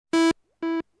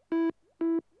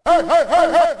In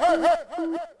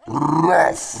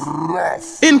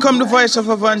come the voice of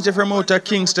Avante from out of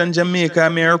Kingston, Jamaica. I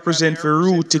may represent for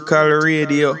Rootikal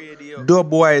Radio,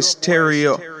 Dubwise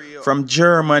Stereo from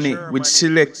Germany with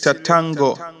Selector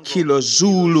Tango, Kilo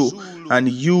Zulu, and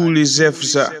Yuli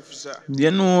Zefza. You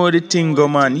know the thing, go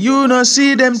man. You don't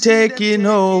see them taking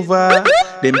over.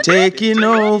 Them taking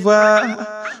over.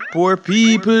 Poor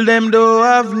people, them don't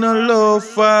have no love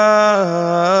for.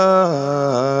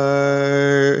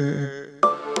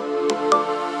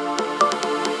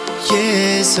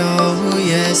 Yes, oh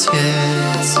yes,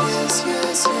 yes.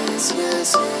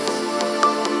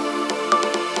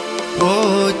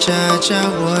 Oh, cha-cha,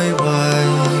 boy.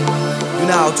 You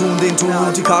now tuned into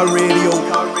Rootikal Radio.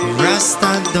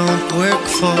 Rasta don't work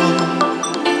for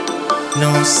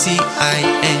no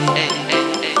CIA.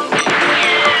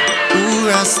 Who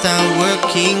Rasta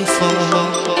working for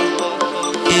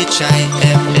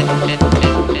HIM.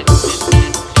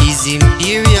 His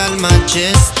Imperial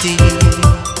Majesty,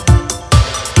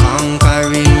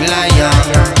 conquering lion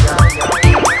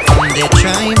from the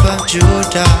tribe of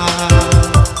Judah,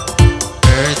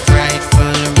 earth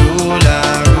rightful ruler.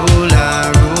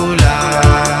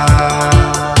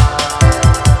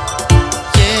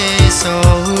 Yes,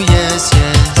 oh yes,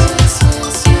 yes.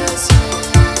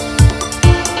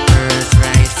 Earth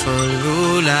rightful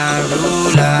ruler.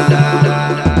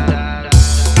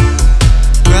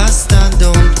 Rasta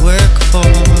don't work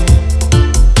for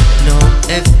no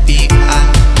FBI.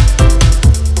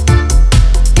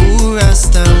 Who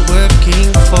Rasta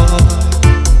working for?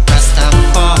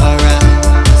 Rastafari.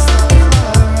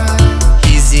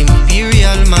 His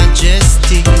Imperial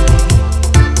Majesty,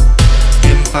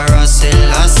 Emperor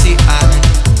Selassie I,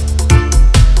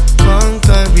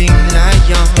 conquering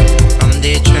lion from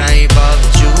the tribe of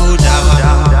Judah,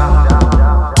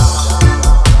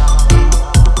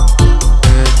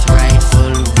 earth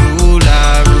rightful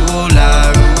ruler.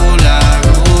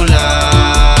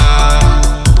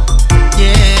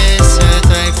 Yes, earth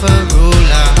rightful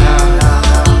ruler.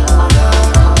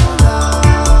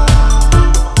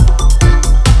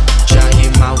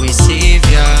 Jahima we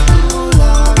savior.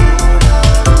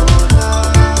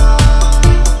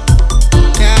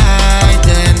 Guide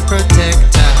and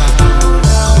protector.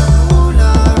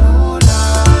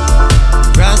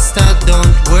 Rasta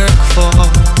don't work for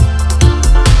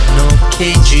no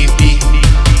KGB.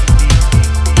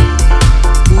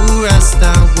 Who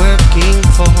Rasta working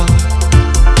for?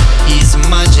 His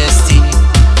Majesty,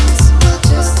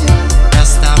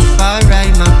 Rastafari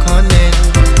Makonnen,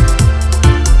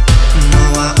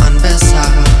 Noah and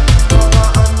Bessar,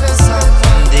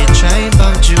 from the tribe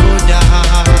of Judah,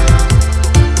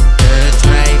 earth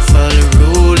rightful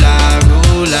ruler.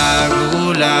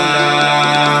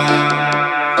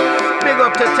 Big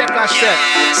up to Tekka Shek,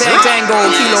 Tango,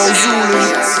 Kilo Zulu.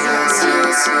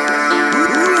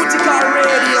 Rootikal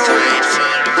Radio.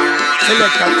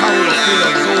 Selector Tango, Kilo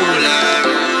Zulu.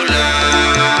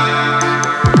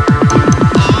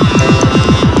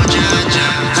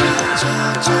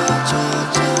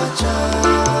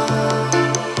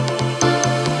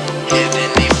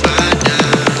 Heavenly Father,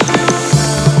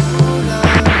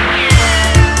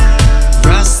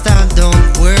 Rasta don't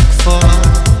work for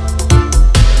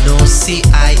no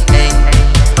CIA.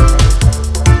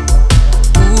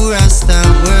 Who Rasta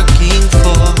working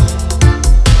for?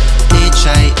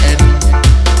 HIM.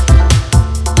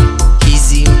 His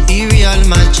Imperial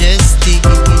Majesty,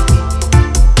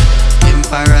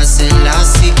 Emperor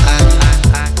Selassie I,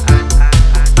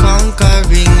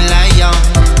 conquering lion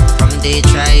from the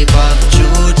tribe of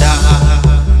Judah,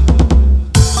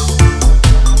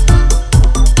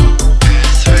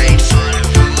 earth rightful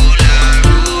ruler.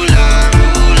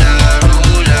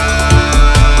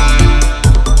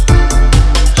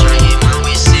 Jahima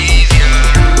we savior.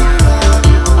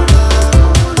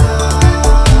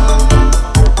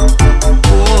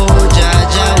 Oh,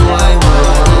 Jaja, boy.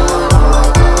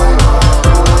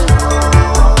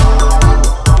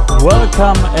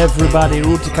 Welcome everybody,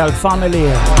 Rootikal family.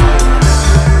 Earth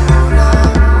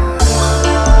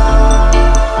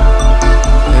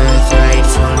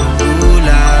rightful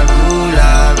ruler.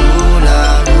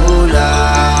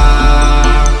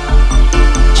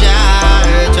 Jah,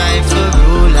 earth rightful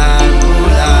ruler.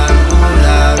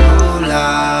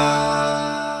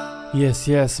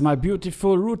 Yes, my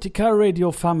beautiful Rootikal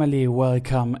Radio family.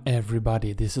 Welcome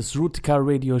everybody. This is Rootikal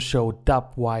Radio Show,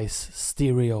 Dubwise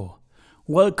Stereo.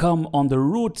 Welcome on the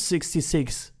Route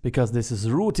 66, because this is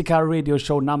Rootikal Radio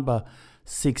Show number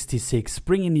 66,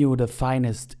 bringing you the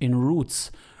finest in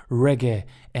roots, reggae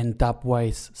and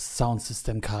dubwise sound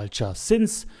system culture.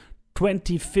 Since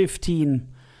 2015,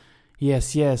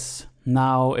 yes,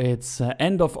 Now it's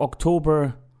end of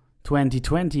October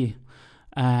 2020.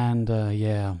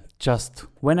 And just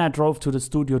when I drove to the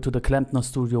studio, to the Klempner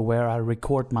studio where I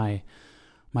record my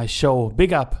show,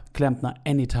 big up Klempner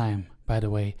anytime, by the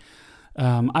way,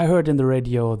 I heard in the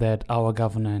radio that our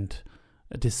government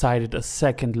decided a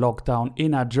second lockdown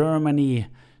in Germany,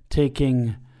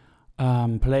 taking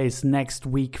place next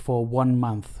week for 1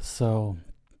 month. So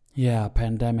yeah,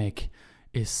 pandemic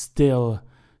is still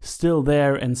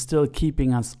there and still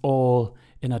keeping us all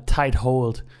in a tight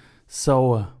hold.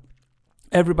 So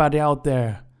everybody out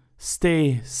there,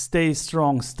 stay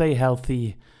strong, stay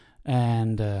healthy,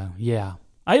 and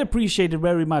I appreciate it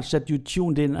very much that you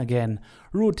tuned in again.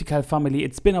 Rootikal family,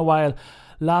 it's been a while.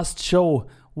 Last show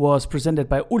was presented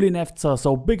by Uli Nefzer,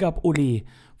 so big up Uli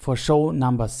for show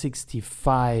number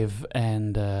 65,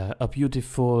 and a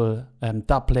beautiful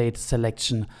dubplate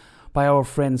selection by our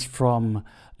friends from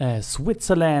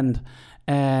Switzerland.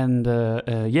 And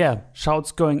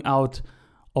shouts going out,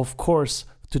 of course,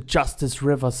 to Justice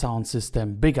River Sound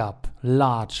System. Big up,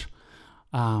 large.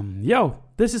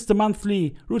 This is the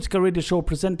monthly Rootikal Radio Show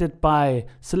presented by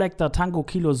Selector Tango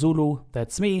Kilo Zulu.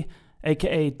 That's me,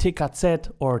 aka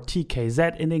TKZ or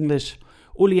TKZ in English.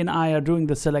 Uli and I are doing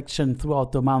the selection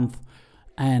throughout the month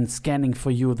and scanning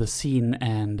for you the scene.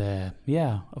 And a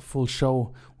full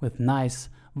show with nice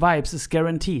vibes is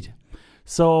guaranteed.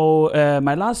 So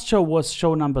my last show was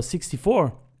show number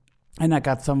 64. And I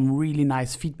got some really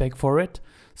nice feedback for it.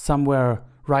 Some were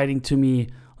writing to me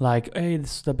like, hey,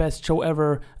 this is the best show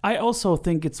ever. I also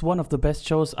think it's one of the best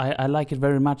shows. I like it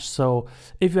very much. So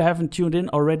if you haven't tuned in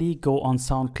already, go on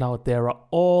SoundCloud. There are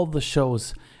all the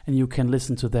shows and you can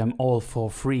listen to them all for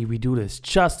free. We do this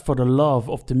just for the love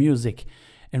of the music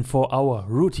and for our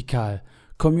Rootikal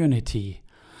community.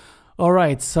 All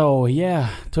right, so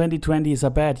 2020 is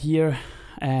a bad year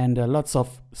and lots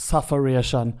of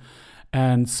sufferation.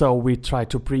 And so we try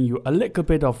to bring you a little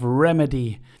bit of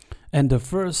remedy. And the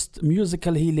first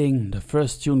musical healing, the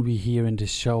first tune we hear in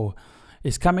this show,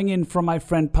 is coming in from my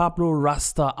friend Pablo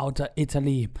Rasta out of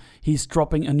Italy. He's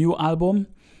dropping a new album.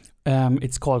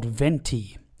 It's called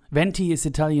Venti. Venti is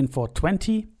Italian for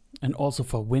 20 and also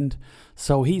for wind.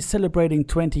 So he's celebrating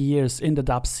 20 years in the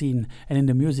dub scene and in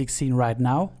the music scene right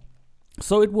now.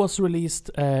 So it was released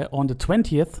on the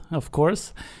 20th, of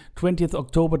course, 20th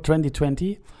October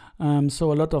 2020.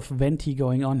 So a lot of Venti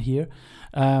going on here.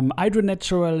 Hydro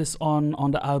Natural is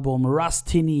on the album.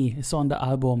 Rustini is on the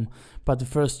album. But the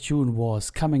first tune was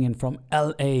coming in from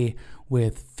LA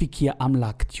with Fikir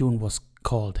Amlak. Tune was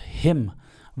called Him.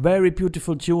 Very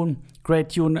beautiful tune. Great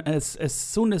tune. As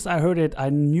soon as I heard it, I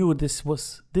knew this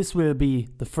will be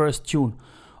the first tune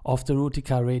of the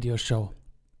Rootikal Radio Show.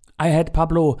 I had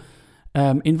Pablo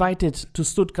invited to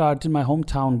Stuttgart in my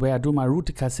hometown where I do my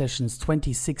Rootikal sessions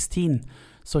 2016.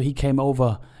 So he came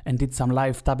over and did some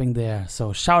live dubbing there.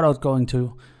 So shout out going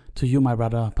to you, my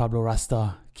brother, Pablo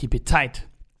Rasta. Keep it tight.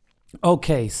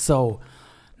 Okay, so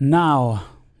now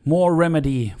more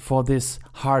remedy for this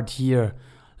hard year.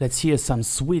 Let's hear some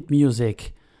sweet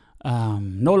music.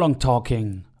 No long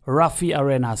talking. Rafi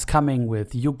Arenas coming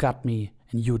with You Got Me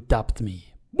and You Dubbed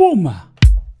Me. Boom!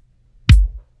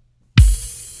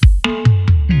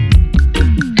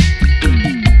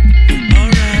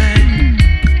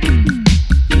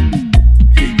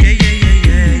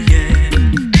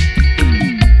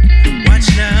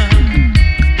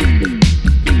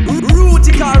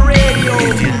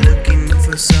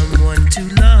 Someone to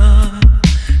love,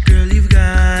 girl, you've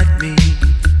got me.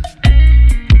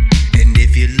 And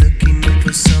if you're looking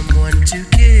for someone to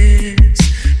kiss,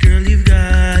 girl, you've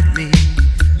got me.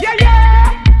 Yeah, yeah.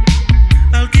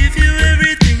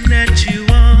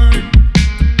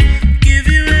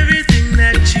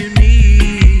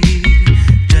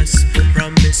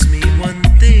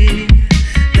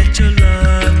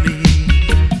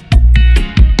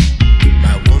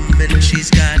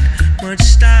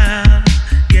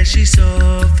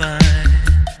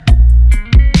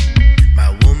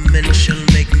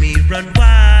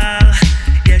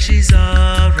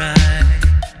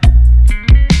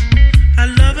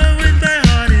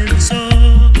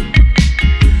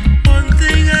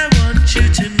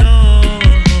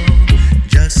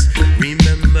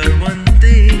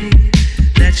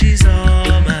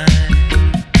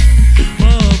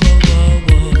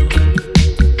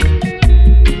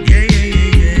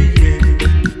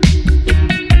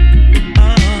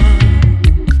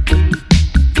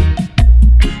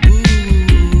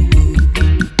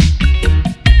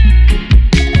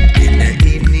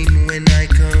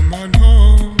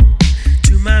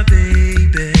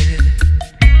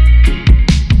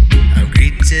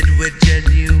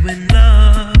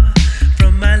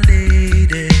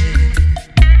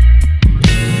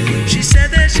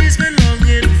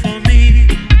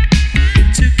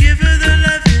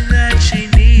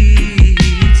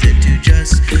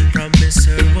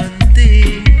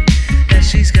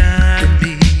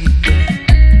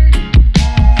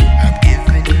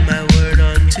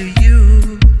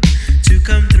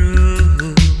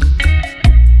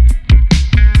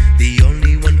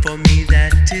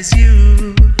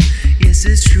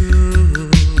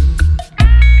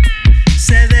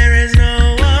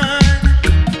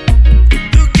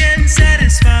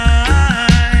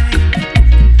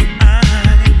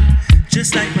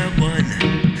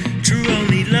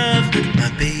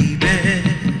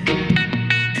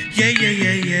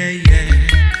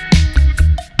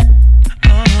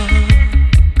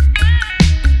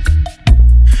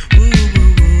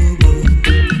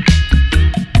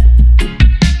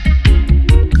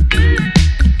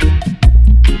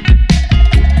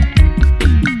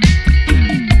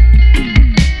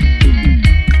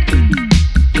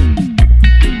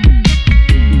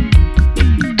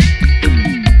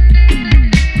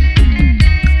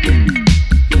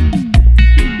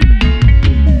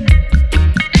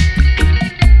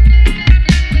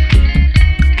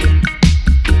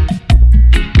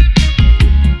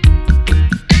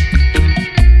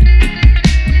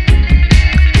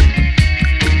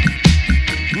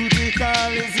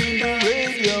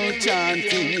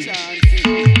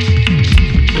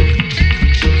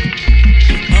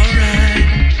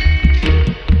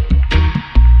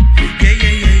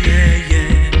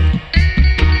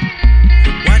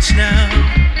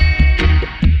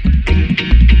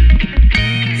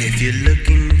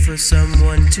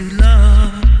 someone to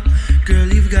love, girl,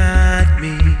 you've got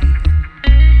me.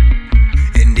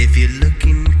 And if you're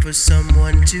looking for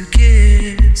someone to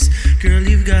kiss, girl,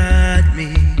 you've got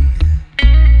me.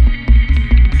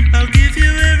 I'll give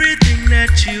you everything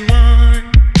that you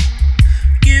want,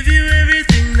 give you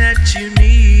everything that you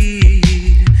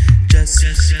need. Just.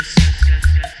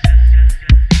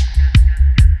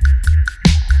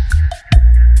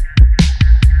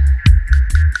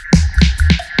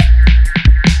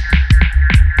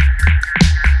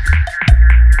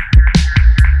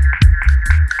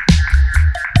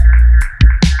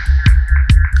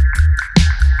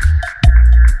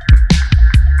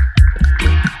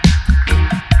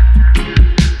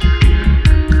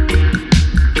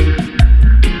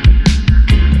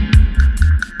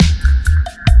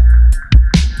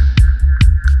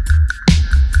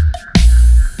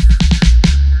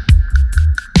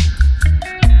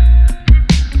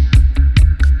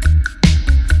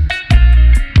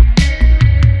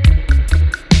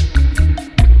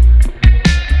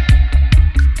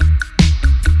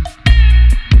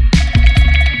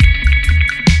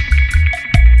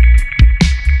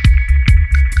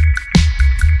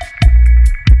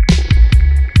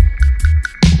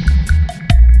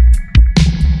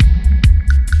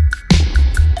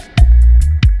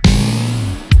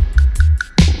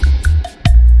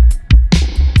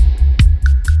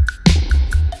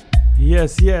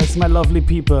 Yes, my lovely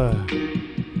people.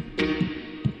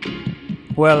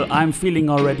 Well, I'm feeling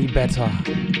already better,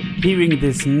 hearing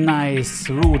this nice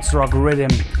roots rock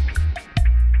rhythm.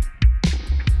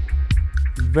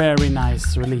 Very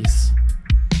nice release.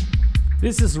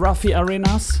 This is Rafi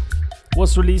Arenas,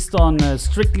 was released on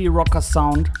Strictly Rocker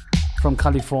Sound from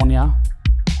California,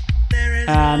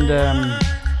 and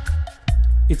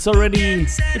it's already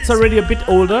a bit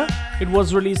older. It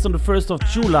was released on the 1st of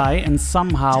July, and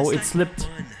somehow it slipped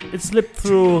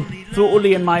through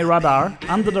Uli and my radar,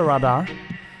 under the radar.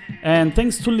 And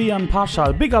thanks to Liam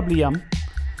Parshall, big up Liam.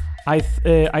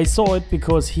 I saw it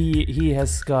because he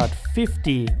has got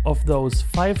 50 of those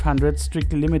 500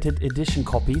 strictly limited edition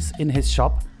copies in his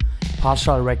shop,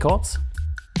 Parshall Records.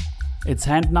 It's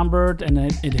hand numbered and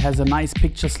it has a nice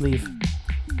picture sleeve.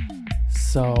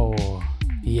 So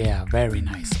yeah, very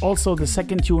nice. Also, the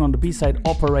second tune on the B-side,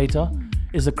 Operator,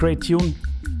 is a great tune.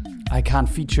 I can't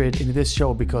feature it in this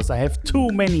show because I have too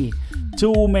many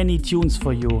tunes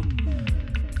for you,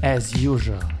 as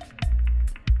usual.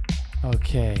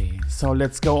 Okay, so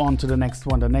let's go on to the next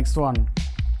one. The next one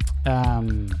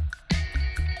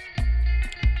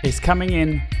is coming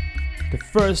in, the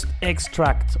first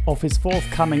extract of his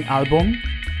forthcoming album,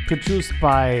 produced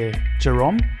by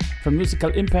Jerome from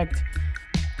Musical Impact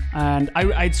and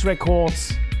Irie Ites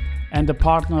Records, and the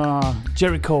partner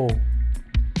Jericho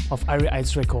of Irie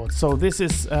Ites Records. So this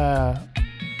is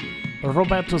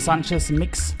Roberto Sanchez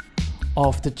mix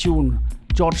of the tune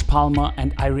George Palmer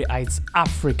and Irie Ites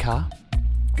Africa.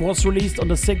 Was released on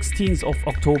the 16th of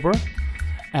October,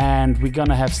 and we're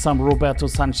gonna have some Roberto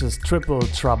Sanchez triple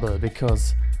trouble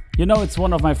because you know it's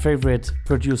one of my favorite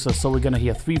producers. So we're gonna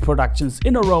hear 3 productions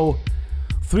in a row,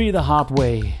 3 the hard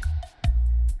way,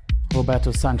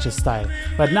 Roberto Sanchez style.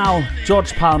 But now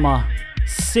George Palmer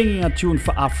singing a tune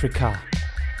for Africa.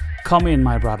 Come in,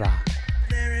 my brother.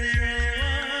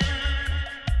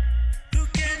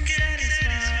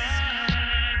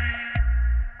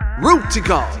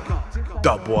 Rootikal,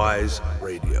 Dubwise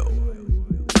Radio.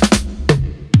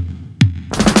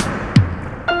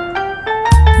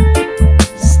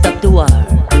 Stop the war,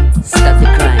 stop the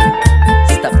crime,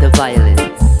 stop the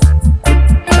violence.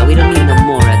 Now we don't need no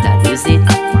more of that, you see?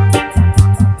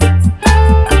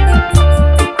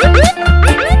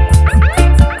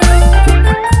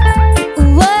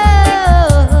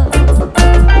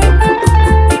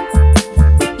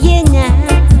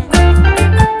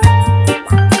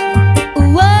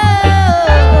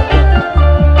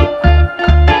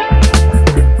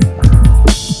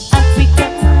 Africa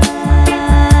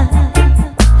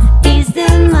is the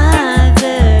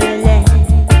motherland.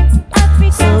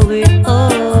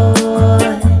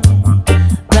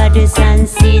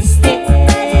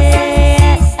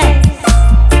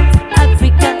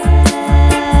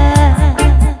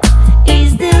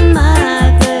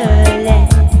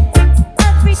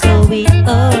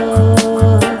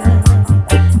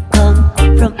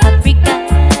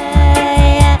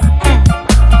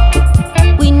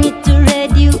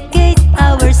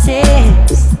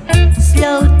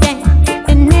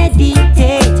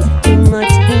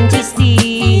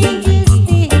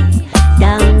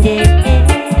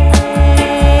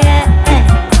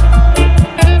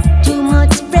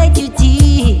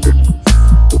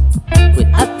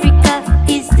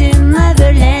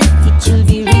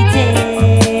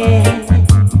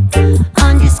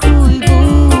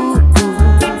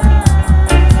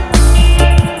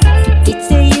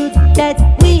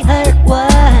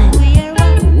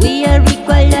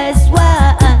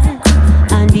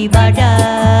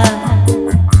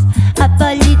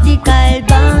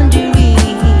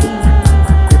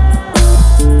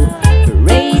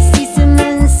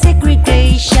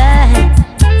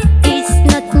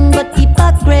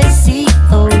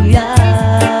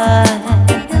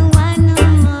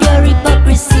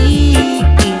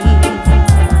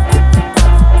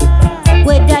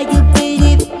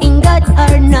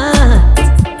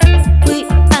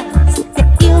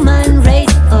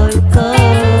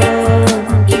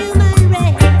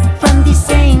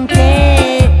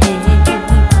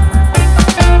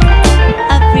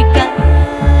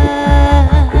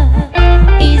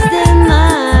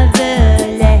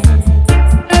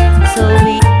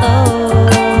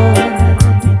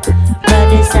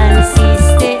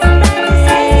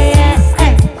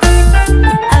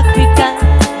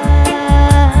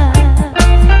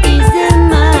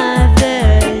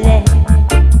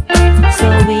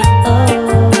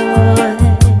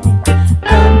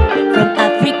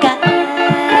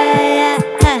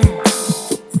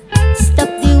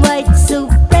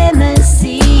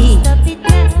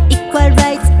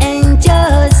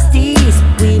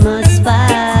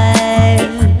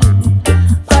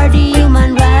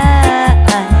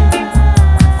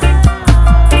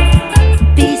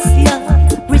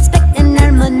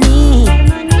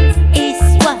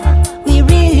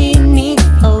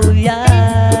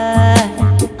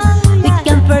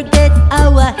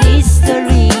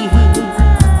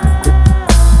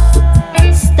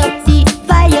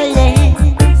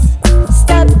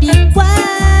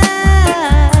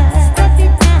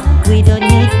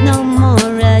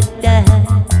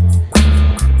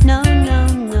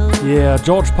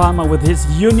 George Palmer with his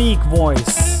unique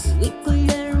voice,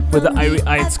 with the Irie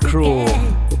Ites crew.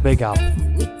 Big up.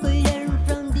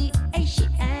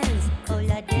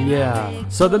 Yeah,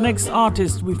 so the next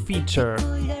artist we feature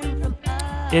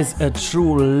is a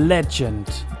true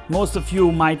legend. Most of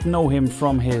you might know him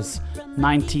from his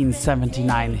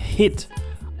 1979 hit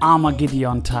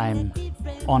Armageddon Time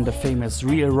on the famous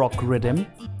Real Rock rhythm.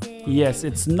 Yes,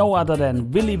 it's no other than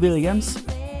Willie Williams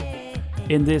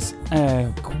in this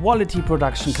quality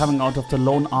production coming out of the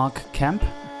Lone Ark camp.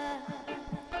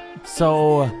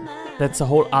 So that's a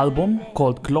whole album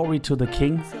called Glory to the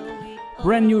King.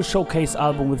 Brand new showcase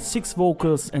album with 6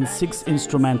 vocals and 6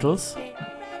 instrumentals.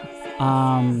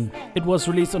 It was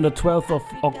released on the 12th of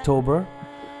October.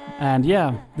 And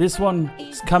yeah, this one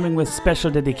is coming with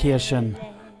special dedication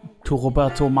to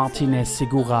Roberto Martinez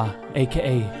Segura,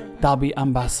 aka Darby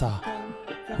Ambassa,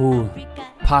 who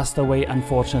passed away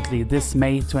unfortunately this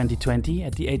May 2020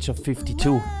 at the age of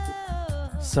 52.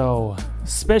 So,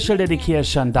 special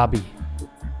dedication, Darby.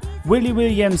 Willie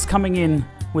Williams coming in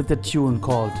with the tune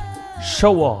called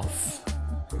Show Off.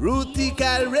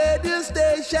 Rootikal radio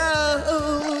station,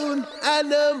 a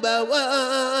number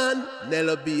one.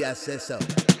 Nello be assessor.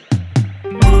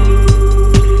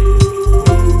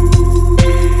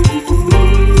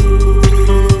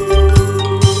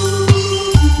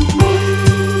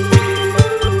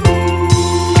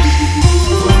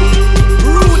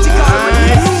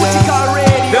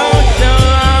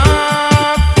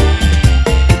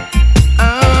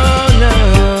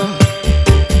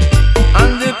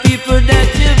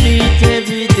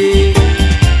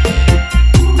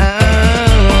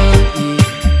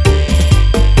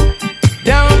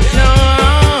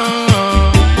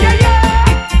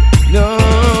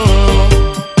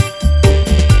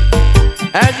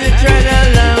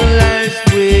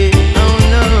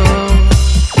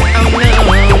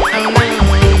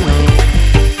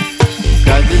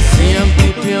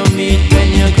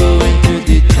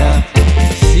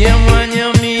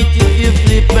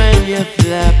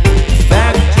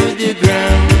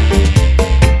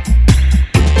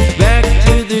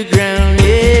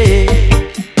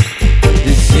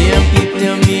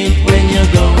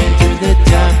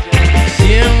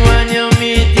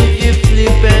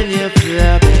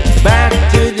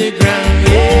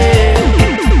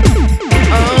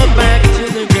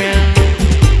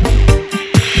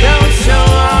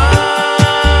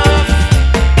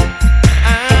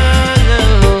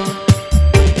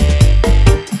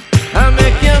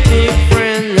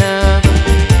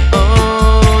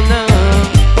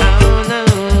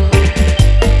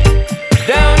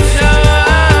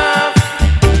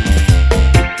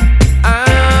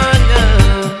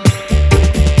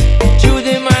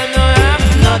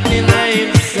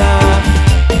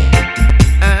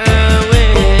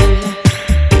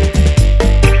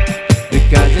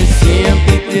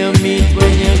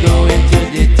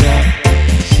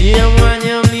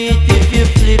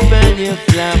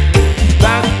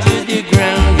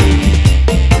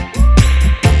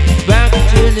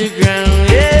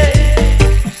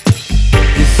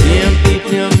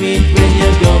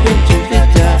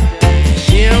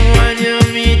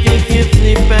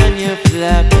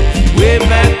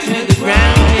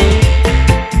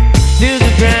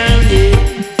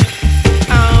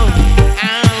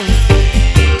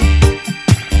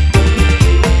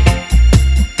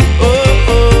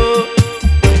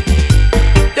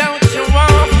 Don't you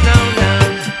want now?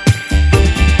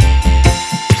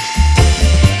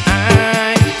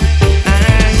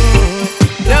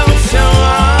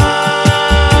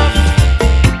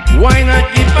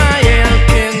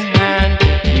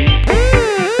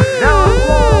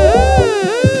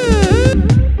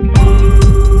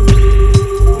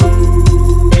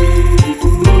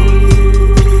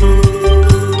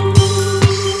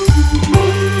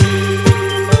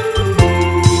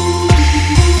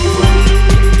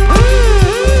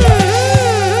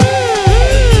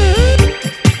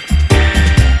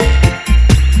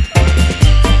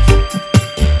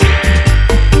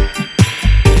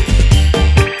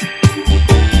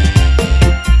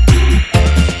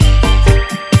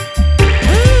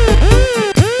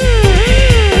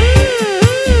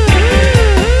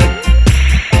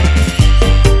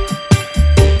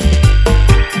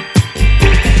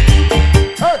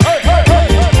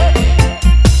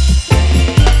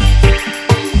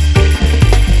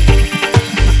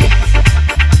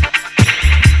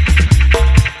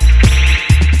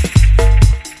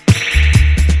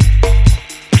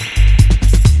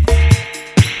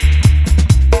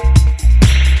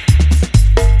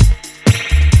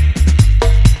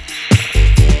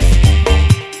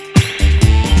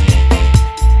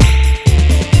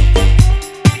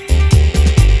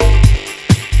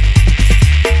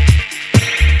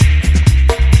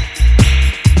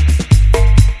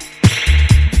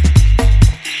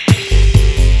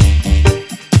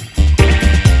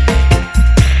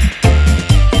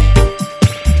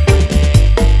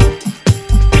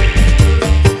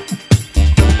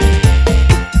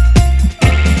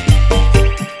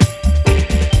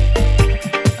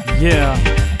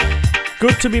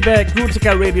 Good to be back.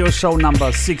 Rootikal Radio Show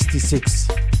number 66.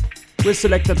 With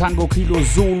Selector Tango Kilo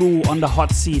Zulu on the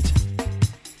hot seat.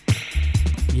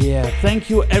 Yeah,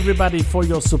 thank you everybody for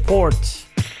your support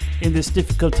in these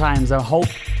difficult times. I hope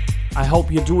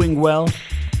you're doing well.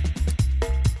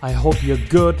 I hope you're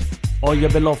good. All your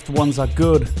beloved ones are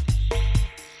good.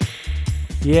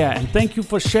 Yeah, and thank you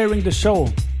for sharing the show.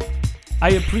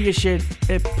 I appreciate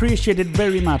it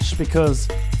very much because,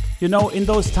 you know, in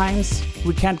those times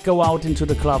we can't go out into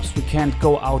the clubs, we can't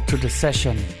go out to the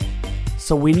session.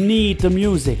 So we need the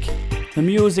music. The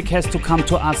music has to come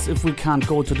to us if we can't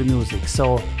go to the music.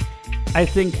 So I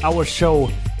think our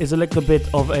show is a little bit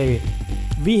of a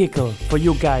vehicle for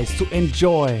you guys to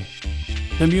enjoy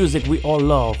the music we all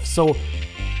love. So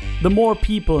the more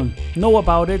people know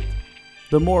about it,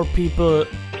 the more people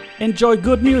enjoy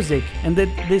good music, and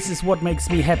this is what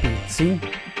makes me happy. See,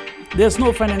 there's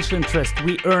no financial interest.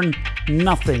 We earn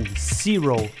nothing,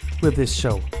 zero, with this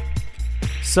show.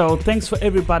 So thanks for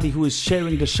everybody who is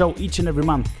sharing the show each and every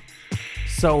month.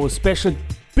 So special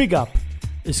big up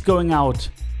is going out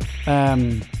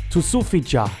to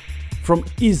Sufija from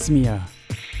Izmir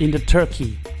in the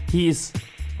Turkey. He is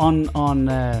on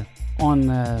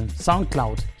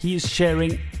SoundCloud. He is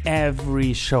sharing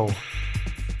every show.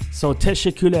 So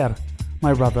teşekkürler,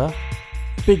 my brother.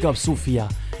 Big up Sofia.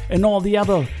 And all the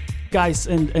other guys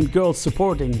and girls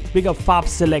supporting. Big up Fab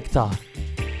Selector.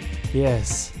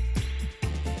 Yes.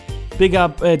 Big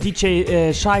up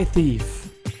DJ Shy Thief.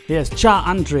 Yes, Cha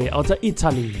Andre out of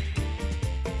Italy.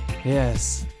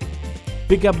 Yes.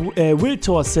 Big up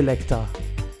Wiltor Selector.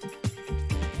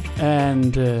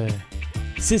 And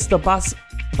Sister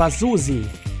Bazuzi.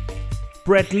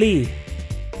 Brett Lee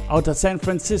out of San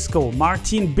Francisco.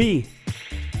 Martin B.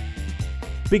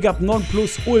 Big up Non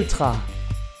Plus Ultra.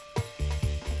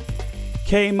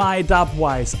 KMI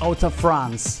Dubwise out of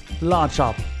France. Large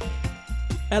up.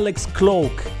 Alex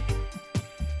Cloak.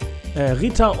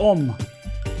 Rita Om.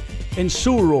 And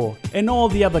Shuro. And all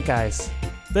the other guys.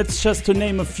 That's just to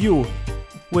name a few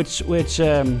which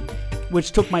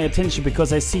took my attention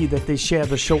because I see that they share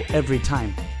the show every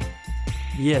time.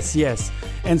 Yes.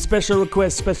 And special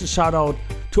request, special shout out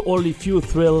to Only Few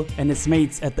Thrill and his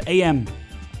mates at the AM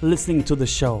listening to the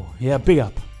show. Yeah, big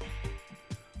up.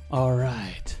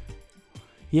 Alright.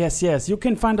 Yes. You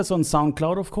can find us on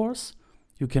SoundCloud, of course.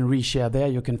 You can reshare there.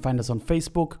 You can find us on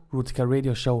Facebook, Rootikal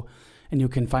Radio Show. And you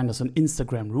can find us on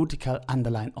Instagram,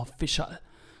 Rootikal_official,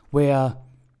 where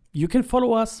you can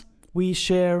follow us. We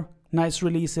share nice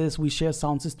releases. We share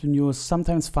sound system news,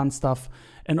 sometimes fun stuff.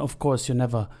 And of course, you're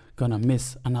never gonna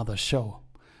miss another show.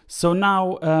 So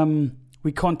now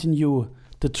we continue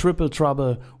the Triple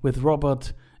Trouble with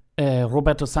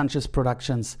Roberto Sanchez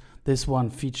Productions. This one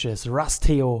features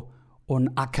Rasteo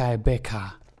und Akai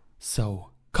Beka. So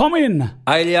come in!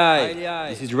 Aye.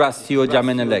 This is Rasteo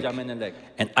Jamenelek,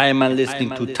 and I am listening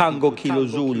to Tango Kilo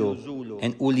Zulu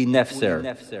and Uli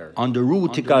Nefzer on the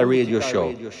Rootikal Radio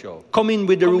Show. Come in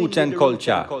with the roots and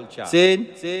culture. Say,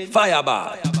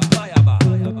 Firebar.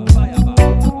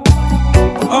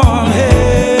 All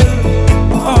hail,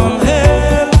 all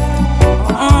hail,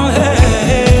 all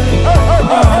hail,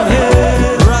 all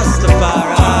hail,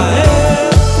 Rastafari,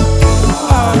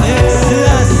 all hail,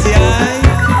 Selassie.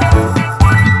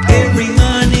 Every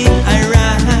morning I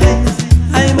rise,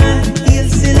 I'm a hail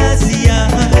Selassie, yeah.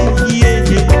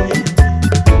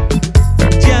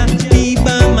 Jah be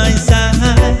by my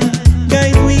side,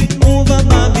 guide me over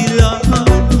Babylon,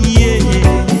 yeah.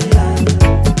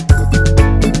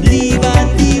 Leave at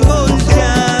the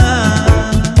vulture,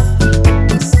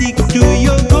 stick to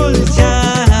your culture.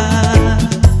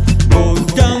 Go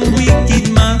down wicked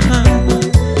man,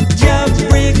 Jah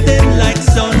break them like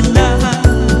thunder.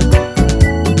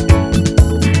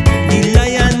 The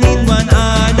lion in one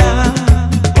order,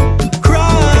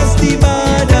 cross the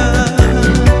border,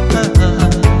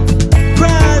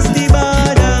 cross the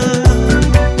border.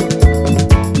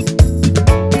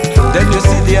 Then you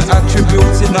see their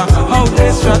attributes in how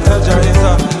they strategize.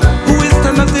 Who is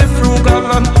tenantly frugal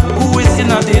and who is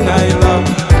in a denial?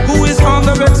 Who is fond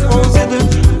of exposing,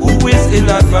 who is ill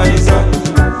advisor?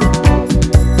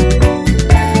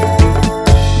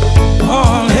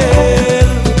 All hail,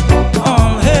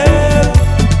 all hail,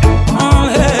 all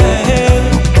hail,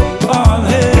 all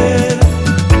hail,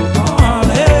 all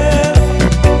hail,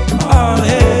 all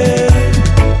hail,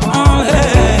 all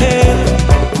hail,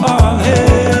 all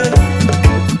hail.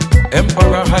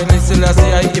 Emperor Haile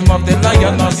Selassie, I him of the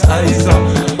lioness eyes.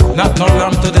 Not no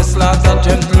lamb to the slaughter,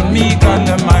 gentle, meek and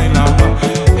the minor.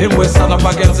 Him we stand up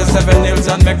against the 7 hills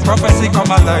and make prophecy come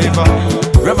alive.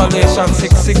 Revelation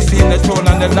 6:16, the throne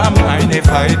and the lamb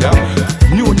magnified.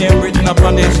 New name written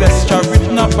upon his vesture,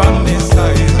 written upon his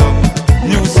thighs.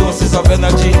 New sources of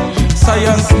energy,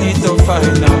 science need to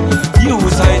find.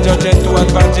 Use hydrogen to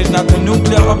advantage, not the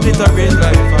nuclear obliterate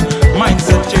life.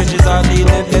 Mindset changes are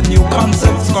needed, then new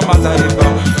concepts come alive.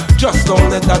 Just don't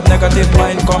let that negative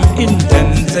mind come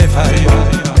intensify.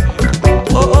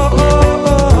 Oh, oh, oh,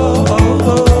 oh, oh,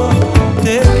 oh.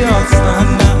 Take your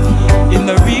stand in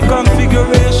the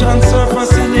reconfiguration,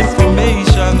 surfacing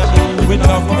information with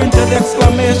no printed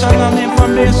exclamation and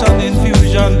information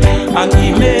infusion and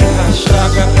email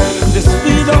hashtag. The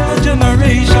speed of the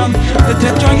generation, the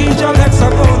tetrahedral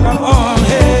hexagon, and all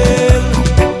hail,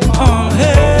 all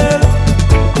hail,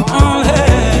 all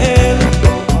hail,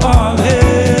 all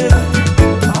hail,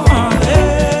 all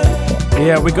hail.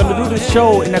 Yeah, we're gonna do the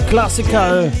show in a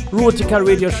classical Rootikal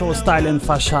radio show style and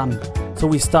fashion. So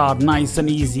we start nice and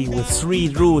easy with 3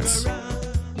 roots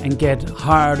and get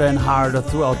harder and harder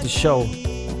throughout the show.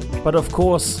 But of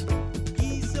course,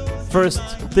 first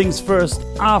things first,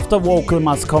 after vocal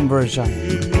mass conversion.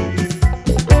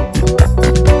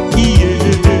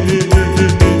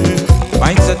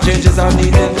 Mindset changes are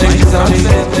needed, changes are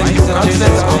needed,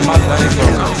 concepts come alive.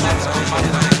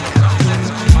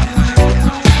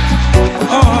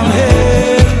 All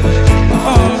hail,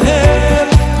 all hail,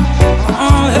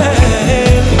 all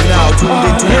hail. Now tuned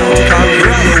into Rootikal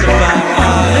Radio.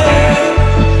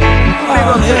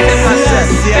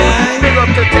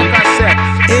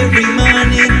 Every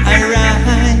morning I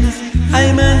rise,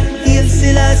 I'm a Hail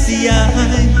Selassie, yeah.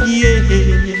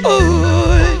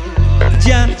 Oh,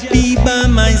 Jah be by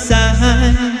my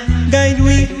side, guide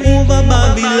me over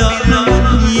Babylon,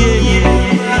 yeah.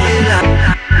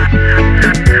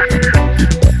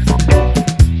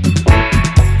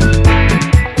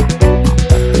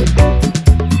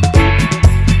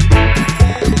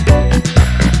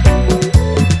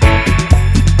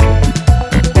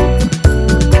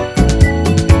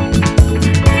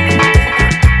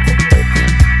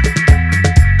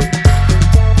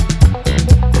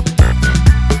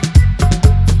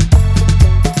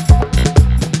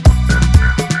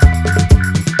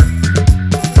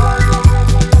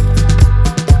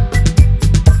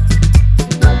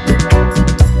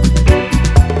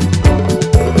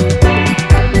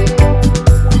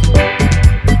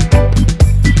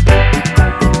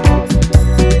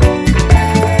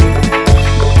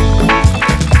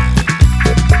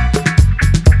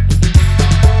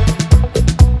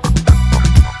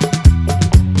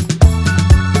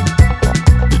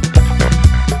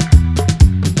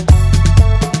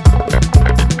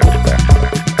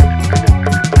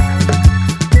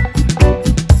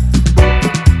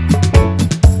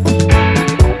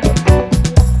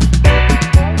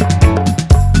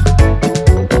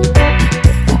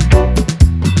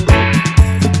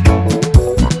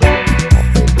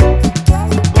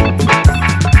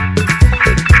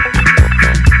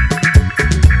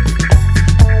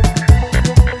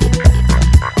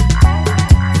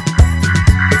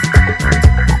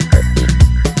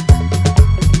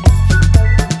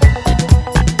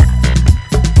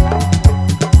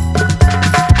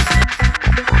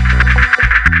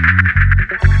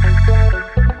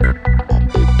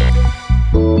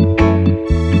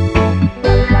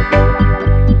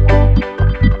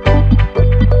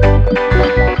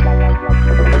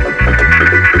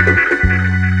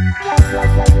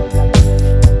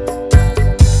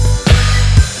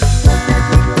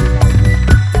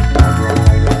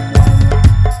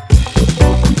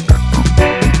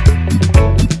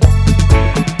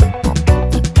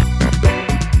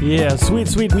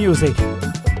 Sweet music.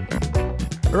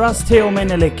 Rasteo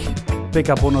Menelik, pick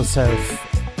up on yourself,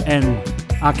 and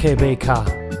AKBK,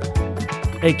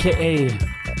 aka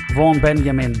Vaughn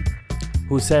Benjamin,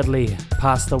 who sadly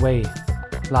passed away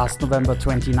last November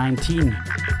 2019.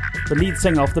 The lead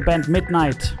singer of the band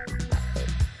Midnight.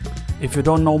 If you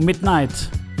don't know Midnight,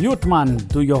 Youthman,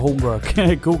 do your homework,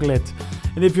 Google it.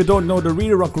 And if you don't know the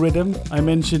real rock rhythm, I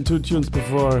mentioned 2 tunes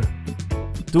before,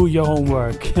 do your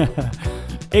homework.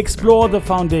 Explore the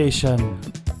foundation.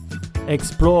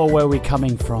 Explore where we're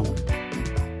coming from.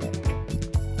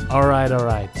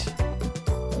 Alright.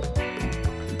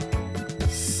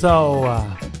 So,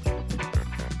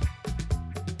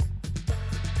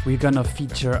 we're gonna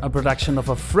feature a production of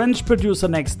a French producer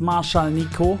next, Marshall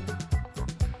Nico,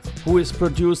 who is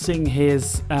producing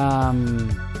his,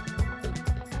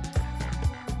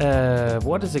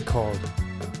 what is it called?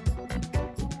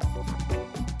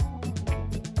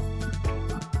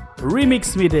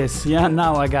 Remix Me This. Yeah,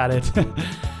 now I got it.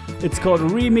 It's called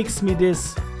Remix Me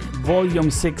This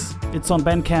Volume 6. It's on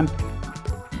Bandcamp.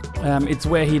 It's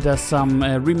where he does some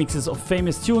remixes of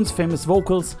famous tunes, famous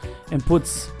vocals, and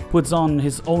puts on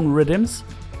his own rhythms.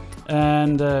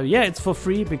 And yeah, it's for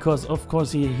free because of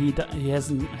course he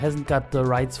hasn't got the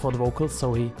rights for the vocals,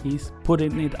 so he's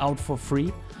putting it out for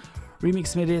free.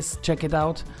 Remix Midis, check it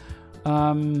out.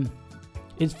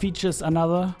 It features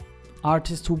another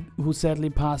artist who sadly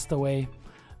passed away.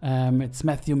 It's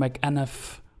Matthew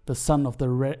McAnuff, the son of the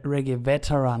reggae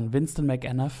veteran Winston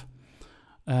McAnuff.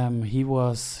 He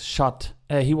was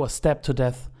stabbed to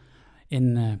death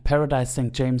in Paradise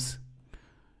St. James,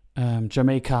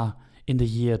 Jamaica, in the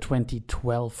year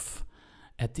 2012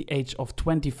 at the age of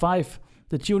 25.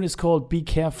 The tune is called Be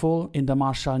Careful in the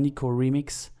Marshall Nico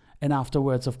remix, and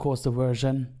afterwards, of course, the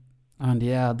version. And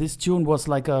yeah, this tune was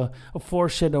like a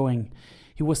foreshadowing.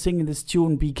 He was singing this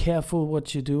tune, Be Careful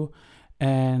What You Do,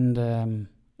 and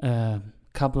a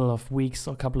couple of weeks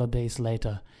or couple of days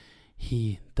later,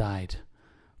 he died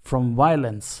from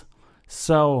violence.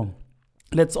 So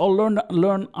let's all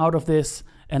learn out of this,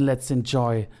 and let's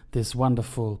enjoy this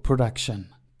wonderful production.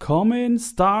 Come in,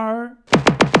 star.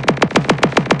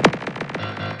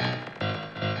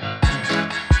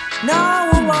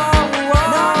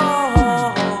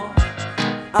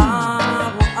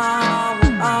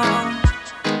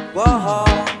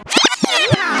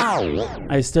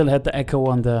 I still had the echo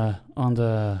on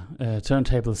the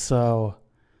turntable, so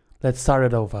let's start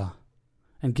it over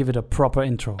and give it a proper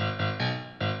intro.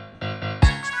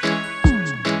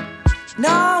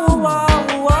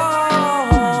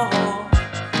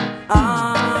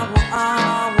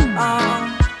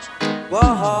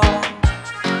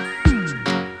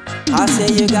 I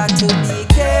say you got to be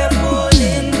careful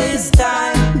in this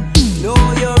time. Know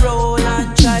your role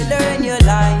and try learn your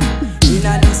line. In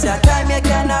a this time you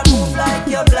cannot move like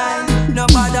you're blind. No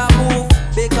matter move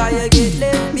because you get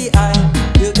left behind.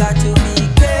 You got to be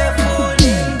careful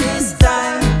in this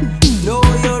time. Know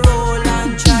your role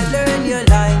and try learn your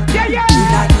line. In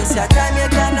a this time you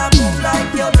cannot move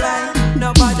like you're blind.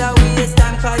 No matter waste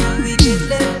time cause you will get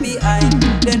left behind.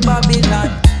 Then Babylon,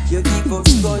 you give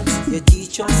us guns, you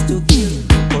teach us to kill.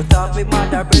 Cut off with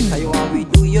mother break, you want we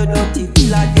do your dirty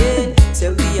will again. Say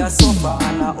we are suffer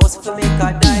and a us to make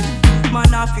a dime. Man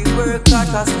have to work hard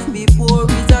cause before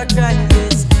is a crime,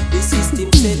 yes. The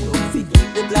system said don't fi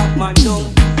keep the black man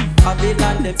down.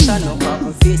 Babylon them stand up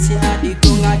and facing at the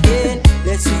ground again.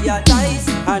 Let's realize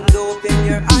and open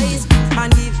your eyes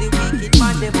and give the wicked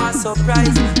man them a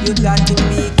surprise. You got to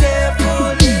be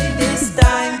careful in this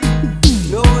time.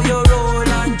 Know your role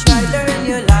and try learn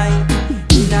your line.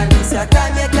 In a this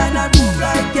time you cannot move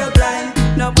like you're blind.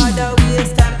 No matter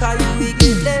waste time cause you will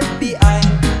get left behind.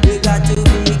 You got to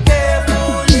be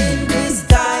careful in this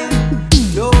time.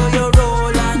 Know your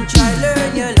role and try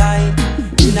learn your line.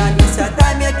 In a this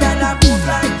time you cannot move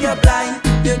like you're blind.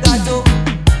 You got to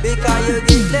because you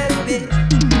get left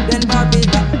behind. Then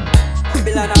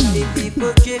Babylon of the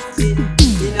people drifting.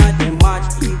 In a them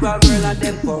material world and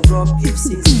them corruptive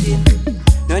system.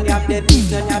 None of them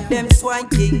beef, none of them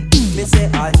swanking. Me say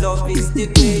our love is the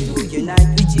way to unite,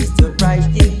 which is the right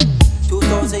thing.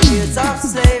 2,000 years of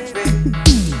slavery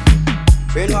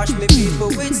brainwash me people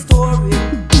with story.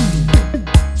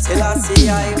 Still I say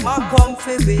I'm a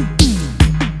comfy.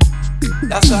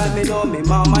 That's why me know me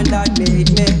mom and dad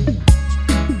made me.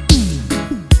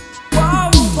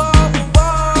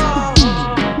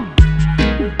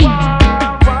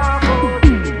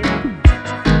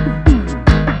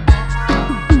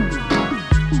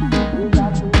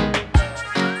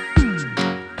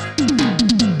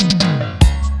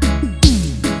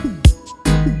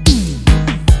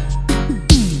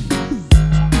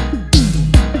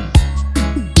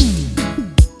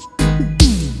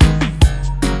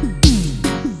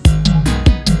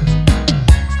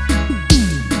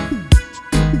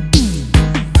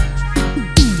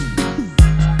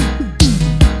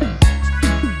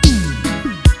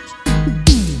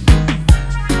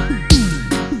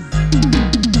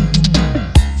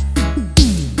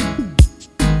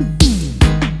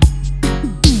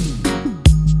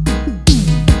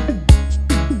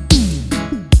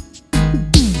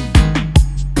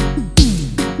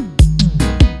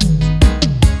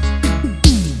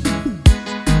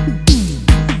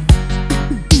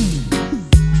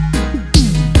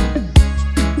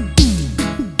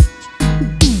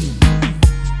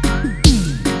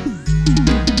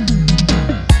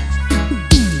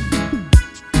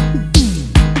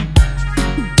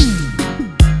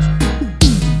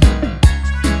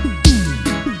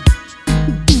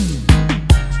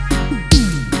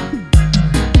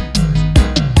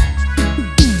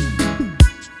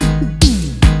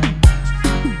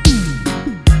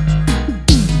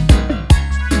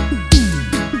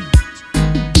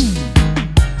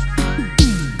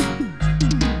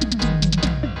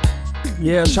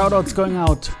 Yeah, shoutouts going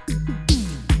out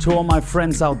to all my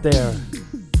friends out there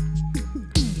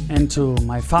and to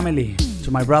my family,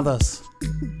 to my brothers,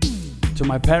 to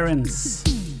my parents.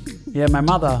 Yeah, my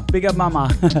mother, big up mama.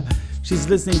 She's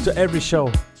listening to every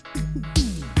show.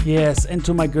 Yes, and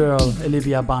to my girl,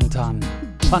 Olivia Bantan,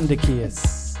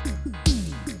 Pandekis.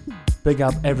 Big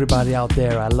up everybody out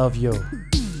there, I love you.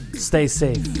 Stay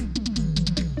safe.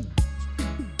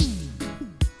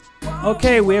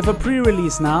 Okay, we have a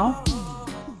pre-release now.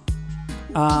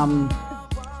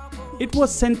 It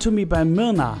was sent to me by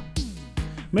Myrna.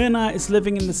 Myrna is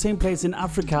living in the same place in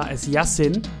Africa as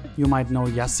Yassin. You might know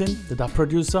Yassin, the dub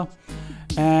producer.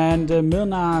 And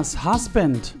Myrna's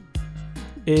husband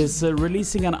is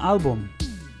releasing an album.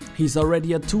 He's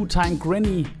already a 2-time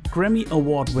Grammy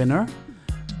Award winner.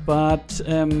 But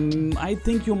I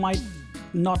think you might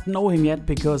not know him yet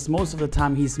because most of the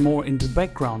time he's more in the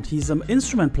background. He's an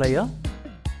instrument player,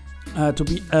 to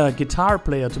be a guitar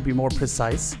player to be more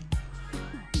precise.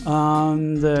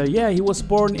 And he was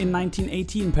born in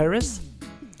 1980 in Paris,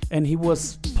 and he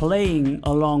was playing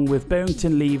along with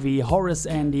Barrington Levy, Horace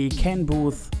Andy, Ken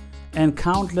Booth, and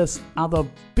countless other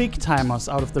big timers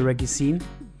out of the reggae scene.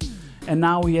 And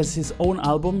now he has his own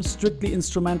album, strictly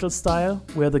instrumental style,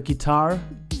 where the guitar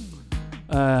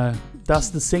does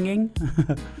the singing.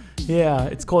 Yeah,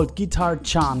 it's called Guitar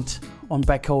Chant on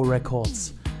Backhoe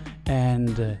Records.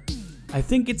 And I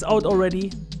think it's out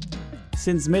already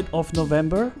since mid of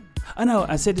November. Oh no,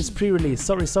 I said it's pre-release.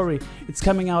 Sorry. It's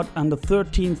coming out on the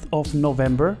 13th of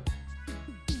November.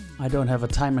 I don't have a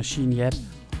time machine yet.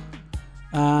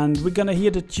 And we're gonna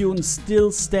hear the tune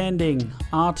Still Standing.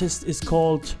 Artist is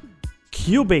called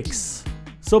Cubics.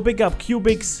 So big up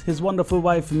Cubics, his wonderful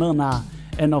wife Myrna,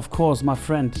 and of course my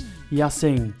friend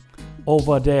Yassin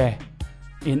over there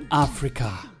in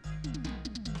Africa.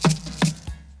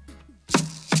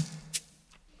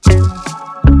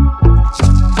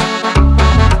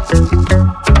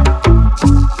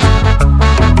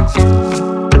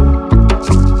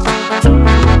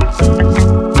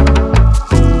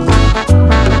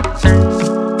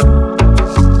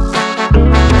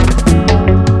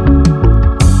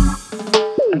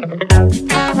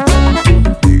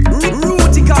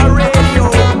 Rootikal Radio.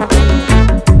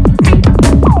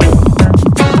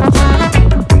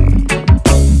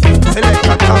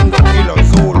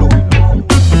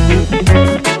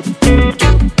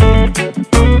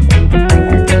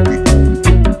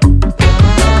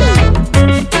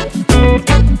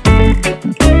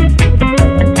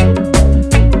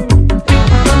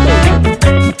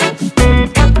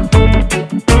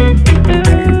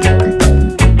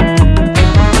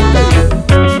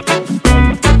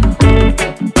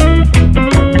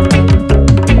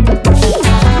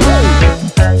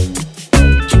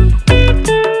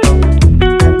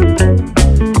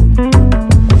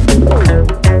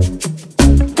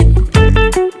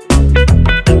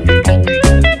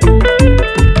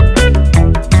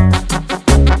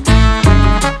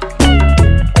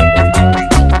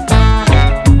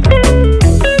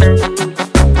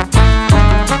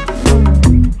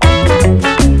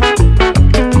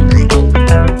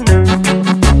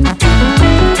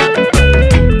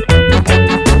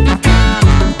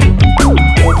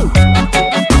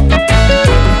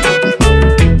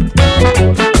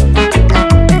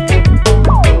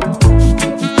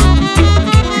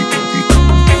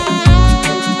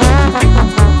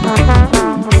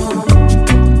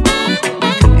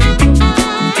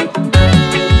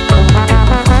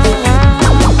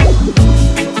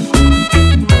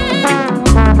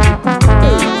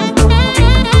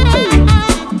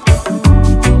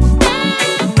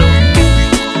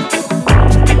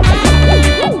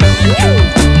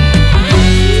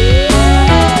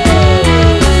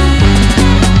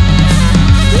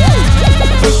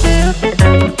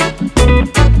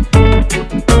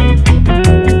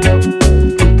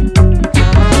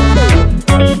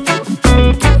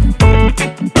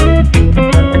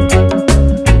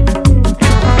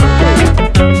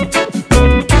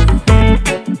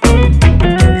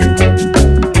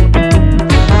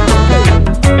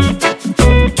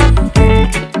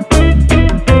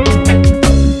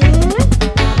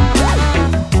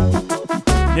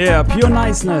 Yeah, pure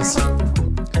niceness.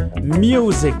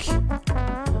 Music.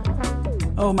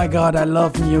 Oh my god, I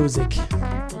love music.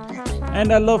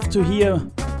 And I love to hear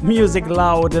music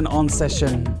loud and on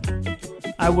session.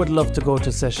 I would love to go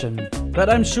to session. But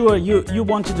I'm sure you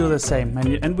want to do the same,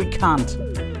 and we can't.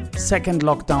 Second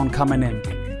lockdown coming in.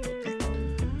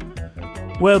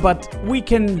 Well, but we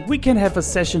can have a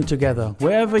session together.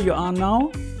 Wherever you are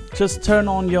now, just turn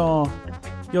on your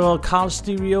your car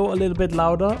stereo a little bit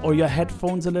louder, or your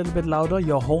headphones a little bit louder,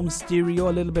 your home stereo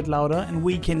a little bit louder, and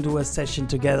we can do a session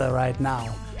together right now.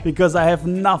 Because I have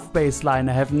enough bass line,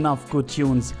 I have enough good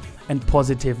tunes and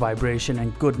positive vibration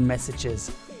and good messages.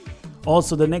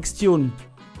 Also, the next tune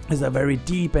is a very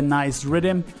deep and nice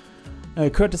rhythm,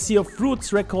 courtesy of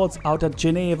Roots Records out of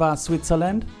Geneva,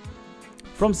 Switzerland,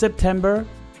 from September,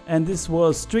 and this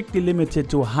was strictly limited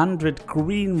to 100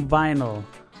 green vinyl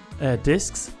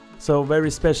discs, so very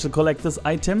special collector's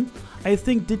item. I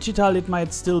think digital it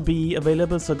might still be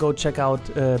available, so go check out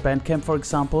Bandcamp, for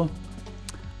example.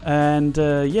 And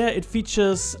it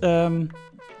features the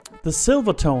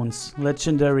Silvertones,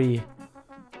 legendary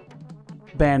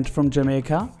band from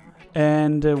Jamaica,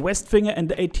 and Westfinger and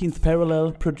the 18th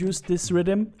Parallel produced this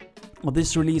rhythm, or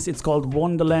this release. It's called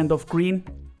Wonderland of Green,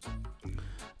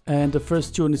 and the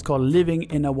first tune is called Living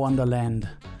in a Wonderland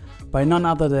by none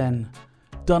other than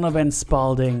Donovan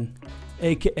Spalding,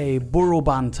 aka Buru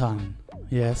Bantan.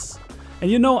 Yes, and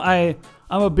you know I'm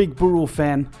a big Buru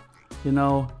fan. You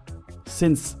know,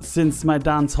 since my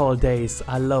dancehall days,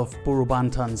 I love Buru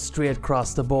Bantan straight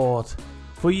across the board.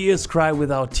 For years, cry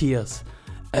without tears.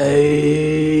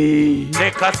 Hey.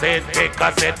 Take a set,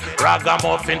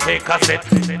 ragamuffin, take a set.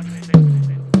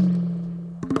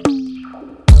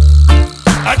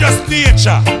 I just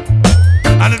nature,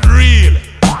 and it's real,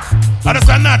 and it's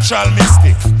a natural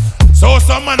mystic. So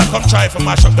some man come try to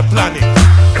mash up the planet.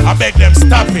 I beg them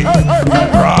stop it,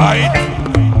 right?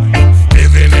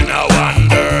 Living in a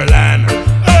wonderland,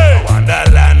 a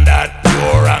wonderland that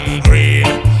pure and green.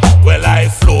 Well, I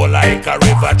flow like a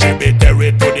river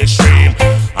tributary to the stream.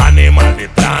 Animal, the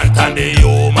plant, and the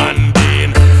human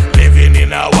being. Living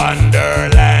in a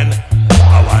wonderland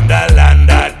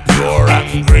that pure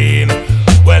and green.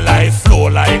 Well, I flow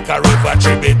like a river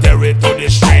tributary to the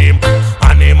stream.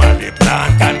 Animal, the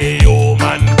plant, and the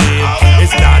human being.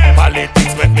 It's not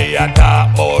politics, make me a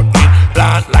talk about it.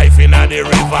 Plant life in the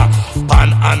river,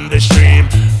 pan and the stream.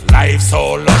 Life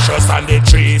so luscious and the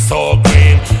trees so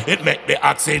green. It make the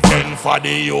oxygen for the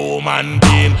human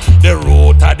being. The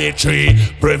root of the tree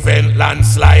prevent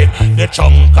landslide. The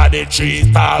trunk of the tree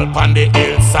tall on the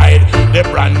hillside. The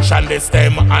branch and the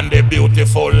stem and the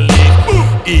beautiful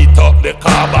leaf eat up the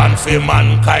carbon for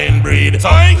mankind breed. So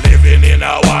living in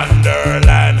a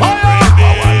wonderland, a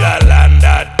wonderland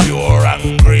that pure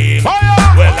and green.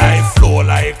 Well, I flow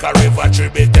like a river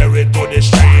tributary to the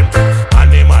stream.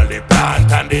 Animal, the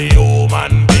plant, and the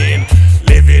human being.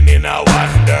 Living in a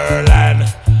wonderland,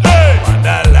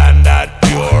 wonderland that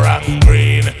pure and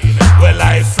green. Well,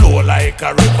 I flow like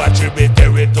a river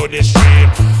tributary to the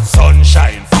stream.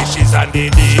 Sunshine, fishes, and the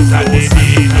deeds, and the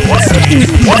deeds.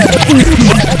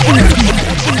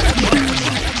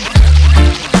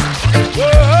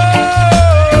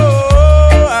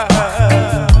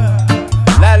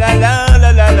 La la la la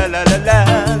la la la la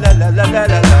la la la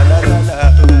la la.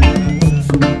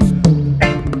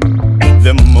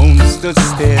 The moon stood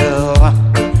still,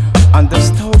 and the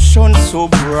stars shone so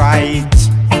bright,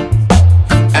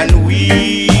 and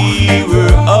we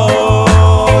were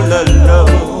all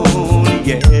alone.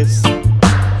 Yes,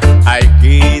 I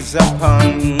gaze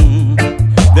upon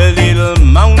the little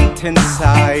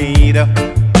mountainside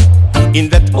in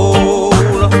that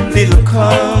old little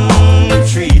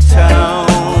country town.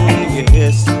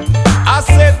 Yes, I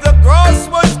said the grass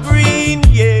was green.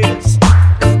 Yes,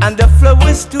 and the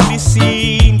flowers to be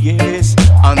seen, yes,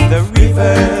 and the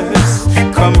rivers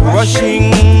come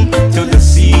rushing to the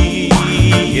sea,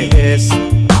 yes,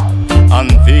 and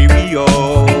they we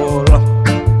all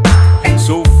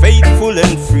so faithful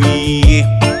and free.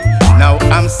 Now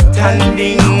I'm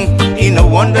standing in a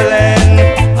wonderland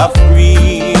of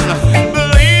green.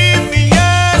 Believe me,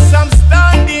 yes, I'm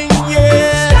standing,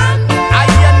 yes, I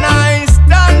am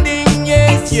standing,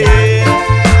 yes, yes,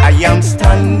 I am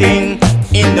standing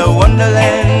in the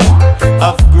wonderland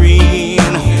of green.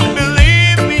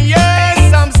 Believe me,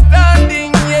 yes, I'm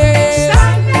standing, yes,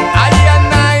 I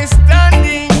am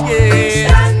standing,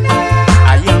 yes,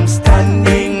 I am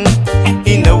standing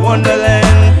in the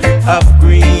wonderland of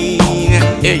green.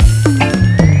 Hey.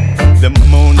 The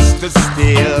moon stood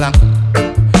still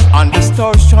and the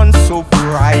stars shone so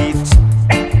bright,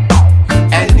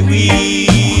 and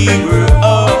we were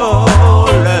all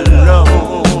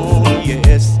alone.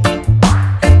 Yes,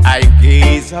 I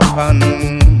gaze upon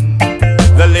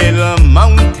the little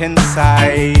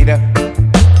mountainside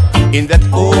in that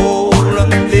old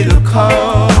little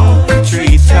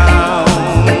country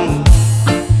town.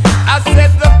 I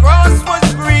said the grass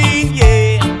was green,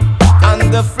 yeah,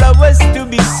 and the flowers to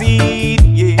be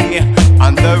seen, yeah,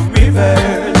 and the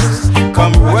rivers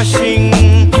come rushing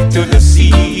to the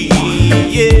sea,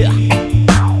 yeah,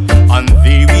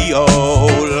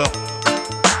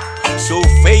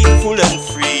 grateful and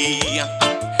free.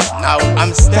 Now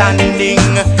I'm standing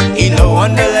in a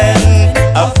wonderland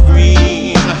of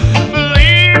green.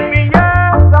 Believe me,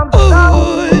 yes, I'm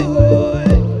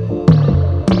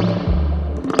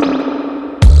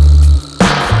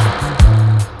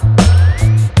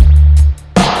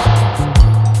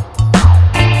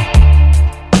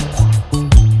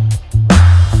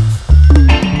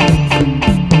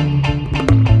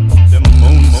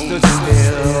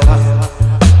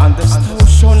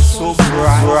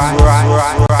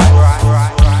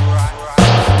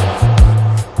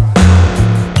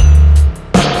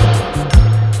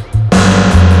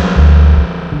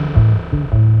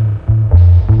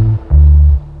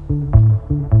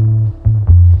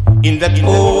in that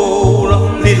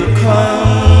old little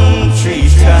country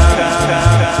town.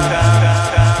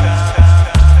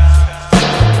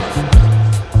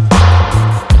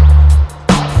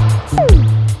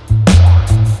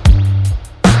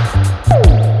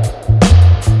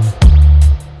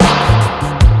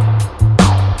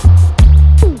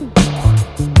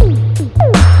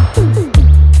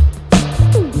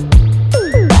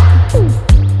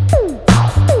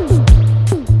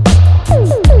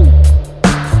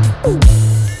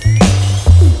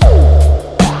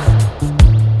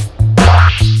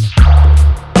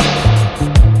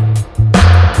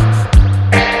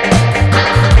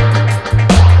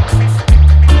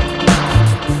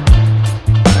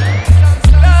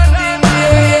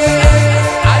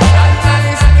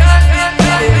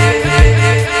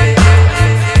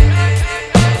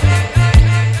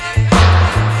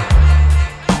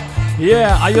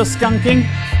 Yeah, are you skunking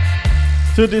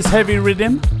to this heavy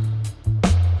rhythm?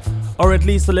 Or at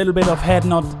least a little bit of head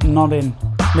nodding.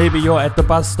 Maybe you're at the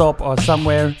bus stop or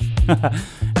somewhere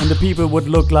and the people would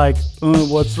look like,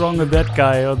 what's wrong with that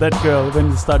guy or that girl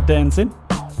when you start dancing?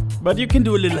 But you can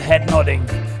do a little head nodding.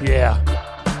 Yeah.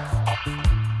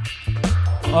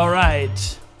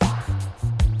 Alright.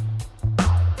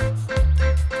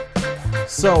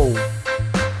 So,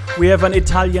 we have an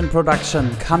Italian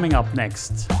production coming up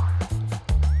next.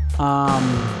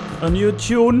 A new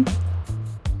tune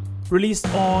released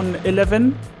on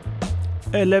 11th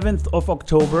of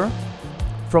October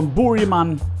from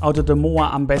Buriman out of the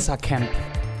Moa Ambessa camp.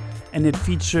 And it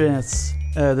features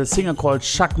the singer called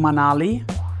Shak Manali.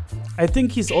 I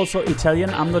think he's also Italian,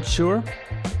 I'm not sure.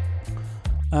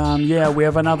 Yeah, we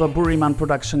have another Buriman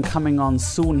production coming on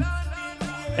soon.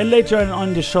 And later on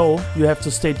in the show, you have to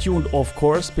stay tuned, of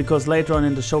course, because later on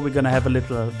in the show we're gonna have a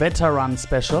little veteran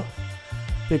special.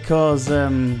 Because,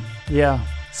 yeah,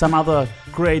 some other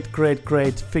great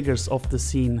figures of the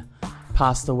scene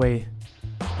passed away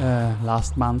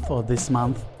last month or this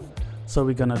month. So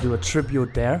we're gonna do a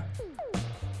tribute there.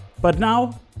 But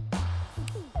now,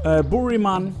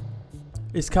 Buriman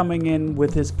is coming in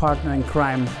with his partner in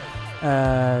crime,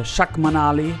 Shak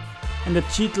Manali. And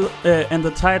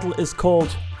the title is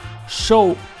called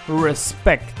Show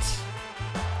Respect.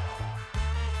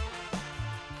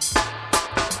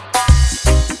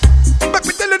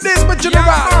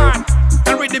 General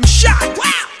and rhythm shot.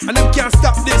 Wow. And them can't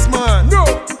stop this man. No,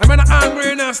 I'm an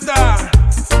angry and a star.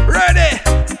 Ready?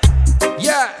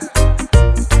 Yeah.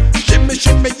 Shimmy,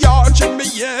 shimmy, y'all, shimmy,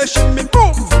 yeah, shimmy,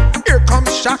 boom. Here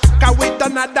comes Shaka with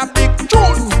another big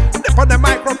tune. Dip on the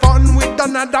microphone with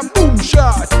another boom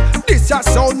shot. This a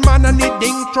sound man and need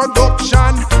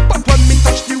introduction. But when me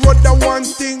touch the road, the one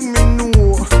thing me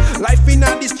know. Life in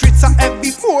the streets are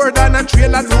heavy more than a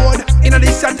trailer load. In a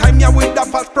this time ya with the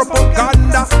false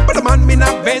propaganda. But the man me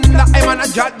not vendor, I'm a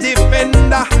jet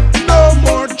defender. No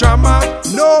more drama,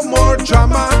 no more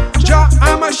drama. Ja,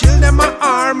 I'm a shield and my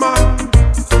armor.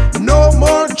 No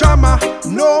more drama,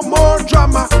 no more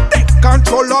drama. Take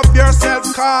control of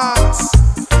yourself, cause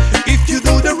if you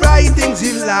do the right things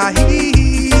in life,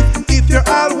 if you're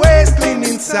always clean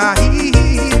inside,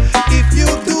 if you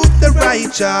do the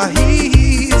right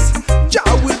choice,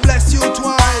 Jah will bless you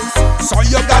twice. So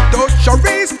you got to show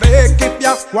respect. If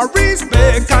you want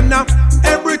respect, and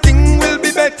everything will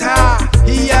be better.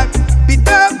 Yeah, be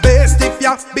the best if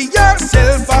you be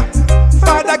yourself.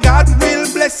 Father God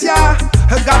will bless ya.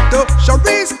 Got to show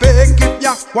respect. If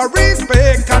you want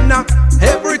respect, and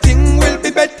everything will be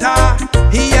better.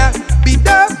 Yeah, be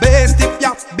the best if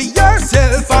you be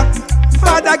yourself.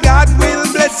 Father God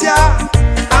will bless ya.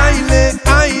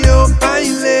 Aye-yo,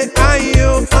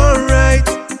 alright.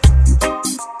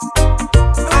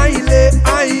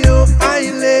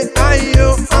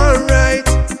 Aye-yo, alright.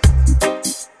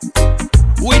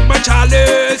 With my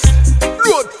chalice,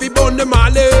 load fi burn the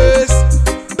malice,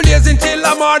 blazing till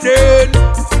I'm morning.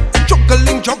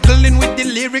 Juggling with the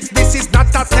lyrics, this is not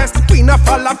a test. We not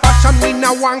follow fashion, we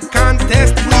not one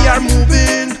contest. We are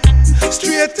moving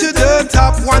Straight to the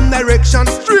top, one direction.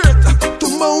 Straight to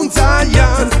Mount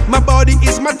Zion. My body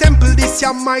is my temple, this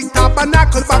year my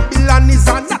tabernacle. Babylon is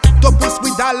an octopus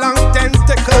with a long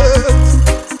tentacles.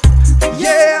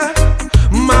 Yeah,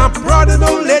 my brother,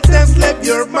 don't let them slap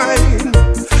your mind.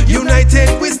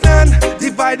 United we stand,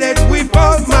 divided we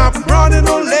fall. My brother,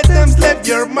 don't let them slap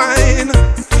your mind.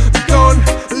 Don't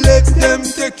let them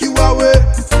take you away.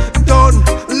 Don't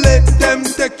let them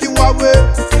take you away.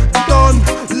 Don't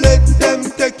let them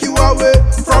take you away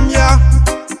from ya.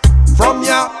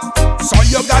 So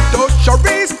you got to show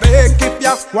respect.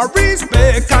 If you want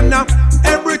respect, and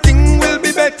everything will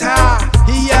be better.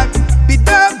 Yeah, be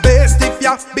the best if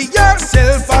you be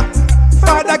yourself.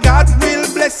 Father God will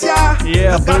bless ya.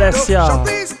 Yeah, bless ya.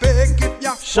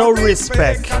 Show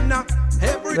respect.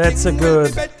 That's a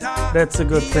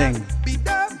good thing.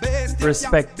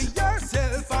 Respect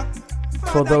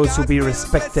for those who be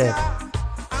respected.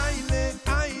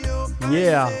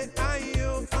 Yeah.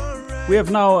 We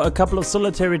have now a couple of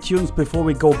solitary tunes before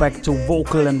we go back to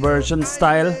vocal and version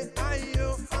style.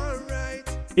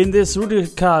 In this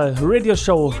Rootikal Radio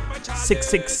Show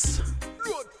 66.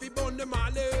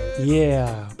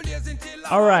 Yeah.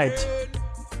 Alright.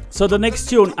 So the next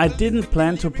tune I didn't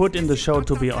plan to put in the show,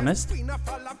 to be honest.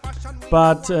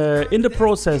 But in the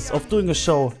process of doing a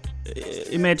show,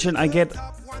 imagine I get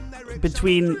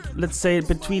between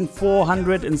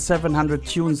 400 and 700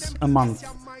 tunes a month.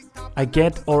 I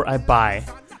get or I buy.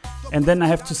 And then I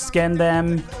have to scan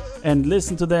them and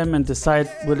listen to them and decide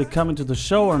will it come into the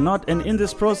show or not. And in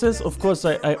this process, of course,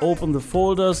 I open the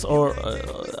folders or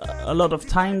a lot of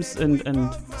times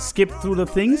and skip through the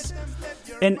things.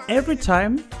 And every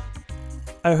time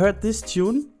I heard this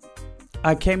tune,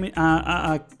 I came in,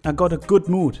 I got a good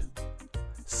mood.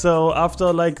 So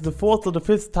after like the fourth or the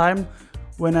fifth time,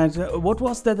 when what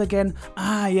was that again?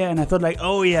 Yeah, and I thought like,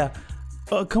 oh yeah,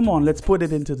 come on, let's put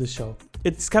it into the show.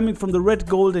 It's coming from the Red,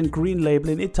 Gold and Green label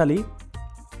in Italy.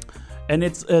 And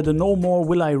it's the No More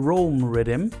Will I Roam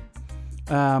rhythm.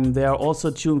 They are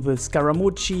also tuned with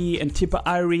Scaramucci and Tipper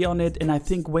Irie on it. And I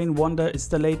think Wayne Wonder is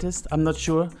the latest. I'm not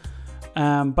sure.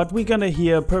 But we're gonna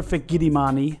hear Perfect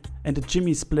Giddimani and the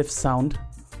Jimmy Spliff sound.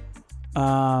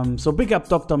 So big up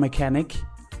Dr. Mechanic.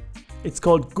 It's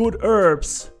called Good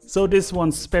Herbs. So this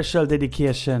one's special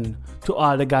dedication to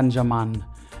all the ganja man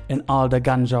and all the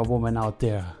ganja women out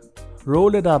there.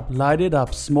 Roll it up, light it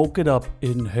up, smoke it up,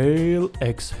 inhale,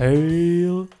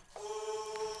 exhale.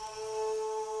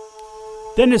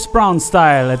 Dennis Brown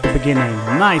style at the beginning,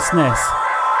 niceness.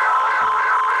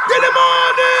 Good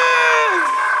morning.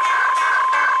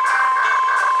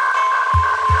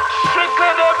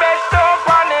 Strictly the best of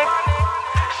panic.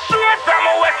 Straight from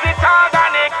a West it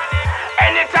organic.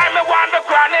 Anytime I want the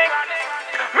chronic,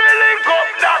 me link up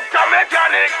Dr.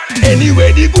 Mechanic.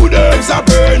 Anyway, the good herbs are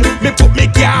burn. Me put me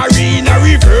car in a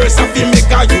reverse, I feel make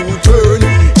a U-turn.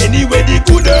 Anyway, the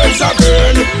good herbs are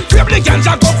burn. Flip the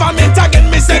ganja government again,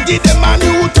 me say give them a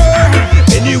new turn.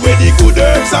 Anyway, the good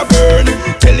herbs are burn.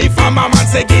 Tell the farmer man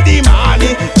say give the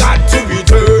money, got to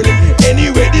return.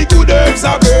 Anyway, the good herbs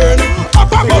are burn.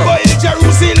 Up above in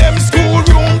Jerusalem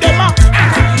schoolroom, them a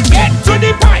get to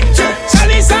the point.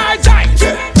 Chalice are giant.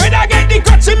 When I get the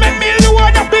cut, she make me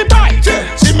load up the bite.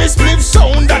 She me split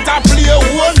sound that I play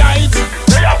all night.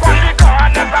 They up on the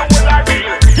corner, that will I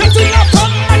real. Get in a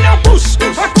come and a push,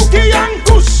 a cookie and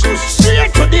kush.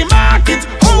 Straight to the market,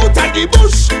 out of the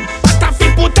bush. What a fi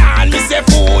put on, me say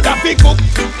food a fi cook.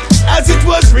 As it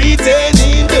was written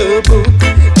in the book.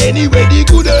 Anyway, the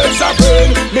good herbs are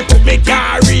burn. Me put me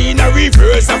car in a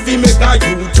reverse, I fi make a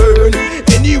U-turn.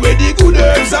 Anyway, the good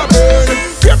herbs are burn.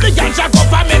 Flip the ganja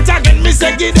government again, me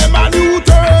say give them a new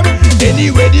term.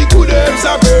 Anyway, the good herbs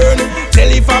are burn. Tell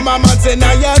if a mama say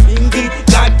now you're thinking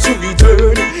got to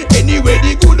return. Anyway,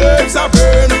 the good herbs are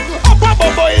burn. Up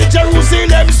above in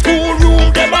Jerusalem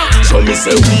schoolroom, them a so me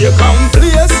say we come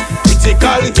place.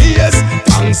 Critical ears,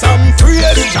 thanks and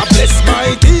praise. God bless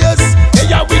my tears.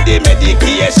 Hey, with the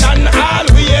medication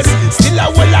always. Still a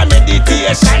well a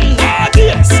meditation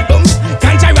nowadays.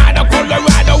 Can't I ride a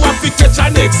Colorado if we catch a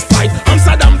next fight?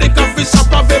 Amsterdam the coffee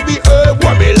shop of every herb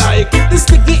what me like. The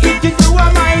sticky itchy do a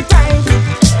my time.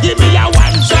 Give me a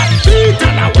one shot beat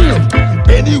and a worm.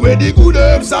 Anyway, the good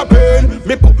herbs are burn.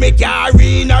 Me put me car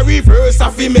in a reverse, I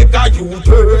fi make a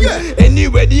U-turn.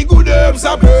 Anyway, the good herbs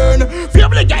are burn.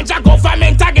 Flip the ganja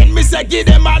government again, me say give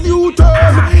them a new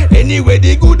term. Anyway,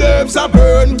 the good herbs are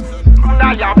burn.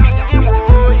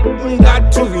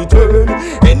 Got to return.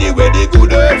 Anyway, the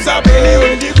good herbs are burn.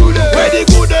 Anyway, the good herbs, where the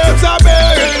good herbs are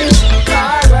burn.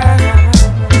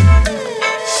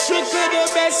 Strictly the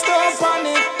best of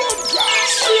panic.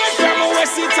 Straight from a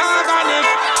West it organic.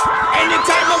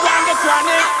 Anytime I want the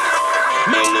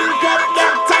Me link up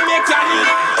doctor mechanic.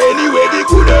 Anyway the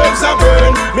good herbs are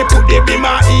burn. Me put the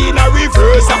beamer in a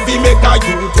reverse and we make a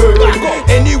U-turn.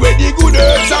 Anyway the good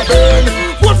herbs are burn.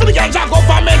 Vote for the ganja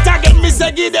government again. Me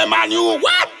say give them a new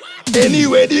what?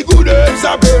 Anyway the good herbs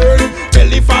are burn. Tell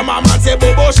the farmer man say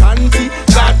Bobo Shanti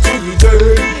got to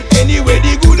return. Anyway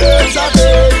the good herbs are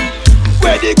burn.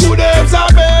 Where the good herbs are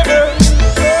burn.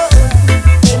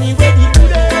 Anyway the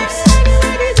good herbs.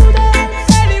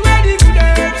 Anyway the good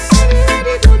herbs.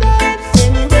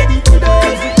 Anyway the good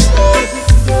herbs.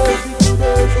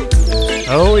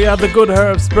 Oh yeah, the good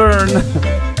herbs burn.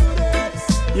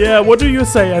 Yeah, what do you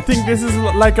say? I think this is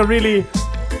like a really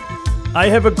I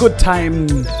have a good time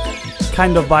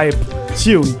kind of vibe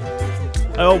tune.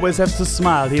 I always have to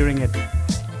smile hearing it.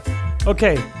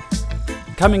 Okay,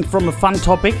 coming from a fun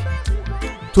topic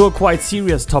to a quite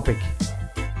serious topic.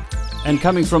 And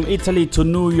coming from Italy to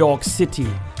New York City.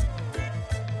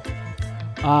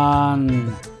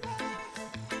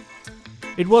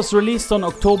 It was released on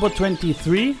October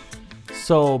 23,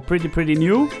 so pretty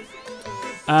new.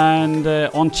 And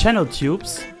on channel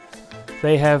tubes,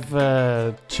 they have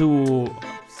two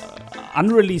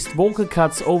unreleased vocal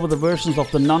cuts over the versions of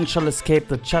the None Shall Escape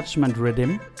the Judgment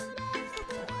rhythm.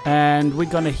 And we're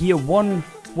gonna hear one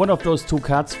of those two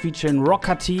cuts featuring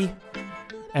Rockati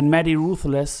and Maddie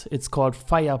Ruthless. It's called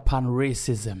Fire Upon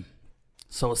Racism.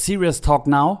 So serious talk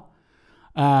now.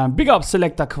 Big up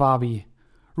Selector Kwabi,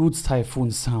 Roots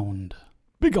Typhoon Sound.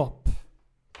 Big up.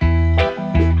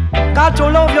 Got to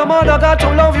love your mother, got to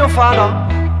love your father.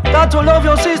 Got to love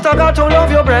your sister, got to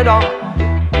love your brother.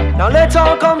 Now let's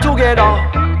all come together,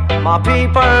 my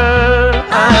people.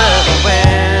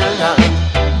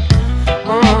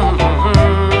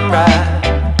 Right.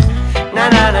 Na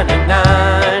na na na na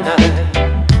na.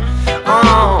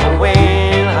 Oh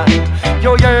well,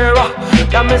 yo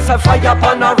yeah, me say fire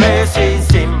upon a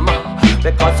racism.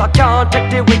 Because I can't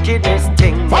take the wickedness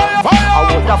thing. Fire, fire.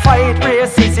 I wanna fight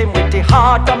racism with the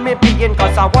heart of me being.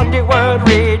 Cause I want the world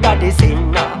rid of the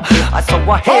sin. I saw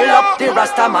I hail up the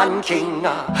Rastaman king.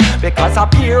 Because I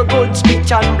pure good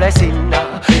speech and blessing.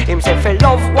 Him say fi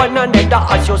love one another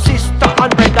as your sister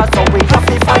and brother. So we have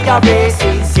to fire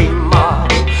racism.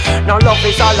 Now love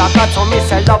is all I got, so me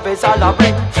say love is all I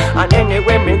bring. And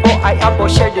anyway me go, I have to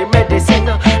share the medicine.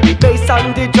 The bass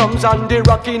and the drums and the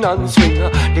rocking and swing.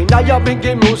 Deny your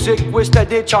biggie music, we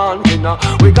steady chanting.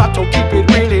 We got to keep it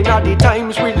real in the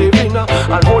times we live in.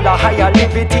 And hold a higher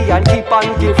liberty and keep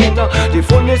on giving. The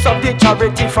fullness of the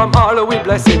charity from all we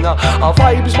blessing. Our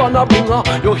vibes wanna bring,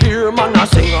 you hear man a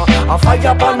sing. A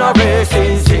fire upon a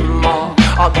racism.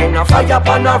 Again a fire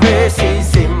upon a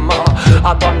racism.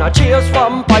 I gonna chase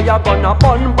vampire, gonna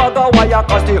burn bag of wire.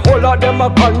 Cause the whole of them a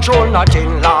control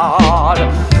nothing, Lord.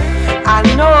 I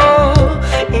know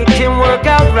it can work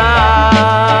out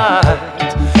right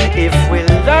if we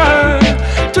learn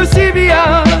to see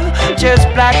beyond just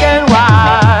black and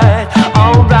white.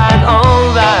 Alright,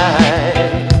 alright,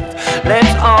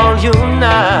 let's all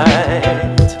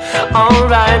unite.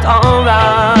 Alright,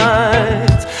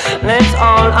 alright, let's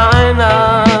all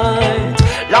unite.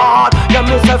 Lord, you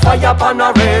miss a fire upon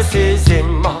a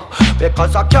racism.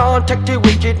 Because I can't take the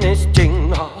wickedness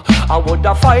thing. I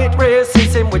woulda fight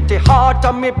racism with the heart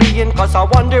of me being. Cause I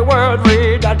want the world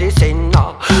rid of the sin.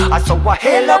 I so I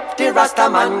hail up the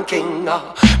Rastaman king.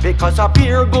 Because I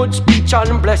pure good speech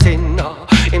and blessing.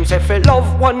 Him say fi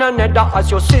love one another as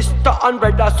your sister and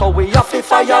brother. So we have to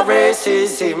fire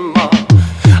racism.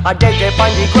 I dead up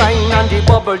on the grind and the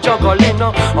bubble juggling.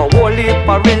 A whole heap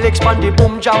of relics on the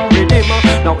boom jam rhythm.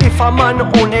 Now if a man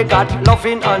only got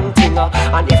loving and thing,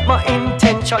 and if my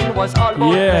intention was all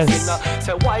about blessing,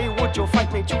 so why would you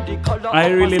fight me to the color? I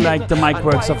really like the mic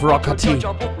works of Rockati.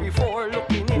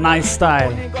 Nice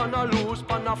style.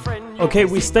 Okay,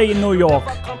 we stay in New York.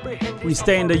 We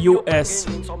stay in the US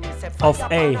of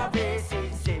A.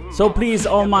 So please,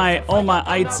 all my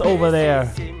ites over there,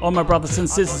 all my brothers and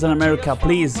sisters in America,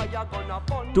 please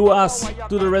do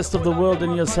the rest of the world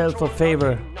and yourself a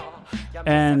favor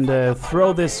and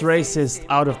throw this racist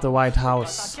out of the White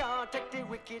House.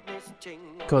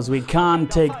 Because we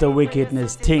can't take the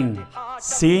wickedness thing.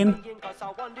 Seen?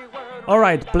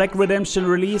 Alright, Black Redemption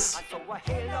release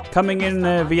coming in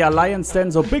via Lion's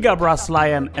Den, so big up Russ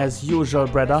Lion as usual,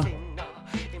 brother.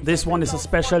 This one is a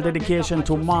special dedication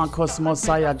to Marcos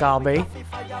Mosiah Garvey.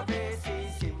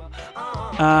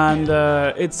 And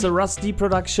it's a Rusty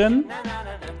production.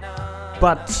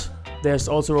 But there's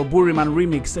also a Buriman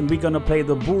remix, and we're gonna play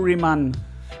the Buriman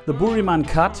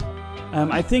cut.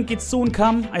 I think it's soon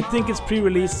come. I think it's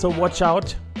pre-released, so watch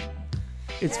out.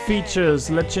 It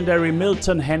features legendary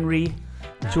Milton Henry.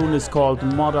 The tune is called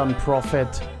Modern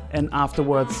Prophet. and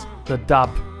afterwards the dub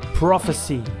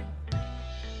Prophecy.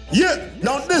 Yeah,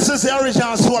 now this is the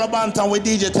original Soul Bantam with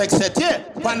DJ Tech Set, yeah,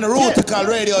 on the Rootikal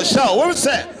Radio Show. What we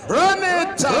say? Run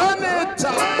it, run it.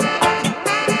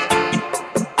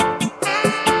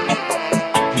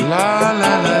 La la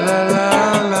la la la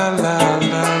la la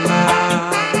la.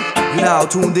 You now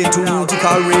tuned into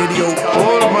Rootikal Radio.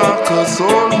 Old Marcus,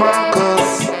 old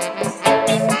Marcus.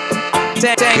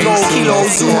 Tango Kilo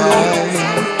Zulu.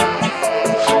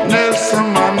 Nelson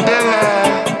Mandela.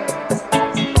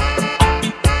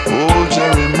 Oh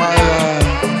Jeremiah,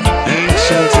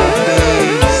 ancient of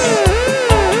days.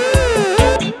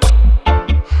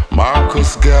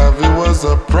 Marcus Garvey was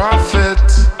a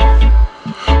prophet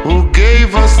who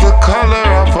gave us the color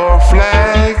of our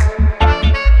flag.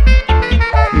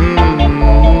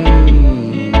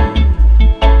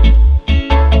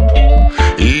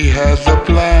 He had the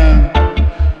plan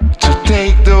to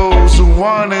take those who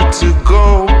wanted to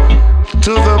go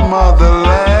to the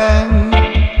motherland.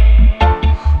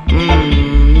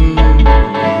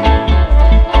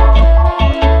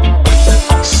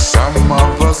 Some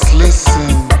of us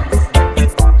listen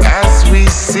as we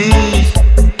see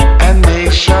a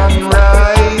nation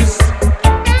rise.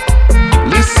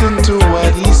 Listen to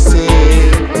what he said.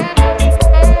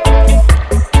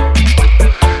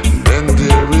 Then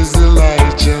there is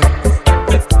Elijah,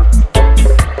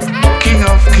 King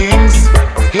of Kings,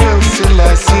 Hail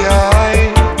Selassie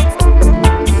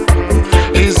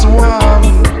is one.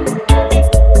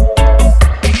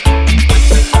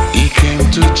 He came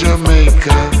to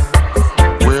Jamaica,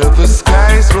 where the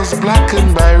skies was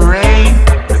blackened by rain.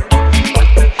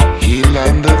 He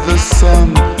landed, the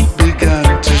sun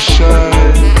began to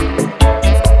shine.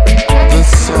 The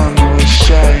sun was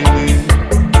shining.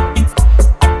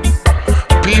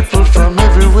 People from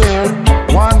everywhere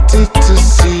wanted to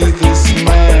see this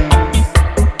man,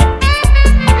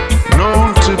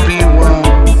 known to be one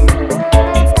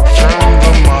from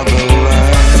the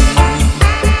motherland.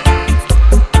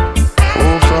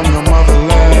 Oh, from the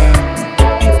motherland.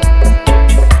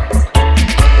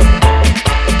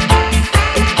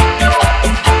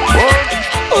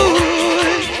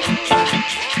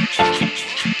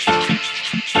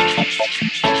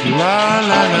 La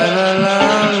la la la la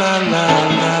la la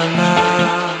la la.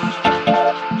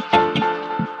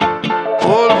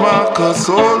 Old Marcus,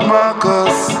 old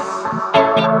Marcus.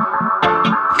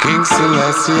 King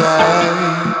Selassie,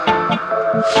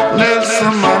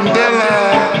 Nelson Mandela.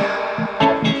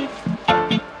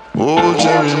 Oh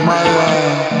Jeremiah,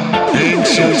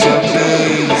 ancient of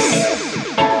days.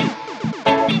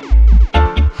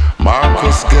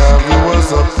 Marcus Garvey was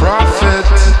a prophet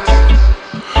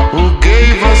who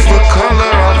gave us the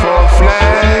color of our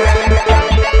flag.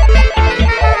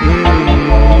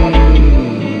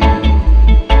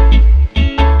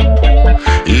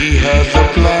 He had the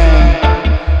plan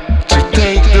to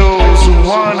take those who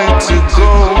wanted to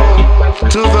go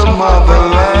to the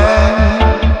motherland.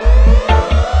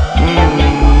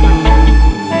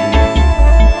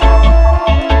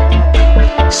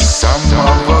 Some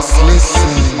of us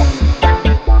listen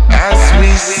as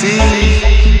we see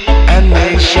a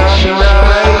nation rise.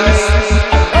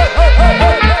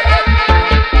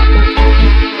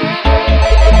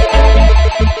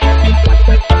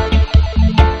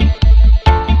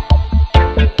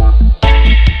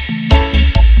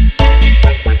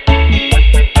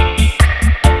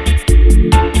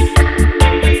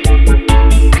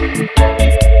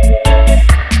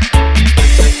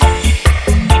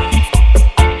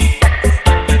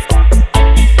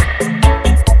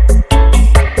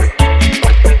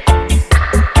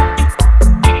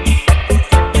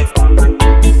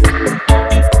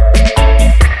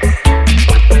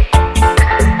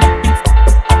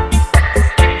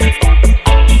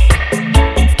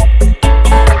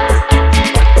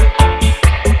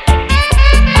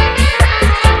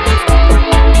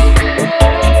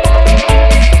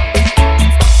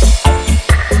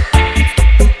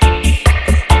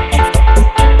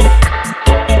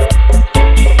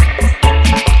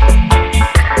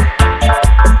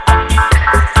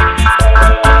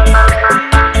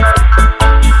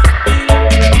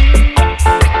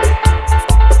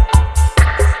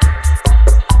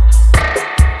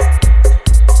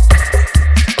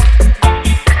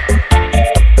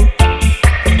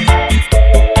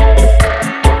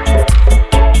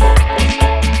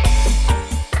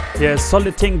 Yes,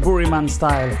 solid thing, Buriman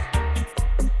style.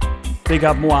 Big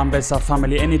up Moambesa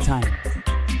family anytime.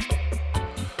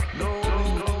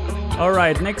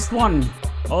 Alright, next one.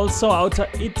 Also out of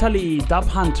Italy, Dub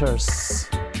Hunters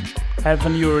have a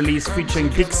new release featuring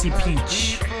Dixie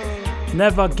Peach.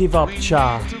 Never Give Up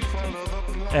Cha.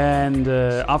 And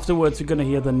afterwards, we're gonna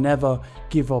hear the Never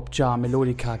Give Up Jar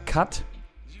Melodica cut.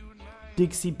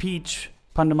 Dixie Peach,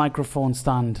 on the microphone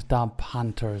stand, Dub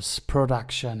Hunters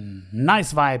production.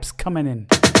 Nice vibes coming in.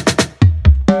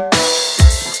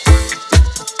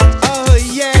 Oh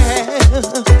yeah,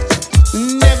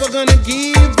 never gonna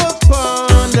give up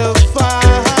on the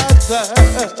Father.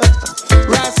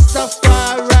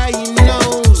 Rastafari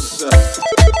knows.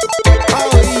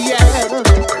 Oh yeah,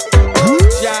 oh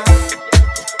Jah,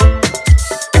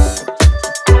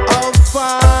 oh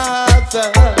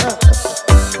Father.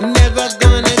 Never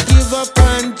gonna give up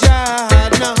on Jah,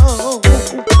 no.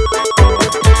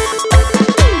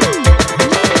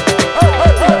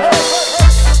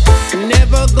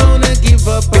 Never gonna give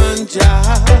up on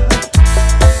Jah,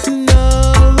 no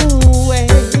way.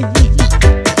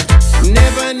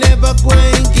 Never, never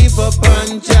going give up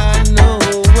on Jah, no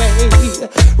way.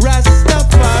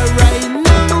 Rastafari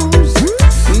knows.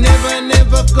 Never,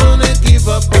 never gonna give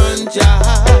up on Jah,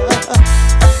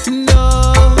 no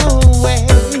way.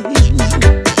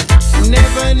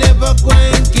 Never, never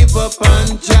going give up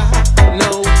on Jah,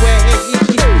 no way,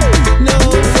 no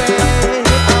way.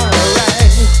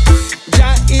 Alright,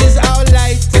 Jah is our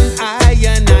light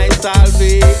and I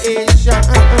salvation.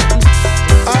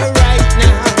 Alright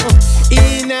now,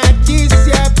 in a this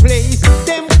your place,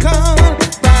 them call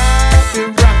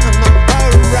Babylon.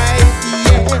 Alright,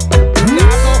 yeah,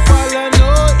 now go follow no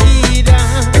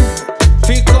Eden.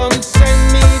 Fi come send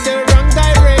me the wrong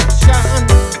direction.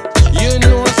 You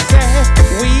know, say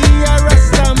we are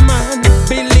Rasta man,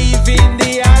 believe in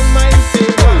the Almighty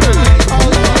One. Oh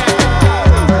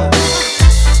yeah,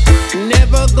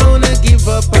 never gonna give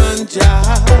up on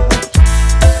Jah.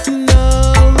 No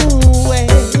way.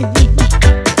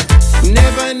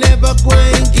 Never, never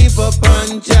going give up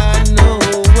on Jah. No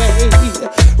way.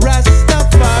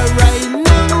 Rastafari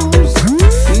knows.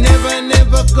 Never,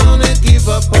 never gonna give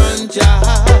up on Jah.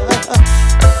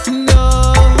 No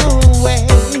way.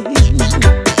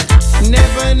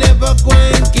 Never, never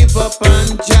going give up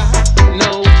on Jah.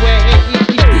 No way.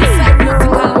 This is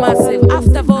Rootikal Massive.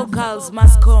 After vocals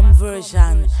must come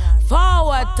version.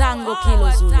 Forward Tango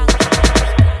Kilo Zulu.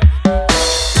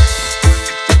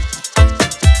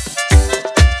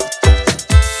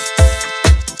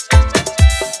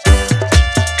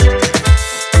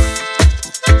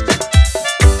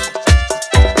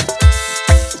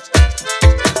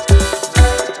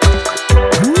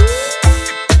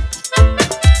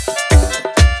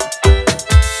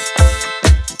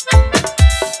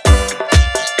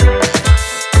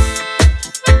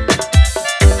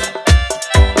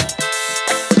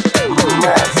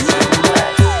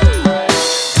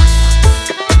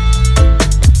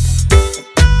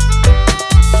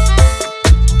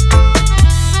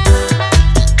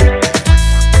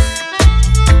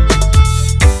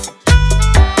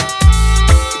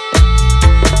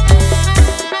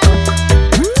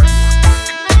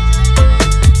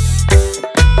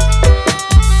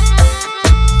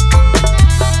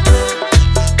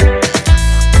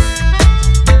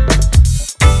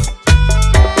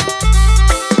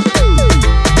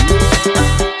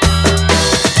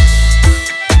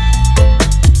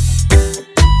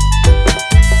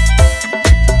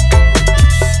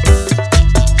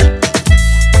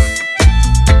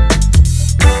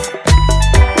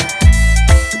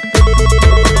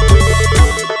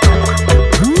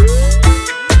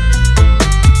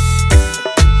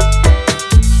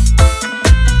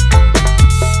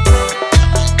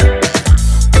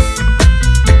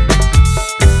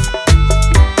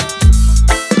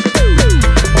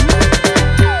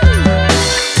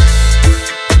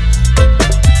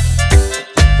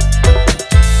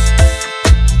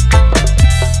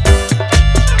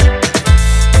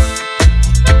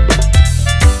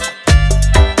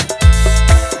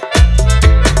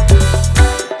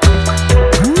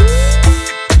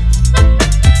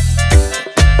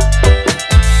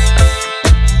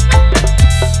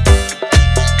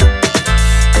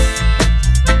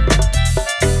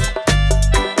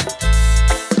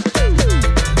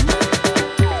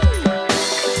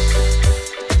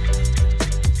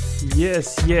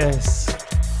 Yes,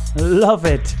 love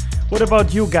it. What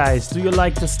about you guys? Do you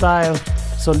like the style?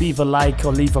 So leave a like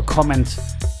or leave a comment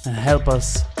and help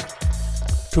us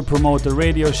to promote the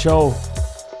radio show.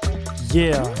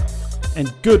 Yeah,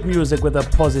 and good music with a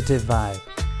positive vibe.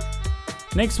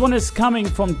 Next one is coming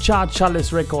from Char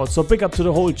Chalice Records, so big up to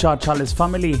the whole Char Chalice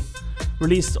family.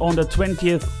 Released on the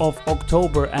 20th of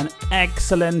October, an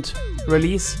excellent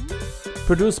release.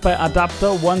 Produced by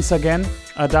Adapter once again.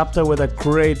 Adapter with a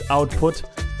great output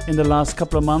in the last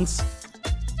couple of months.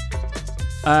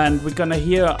 And we're gonna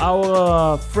hear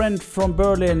our friend from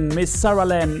Berlin, Miss Sarah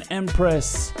Len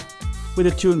Empress, with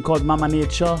a tune called Mama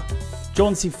Nature,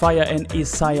 Jonesy Fire and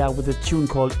Isaiah with a tune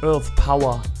called Earth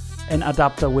Power, and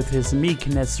Adapter with his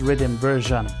Meekness Rhythm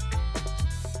version.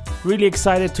 Really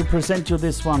excited to present you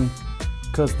this one,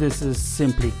 because this is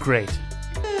simply great.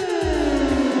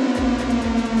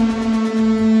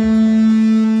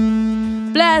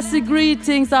 Blessed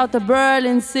greetings out of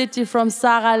Berlin City from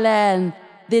Sarah Len.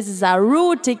 This is a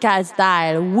Rootikal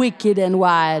style, wicked and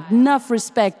wild. Enough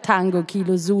respect, Tango,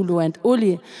 Kilo, Zulu and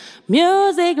Uli.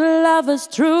 Music lovers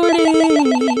truly.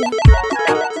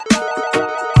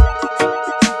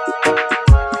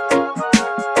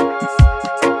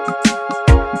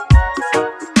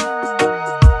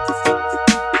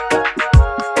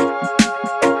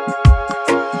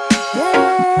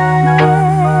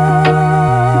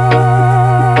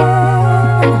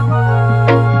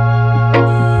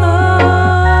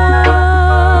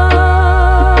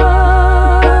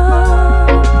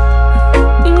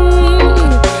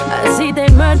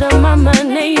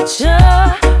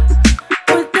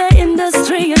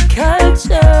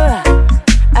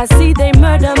 I see they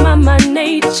murder Mama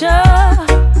Nature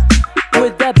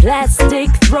with the plastic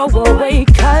throwaway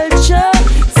culture.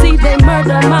 See they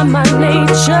murder Mama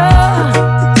Nature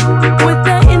with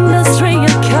the industrial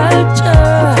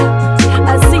culture.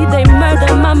 I see they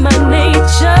murder Mama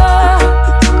Nature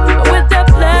with the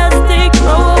plastic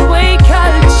throwaway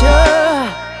culture.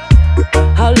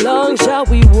 How long shall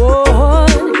we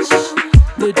watch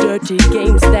the dirty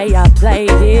games they are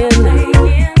playing?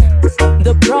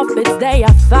 The profits they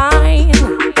are fine,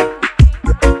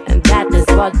 and that is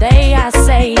what they are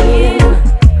saying.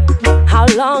 How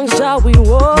long shall we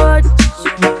watch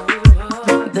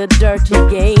the dirty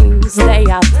games they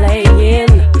are playing?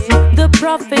 The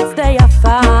profits they are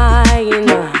fine,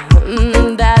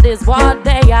 that is what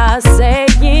they are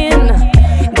saying.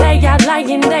 They are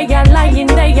lying, they are lying,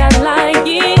 they are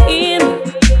lying.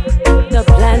 The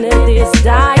planet is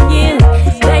dying.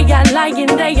 They are lying,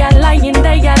 they are lying,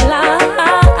 they are lying.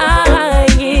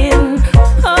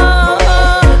 Oh,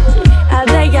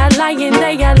 they are lying,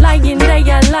 they are lying,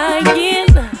 they are lying.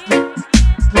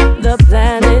 The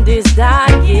planet is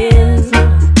dying.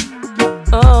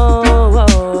 Oh, we want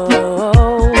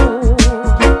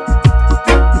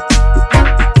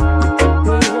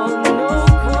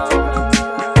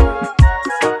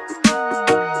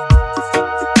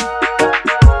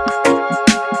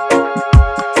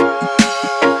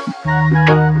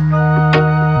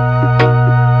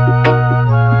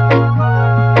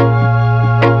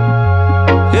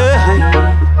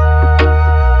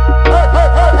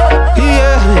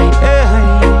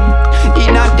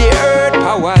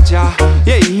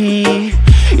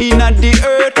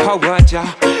no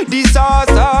the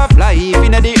source of life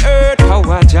in the earth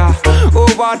power jar. Oh,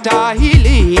 water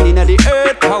healing in the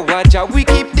earth power jar. We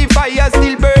keep the fire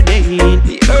still burning.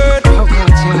 The earth power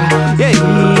jar,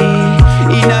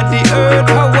 yeah. In the earth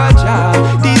power jar.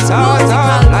 The source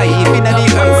of life in the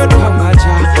earth power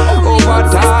jar. Oh,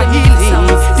 water healing.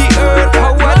 The earth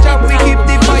power jar. We keep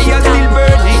the fire still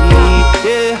burning.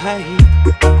 Yeah.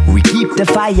 We keep the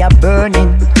fire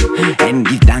burning and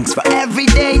give thanks for every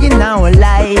day in our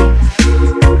life.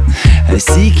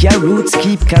 Seek your roots,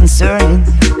 keep concerning.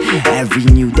 Every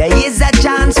new day is a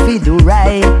chance to do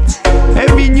right.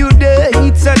 Every new day,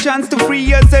 it's a chance to free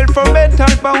yourself from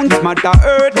mental bounds. Mother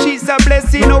Earth, she's a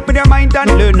blessing. Open your mind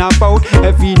and learn about.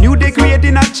 Every new day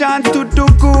creating a chance to do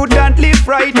good and live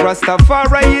right.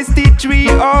 Rastafari is the tree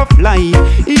of life.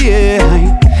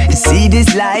 Yeah. See,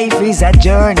 this life is a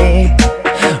journey.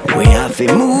 We have to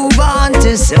move on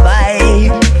to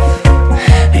survive.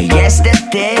 Yes, the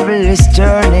table is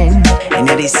turning, and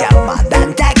it is a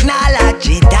modern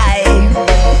technology time.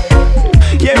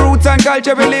 Yeah, roots and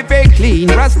culture we live it clean.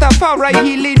 Rastafari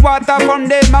healing water from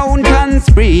the mountain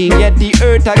spring. Yet the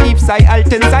earth a gives I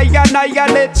altens I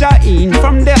annihilate ya in.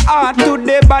 From the heart to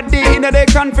the body in the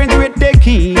conference with the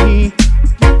king.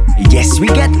 Yes, we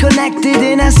get connected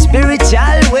in a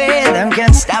spiritual way. Them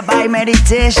can't stop by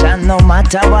meditation, no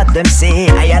matter what them say.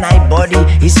 I and I body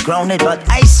is grounded, but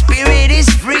I spirit is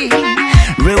free.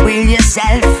 Reveal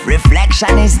yourself,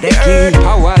 reflection is the key. Earth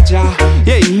power jar,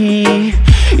 yeah.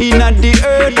 Inna the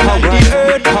earth power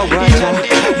jar.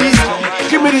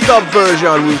 Give me the dub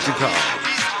version, Rootikal.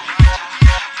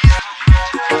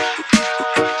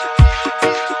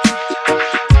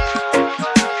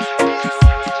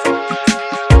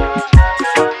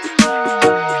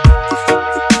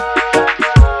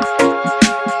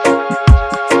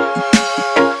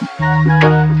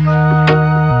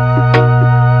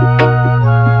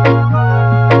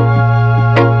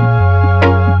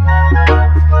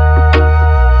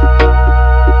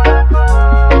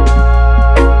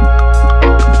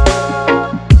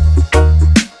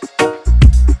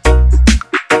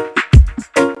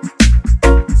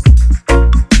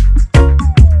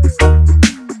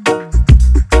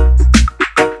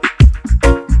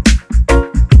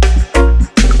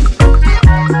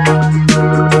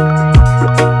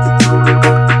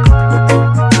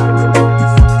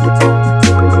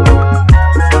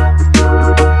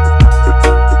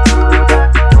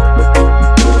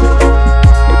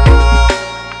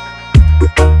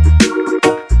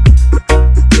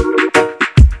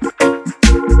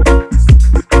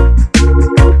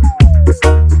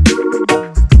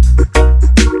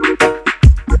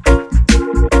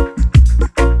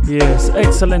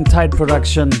 excellent tight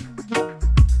production.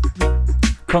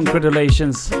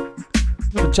 Congratulations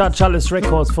to Chalice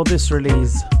Records for this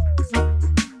release.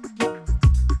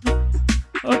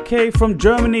 Okay, from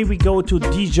Germany we go to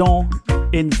Dijon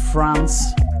in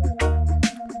France.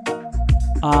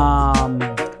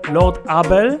 Lord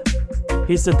Abel,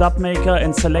 he's the dub maker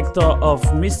and selector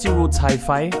of Misty Roots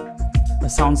Hi-Fi, a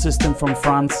sound system from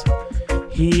France.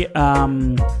 He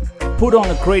put on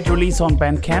a great release on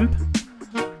Bandcamp,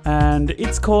 and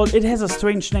it has a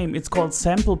strange name. It's called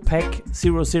Sample Pack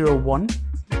 001,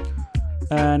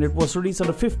 and it was released on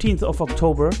the 15th of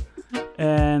October.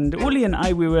 And Uli and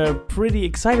we were pretty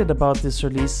excited about this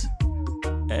release.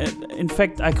 In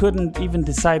fact, I couldn't even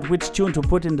decide which tune to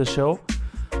put in the show,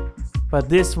 but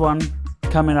this one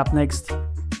coming up next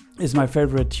is my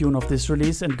favorite tune of this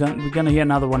release, and we're gonna hear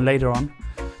another one later on.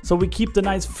 So we keep the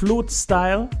nice flute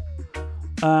style.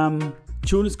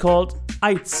 Tune is called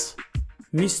Eitz,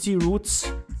 Misty Roots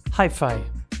Hi-Fi.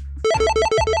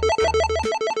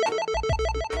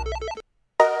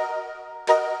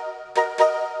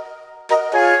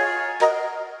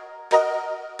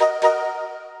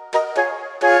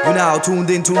 You're now tuned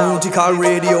into Rootikal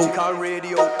Radio.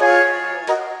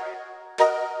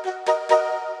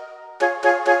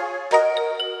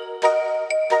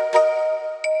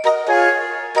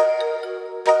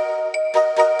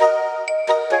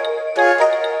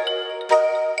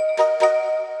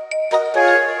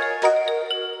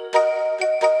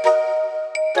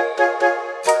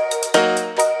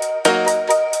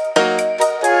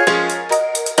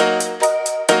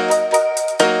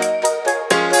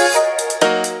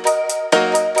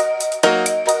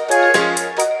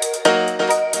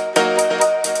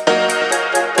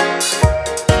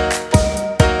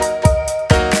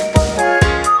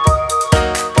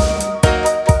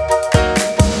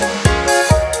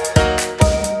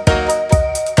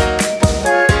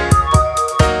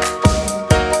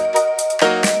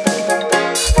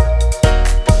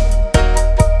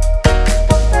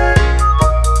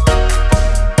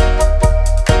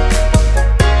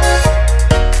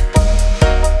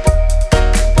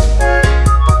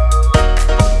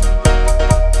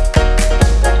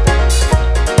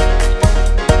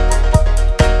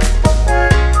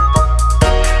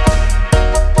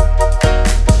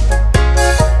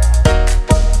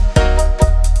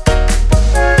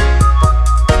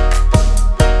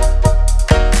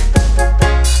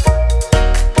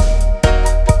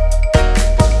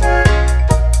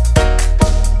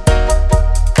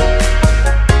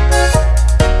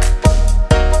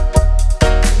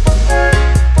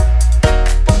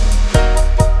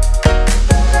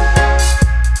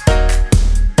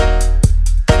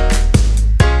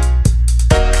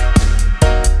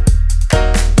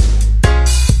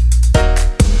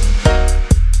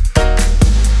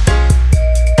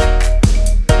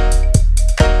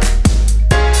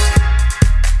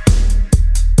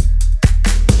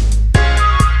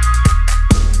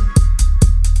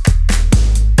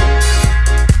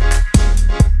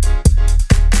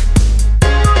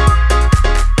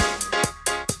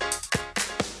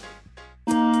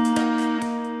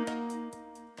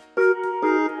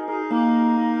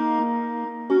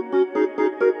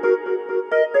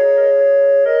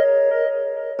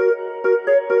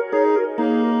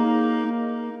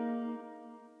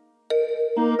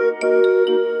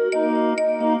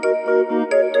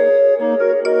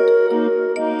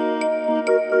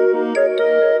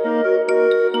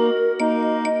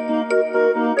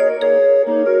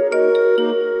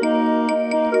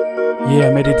 Yeah,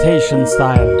 meditation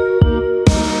style.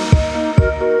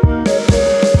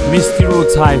 Misty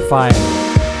Roots Hi-Fi.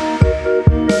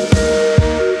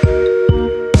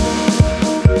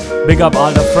 Big up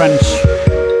all the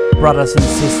French brothers and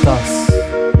sisters.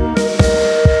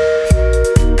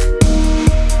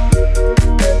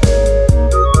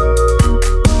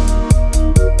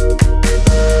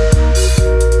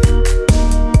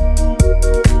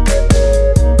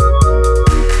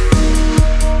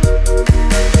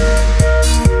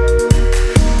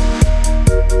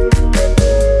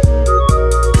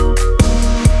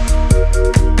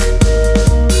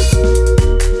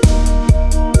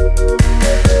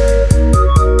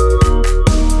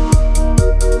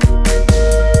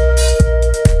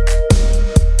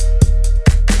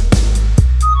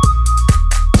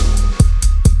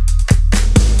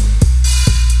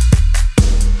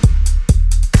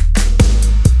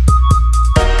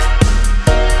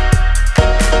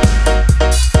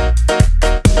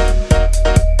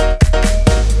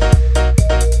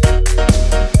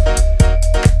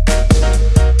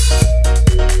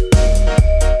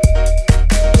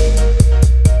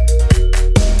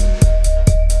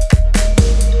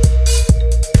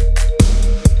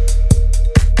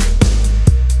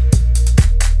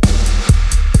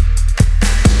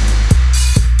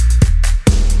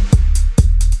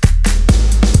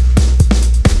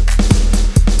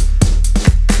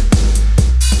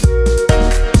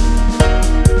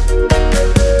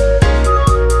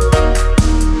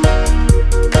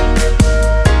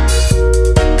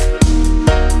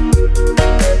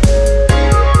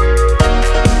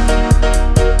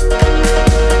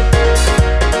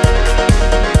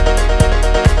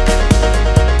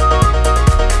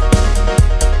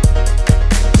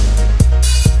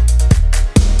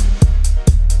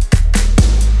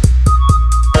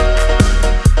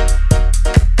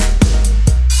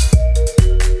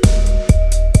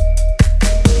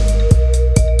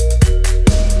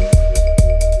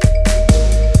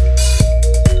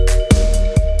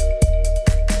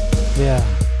 Yeah,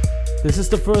 this is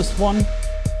the first one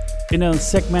in a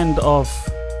segment of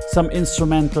some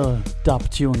instrumental dub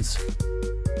tunes.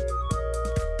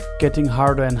 Getting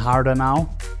harder and harder now.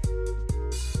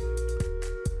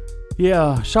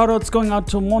 Yeah, shoutouts going out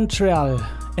to Montreal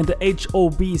and the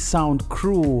HOB Sound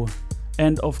crew.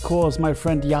 And of course my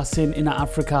friend Yasin in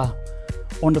Africa.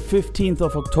 On the 15th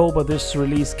of October this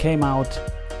release came out,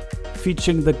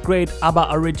 featuring the great ABBA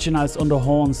originals on the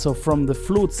horns. So from the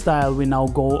flute style we now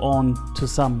go on to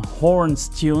some horns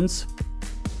tunes.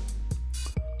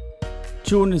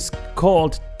 Tune is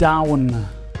called Down.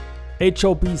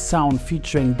 HOB Sound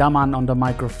featuring Daman on the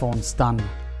microphones done.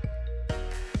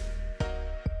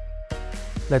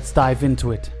 Let's dive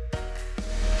into it.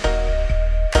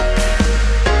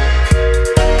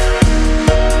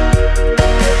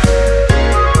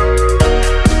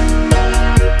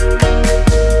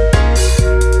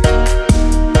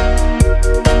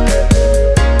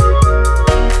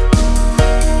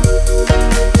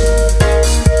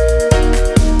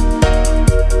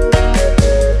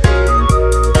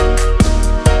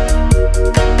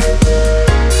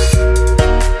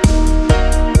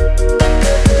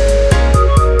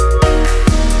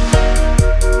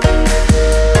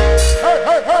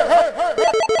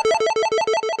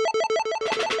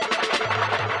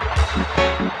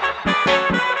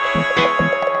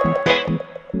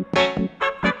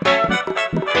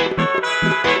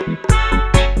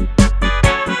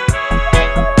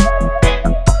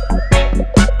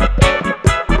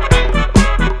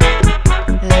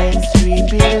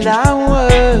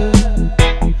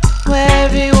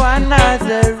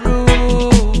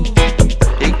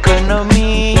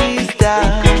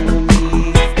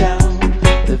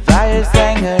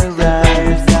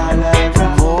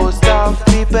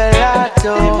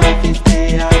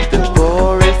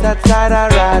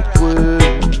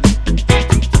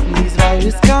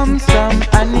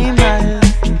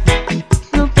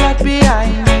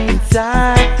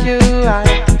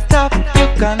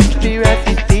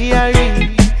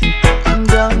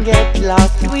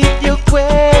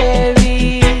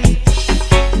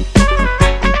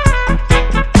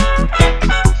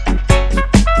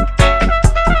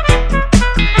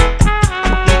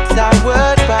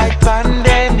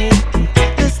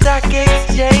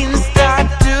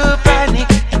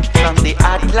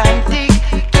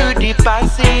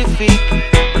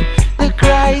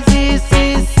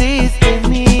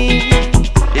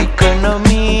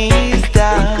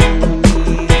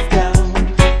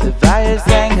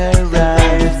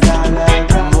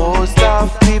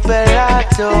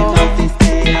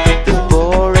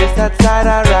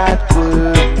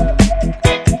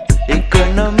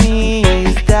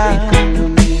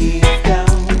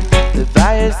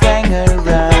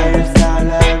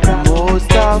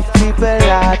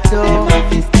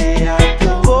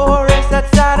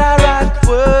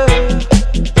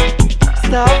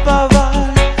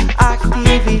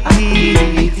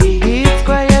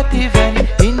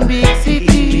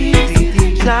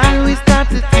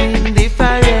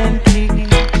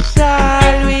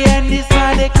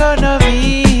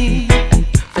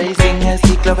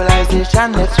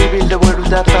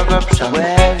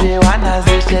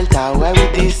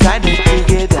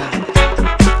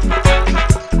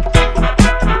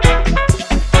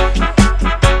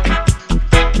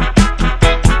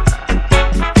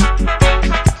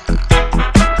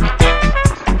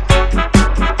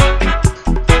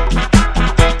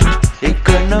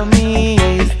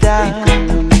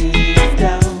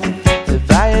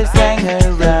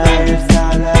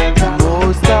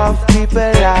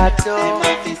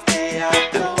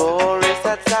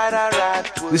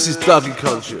 This is Dougie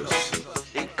Conscious.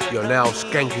 You're now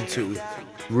skanking to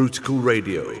Rootikal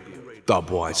Radio,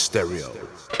 Dubwise Stereo.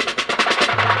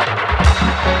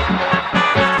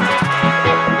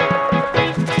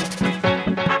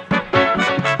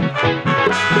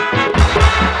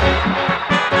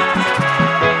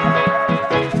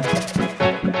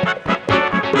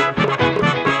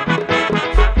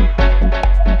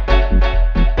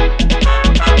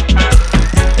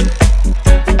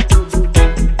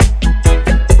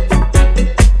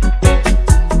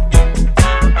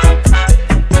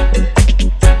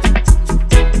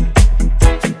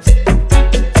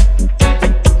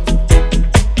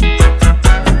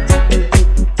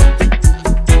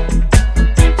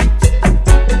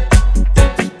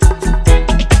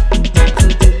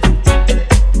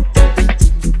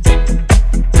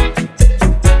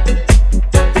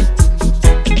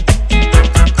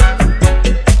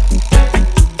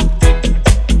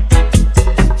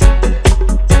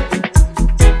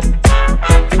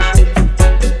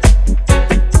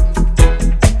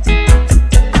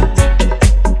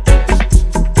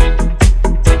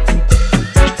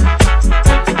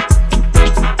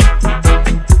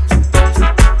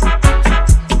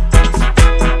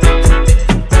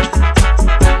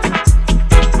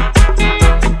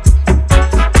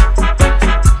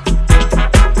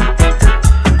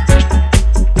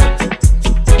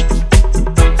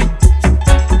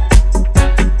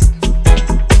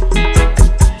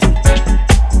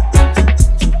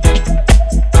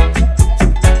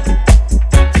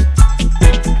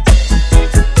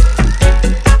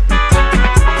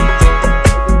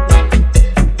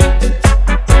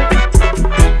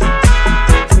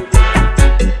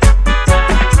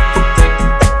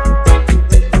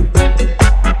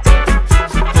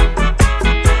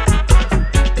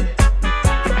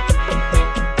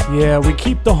 Yeah, we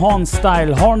keep the horn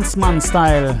style, hornsman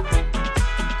style,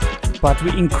 but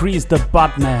we increase the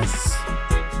badness.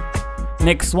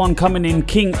 Next one coming in,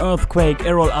 King Earthquake,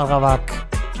 Errol Arawak.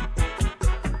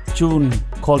 Tune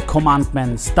called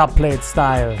Commandments, dubplate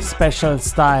style, special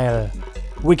style,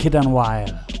 wicked and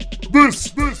wild.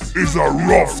 This is a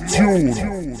rough tune,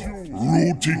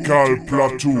 Rootikal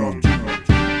Platoon.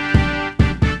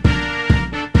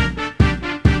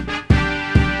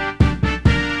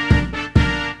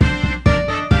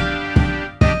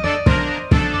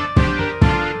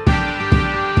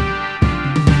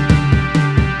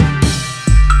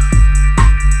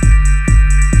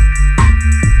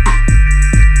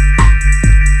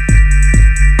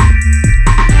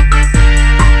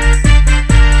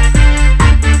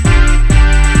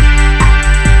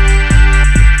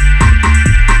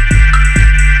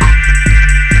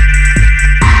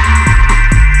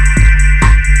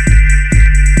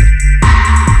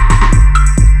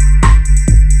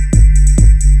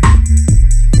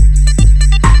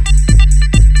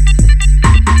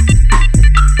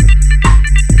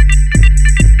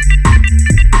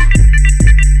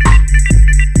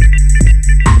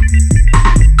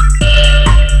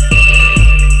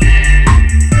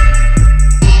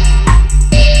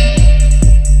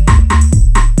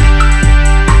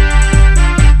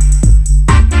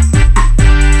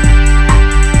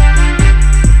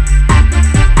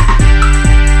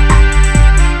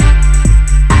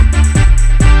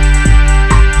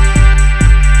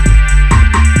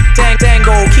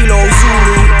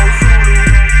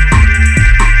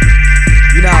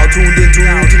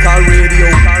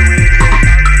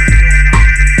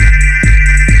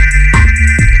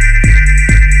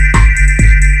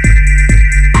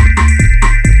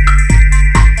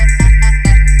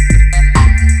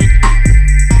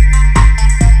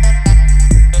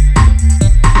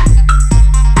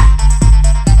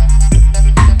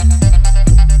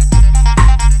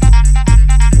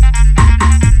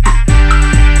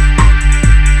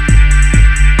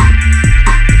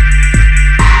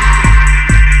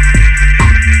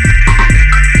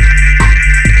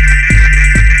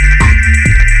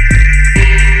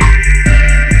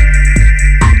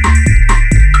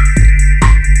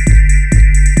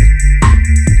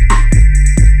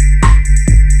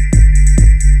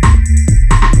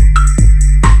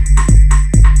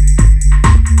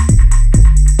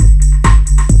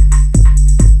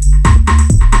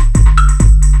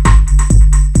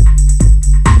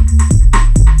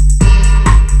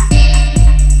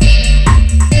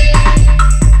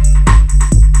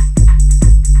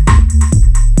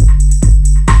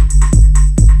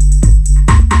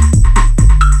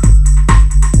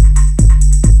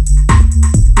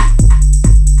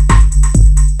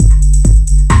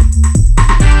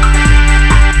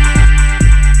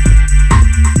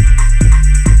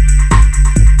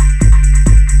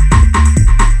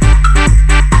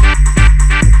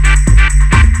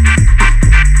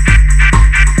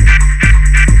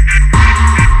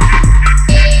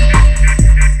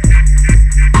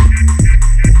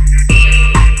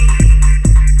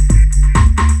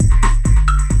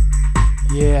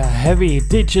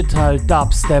 Digital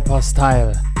dubstepper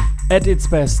style at its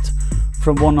best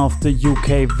from one of the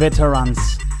UK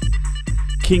veterans,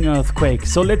 King Earthquake.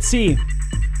 So let's see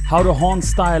how the horn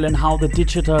style and how the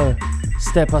digital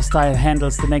stepper style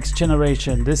handles the next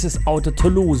generation. This is out of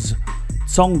Toulouse,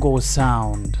 Zongo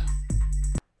Sound.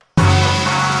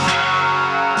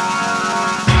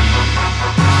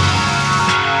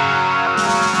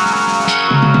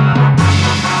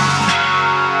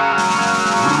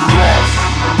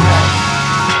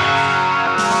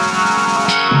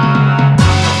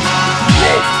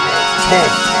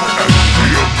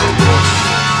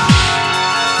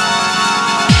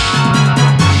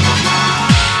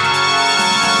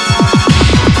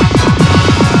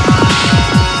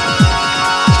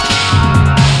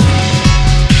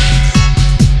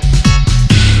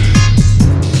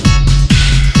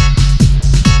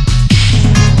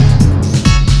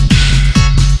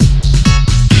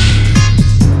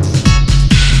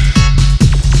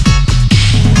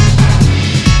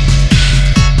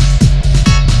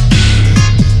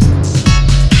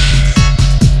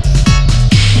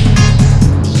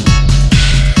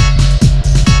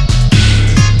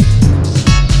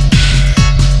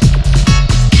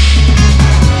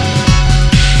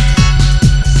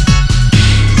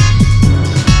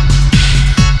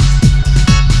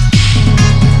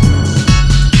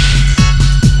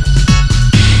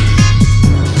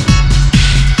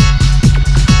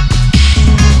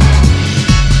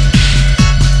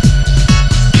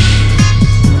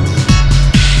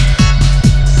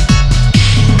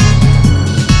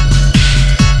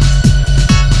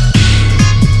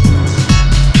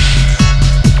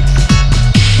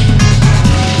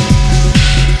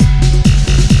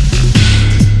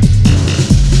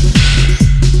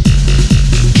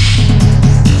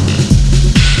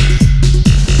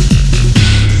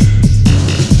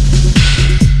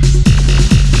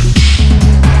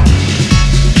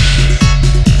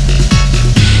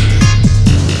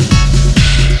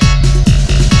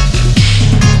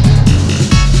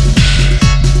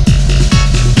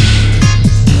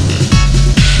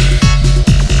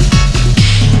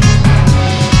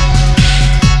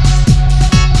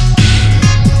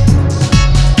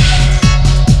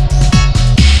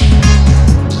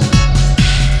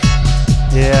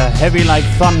 heavy like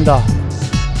thunder.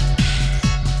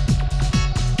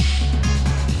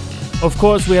 Of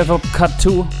course, we have a cut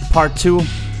 2, part 2.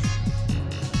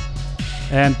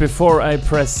 And before I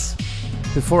press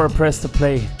the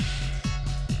play,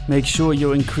 make sure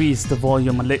you increase the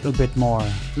volume a little bit more.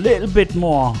 Little bit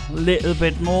more.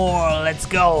 Let's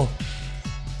go.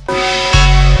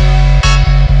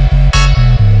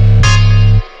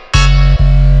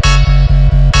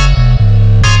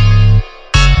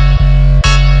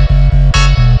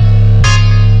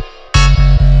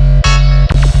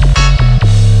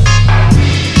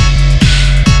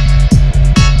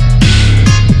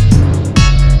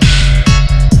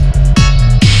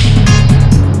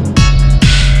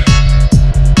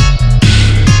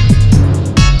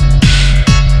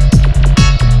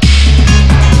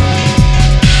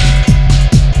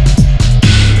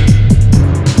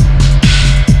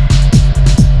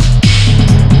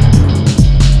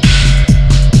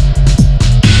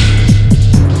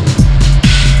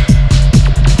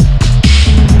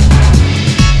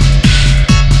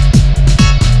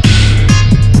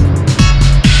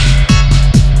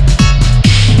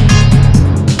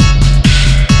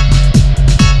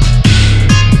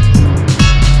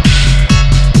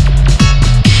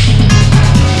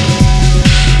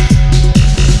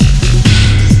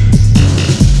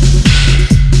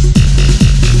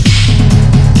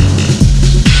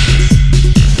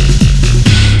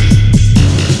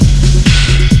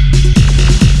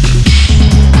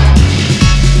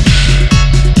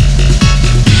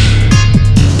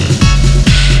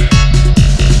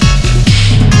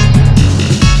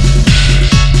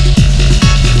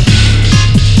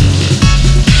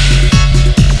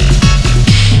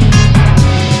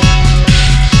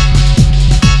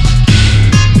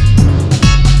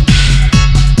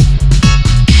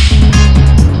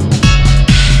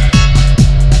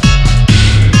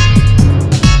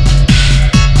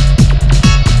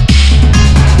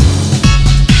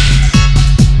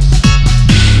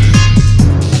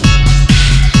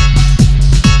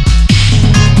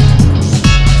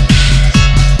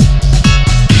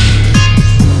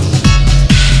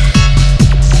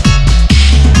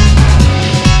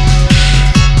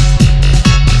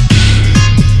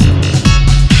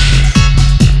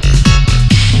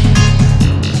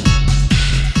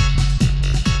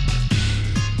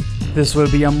 This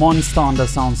will be a monster on the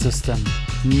sound system.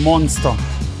 Monster.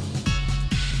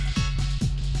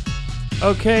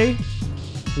 Okay.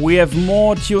 We have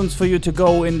more tunes for you to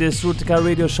go in this Rootikal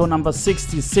Radio Show number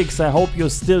 66. I hope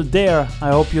you're still there. I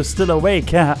hope you're still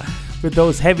awake with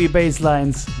those heavy bass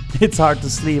lines. It's hard to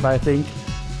sleep, I think.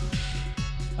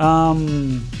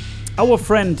 Our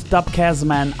friend Dub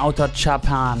Kazman out of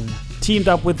Japan teamed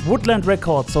up with Woodland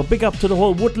Records. So big up to the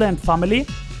whole Woodland family.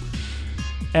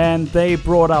 And they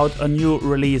brought out a new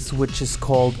release which is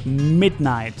called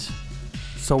Midnight.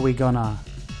 So we're gonna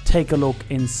take a look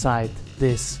inside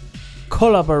this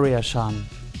collaboration.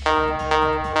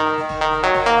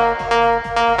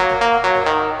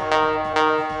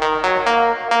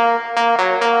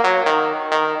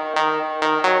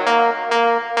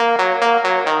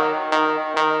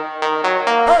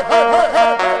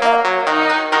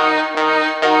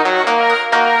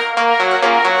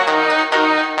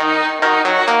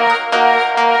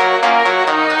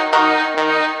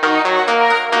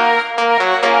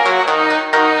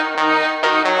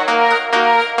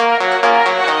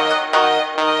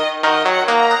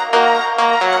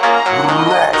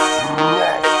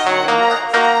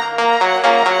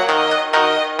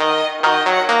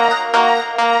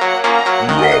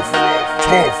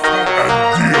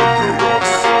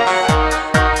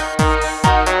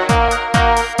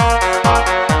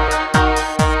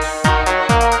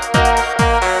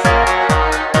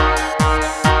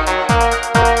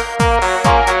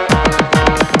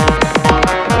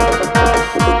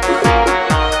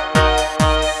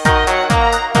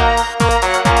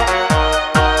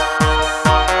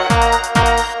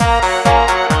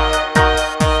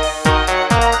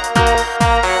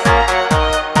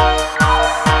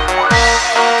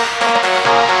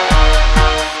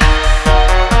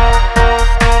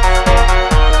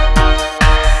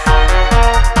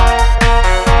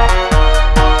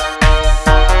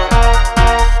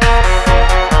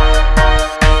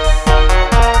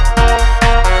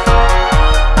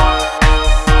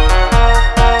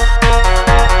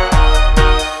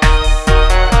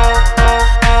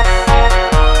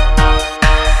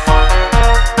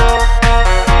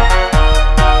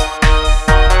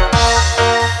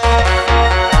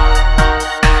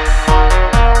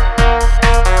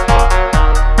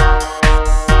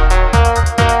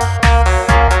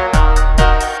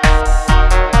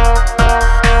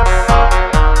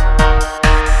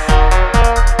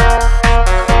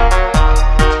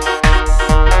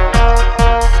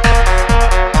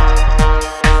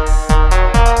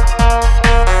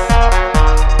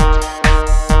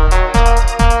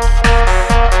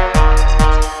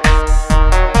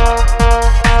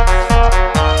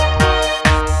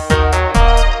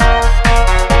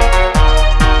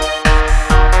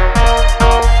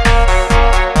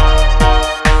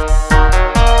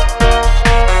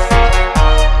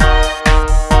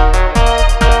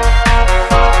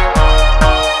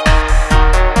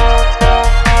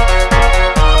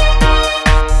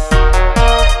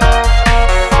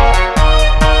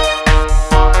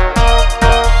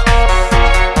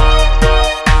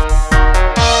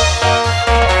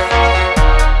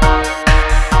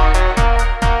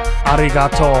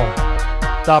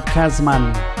 Arigato. Dub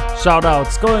Kazman.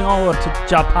 Shoutouts going over to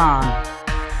Japan.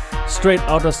 Straight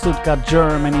out of Stuttgart,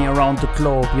 Germany, around the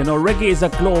globe. You know, reggae is a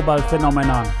global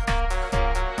phenomenon.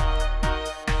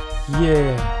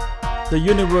 Yeah, the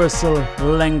universal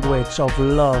language of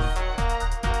love.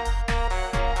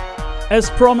 As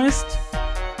promised,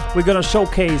 we're gonna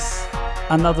showcase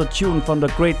another tune from the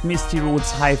great Misty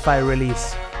Roots hi-fi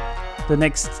release. The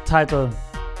next title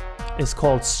is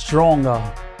called Stronger,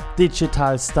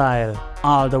 digital style,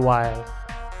 all the while.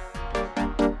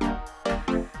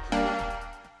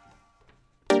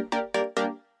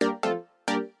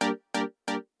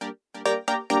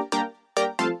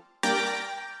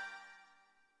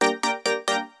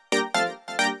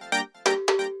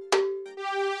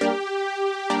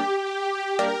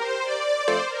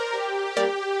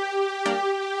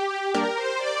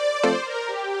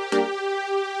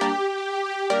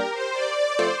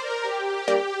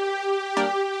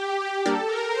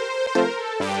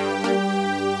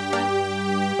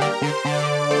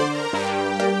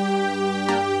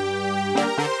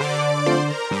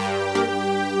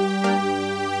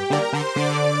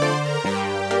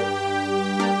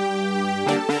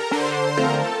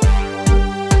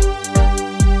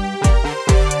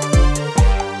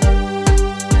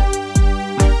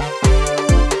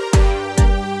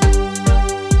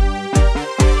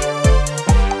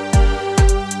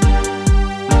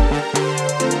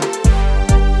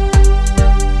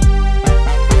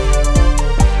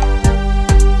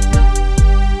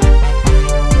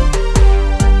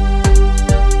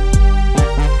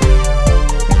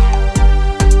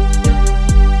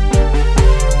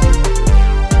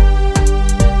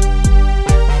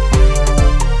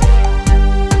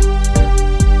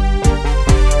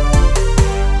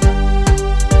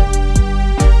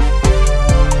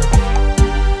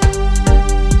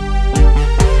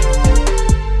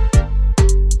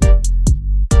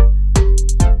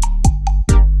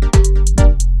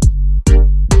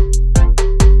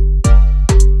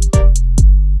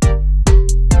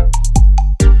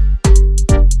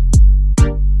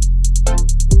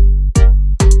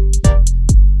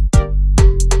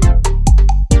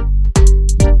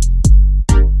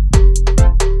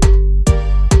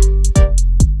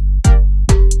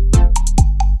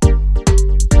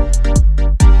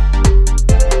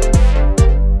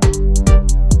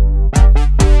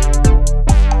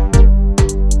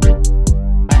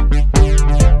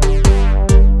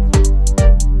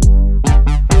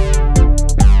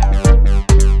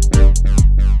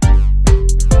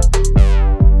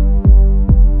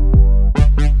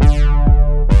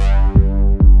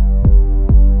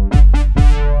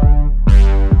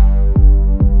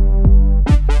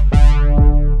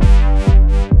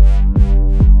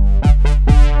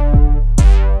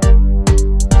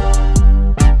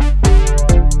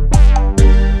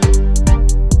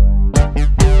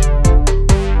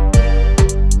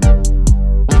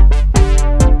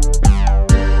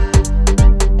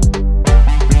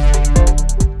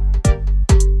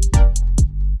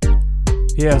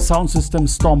 Yeah, sound system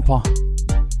stomper.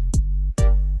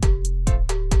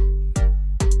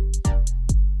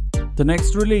 The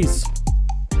next release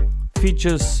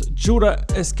features Judah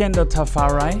Eskender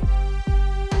Tafari,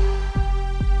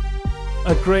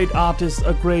 a great artist,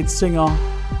 a great singer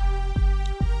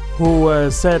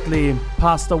who sadly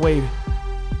passed away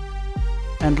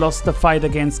and lost the fight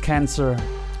against cancer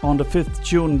on the 5th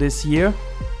June this year.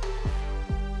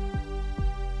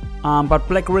 But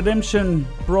Black Redemption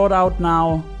brought out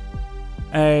now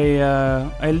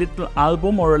a little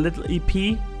album or a little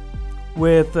EP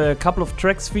with a couple of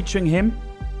tracks featuring him.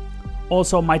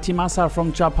 Also, Mighty Masa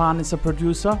from Japan is a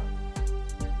producer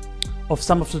of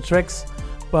some of the tracks,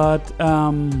 but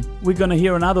we're gonna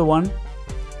hear another one.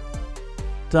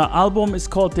 The album is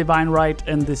called Divine Right,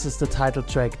 and this is the title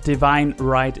track. Divine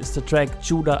Right is the track.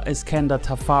 Judah Eskender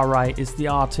Tafari is the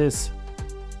artist.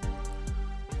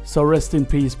 So rest in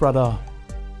peace, brother.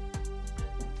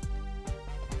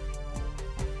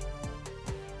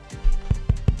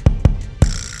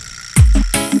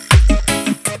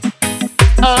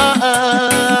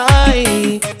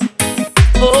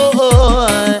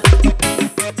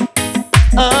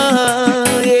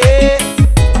 Yeah.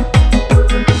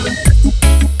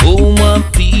 Oh, my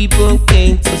people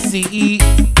came to see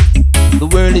the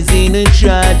world is in a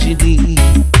tragedy.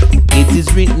 It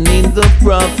is written in the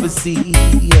prophecy,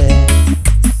 yeah.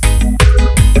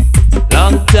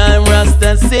 Long time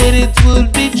Rasta said it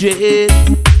would be dread.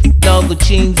 Now the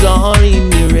chains are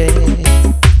in your head.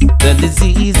 The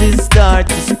diseases start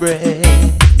to spread,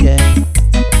 yeah.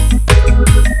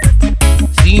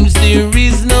 Seems there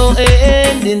is no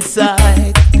end in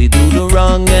sight. They do the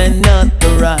wrong and not the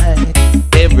right.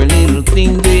 Every little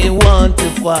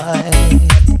divine.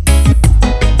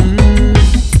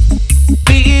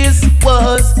 This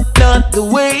was not the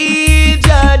way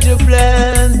Jah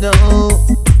planned, no.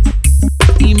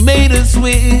 He made us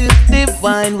with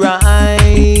divine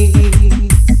right.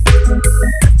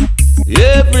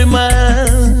 Every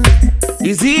man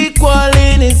is equal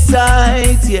in his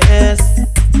sight, yes.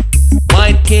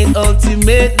 Might can't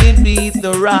ultimately beat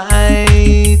the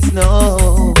right,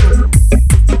 no.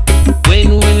 When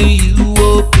will you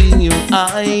open your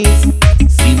eyes?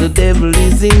 See the devil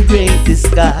is in great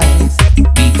disguise.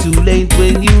 Be too late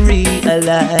when you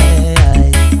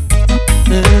realize.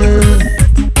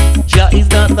 Jah is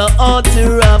not the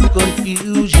author of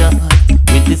confusion.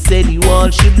 With the said you all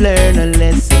should learn a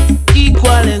lesson.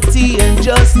 Equality and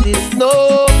justice,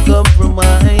 no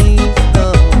compromise,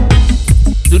 no.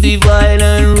 To divide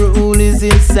and rule is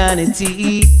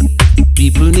insanity.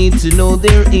 People need to know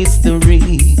their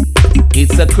history.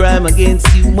 It's a crime against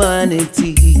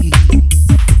humanity.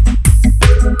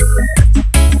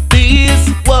 This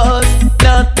was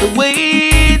not the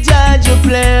way Jah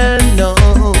planned, no.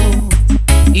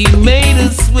 He made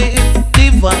us with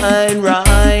divine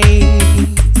rights.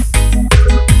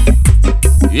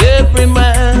 Every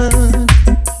man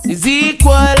is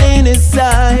equal in his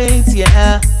sight,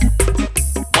 yeah.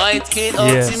 Might can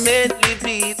ultimately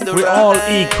beat the We're all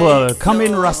equal. Come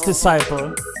in, Rust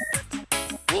Disciple.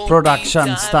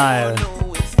 Production style.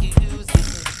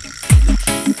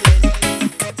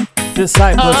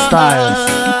 Disciple styles.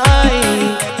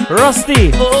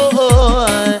 Rusty.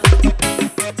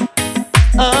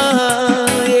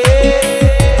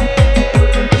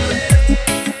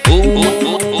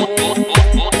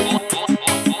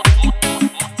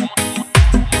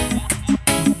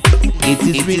 It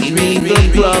is written in the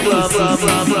prophecies.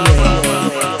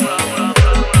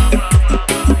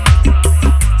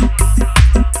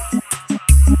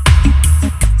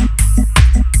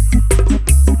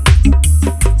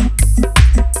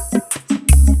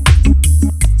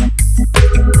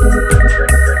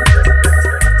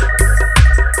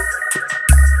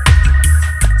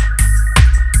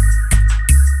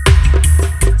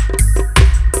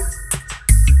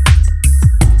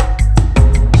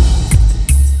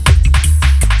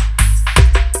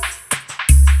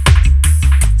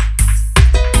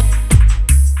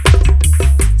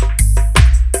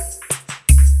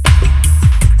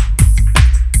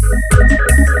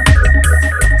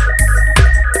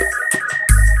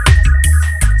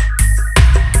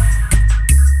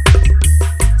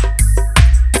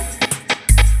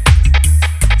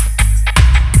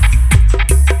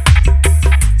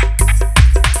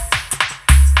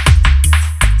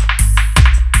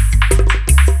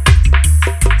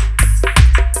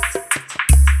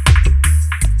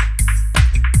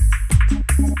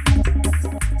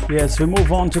 Yes, we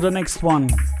move on to the next one.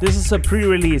 This is a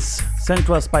pre-release sent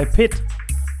to us by Pit.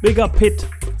 Big up Pit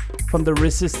from the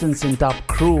Resistance in Dub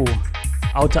crew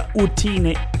out of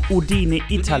Udine,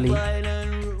 Italy.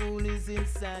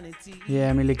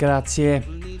 Yeah, mille grazie.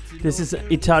 This is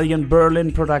Italian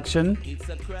Berlin production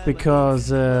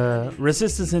because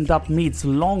Resistance in Dub meets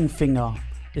Longfinger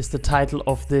is the title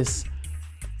of this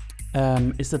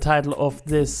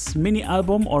mini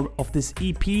album or of this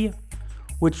EP,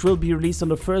 which will be released on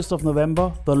the 1st of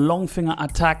November. The Longfinger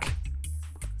Attack.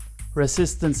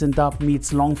 Resistance in Dub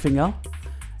meets Longfinger.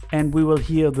 And we will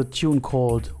hear the tune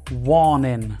called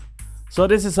Warning. So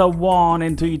this is a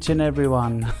warning to each and every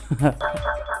one.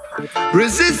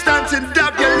 Resistance in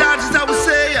Dub, your lads, as I would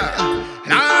say,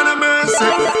 Lord of mercy.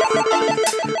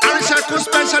 I'll check with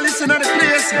specialists in the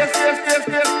place.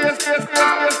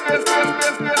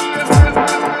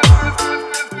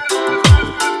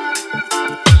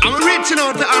 I'm reaching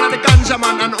out to all of the ganja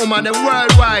man and woman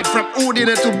worldwide, from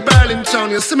Udine to Berlin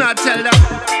town. You see me, I tell them.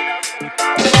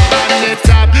 On the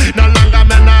top, no longer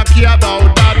me not care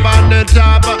about that. On the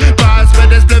top, pass with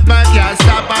the split, man can't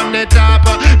stop. On the top,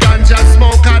 ganja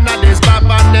smoke and this pop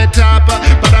on the top.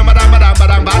 Badang, badang, badang,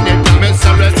 badang, on the top.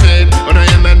 Mr. Retreat, when I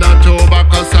am in October,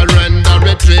 cause surrender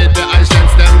retreat. The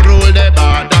Asians them rule the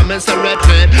border. Mr.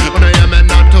 Retreat, when I am in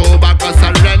October, cause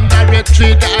surrender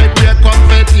retreat. I break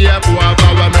comfort here,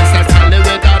 whoever Mr. Cali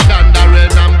with a dandare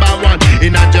number one.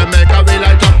 In a Jamaica, we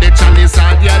light up the chalice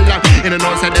all year long. In the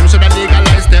north side, them should have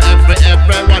legalized the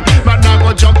everyone. But now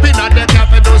go jump in at the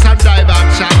cafe, do some drive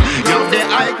action. You the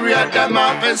high grade, them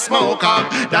off and smoke up.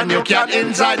 Then you can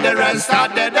enjoy the rest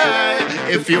of the day.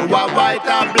 If you are white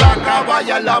or black or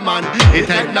yellow man, it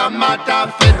ain't no matter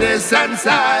for the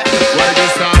sensei. Well,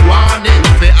 this a warning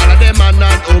for all of them man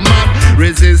and woman.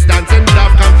 Resistance in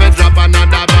love, come for drop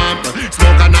another bomb.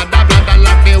 Smoke another blunt and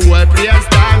lock the whole place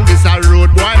down. This a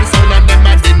road boy, son and them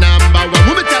are the number one.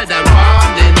 Who me tell them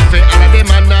warning for all of them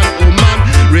man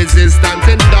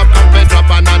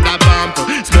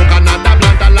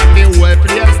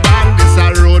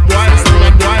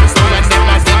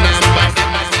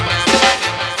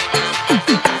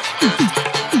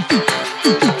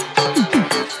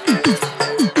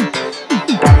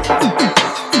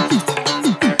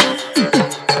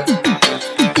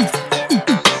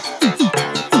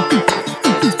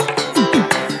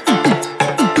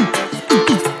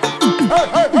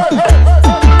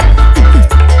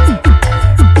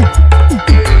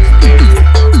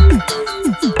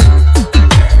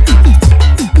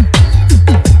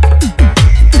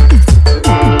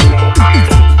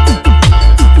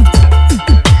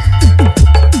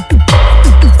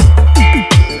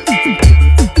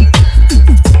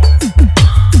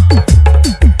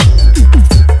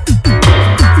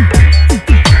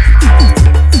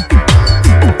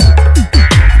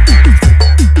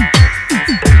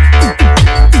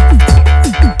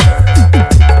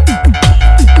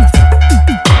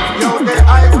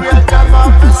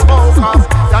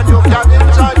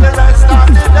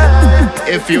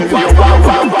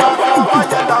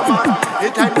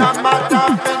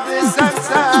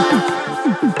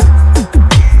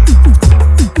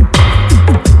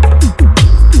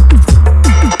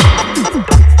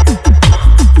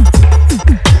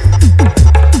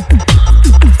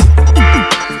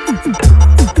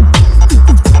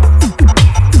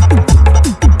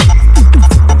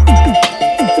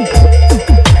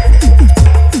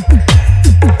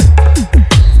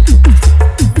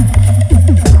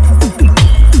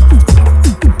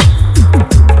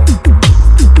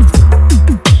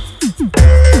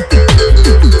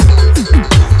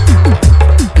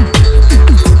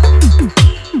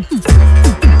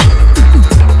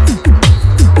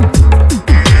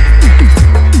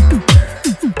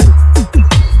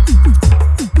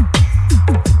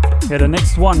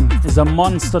one is a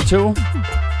monster too.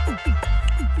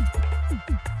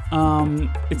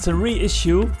 It's a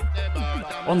reissue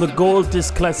on the Gold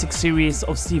Disc Classic series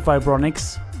of Steve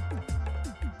Vibronics.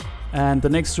 And the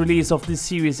next release of this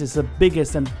series is the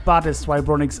biggest and baddest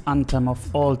Vibronics anthem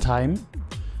of all time,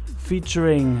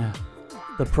 featuring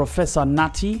the Professor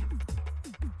Nutty.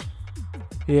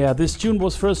 Yeah, this tune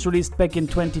was first released back in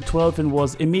 2012 and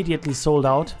was immediately sold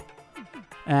out.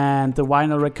 And the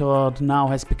vinyl record now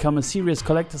has become a serious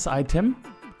collector's item.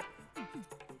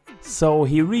 So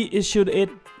he reissued it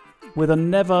with a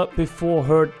never before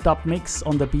heard dub mix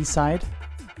on the B-side.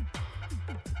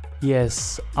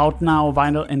 Yes, out now,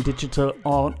 vinyl and digital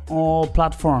on all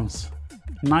platforms.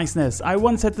 Niceness. I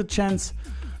once had the chance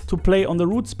to play on the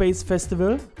Root Space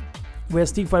Festival, where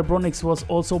Steve Vibronics was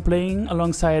also playing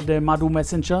alongside Madhu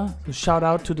Messenger. So shout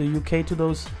out to the UK to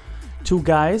those two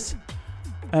guys.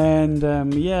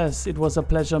 And yes, it was a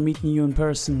pleasure meeting you in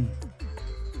person.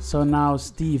 So now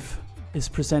Steve is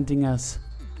presenting us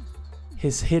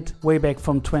his hit way back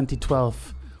from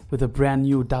 2012 with a brand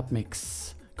new dub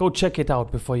mix. Go check it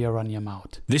out before you run your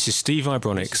mouth. This is Steve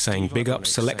Vibronics saying big up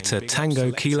selector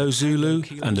Tango Kilo Zulu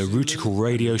and the Rootikal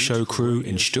Radio Show crew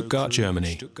in Stuttgart,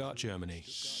 Germany.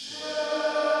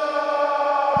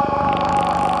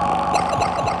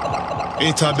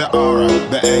 It had the R,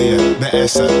 the A, the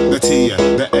S, the T,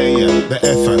 the A, the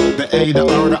F, the A, the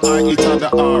R, the I. It had the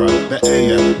R, the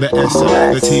A, the S,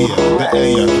 the T, the A.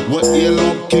 What you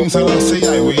love, King Selassie,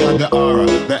 we had the R,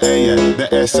 the A,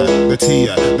 the S, the T,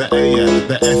 the A,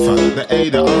 the F, the A,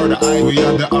 the R, the I. We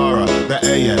had the R, the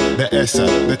A, the S,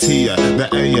 the T, the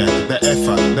A, the F,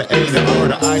 the A, the R,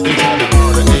 the I. It had the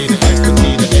R, the A, the S, the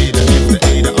T, the A, the F, the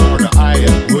A, the R, the I.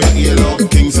 What you love,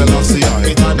 King Selassie,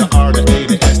 it had the R, the A,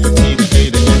 the S, the T, the A,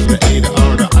 the F, the A, the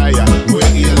R, the I. Where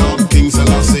you love King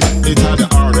Selassie, it had the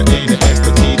R, the A, the S,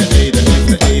 the T, the A, the F,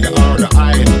 the A, the R, the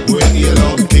I. Where you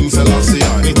love King Selassie,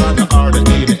 it had the R, the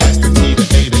A, the S, the T, the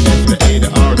A, the F, the A, the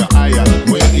R, the I.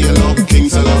 Where you love King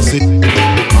Selassie.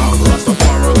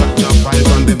 Rastafari got your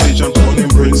vibes and the vision, calling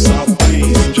bring south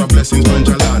peace. Your blessings on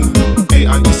your land. A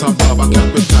and Addis Ababa,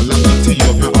 capital of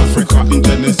Ethiopia, Africa. In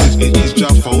Genesis, it is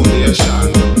your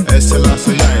foundation.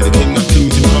 Selassie, the King of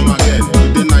Kings, you come again.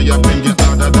 You bring your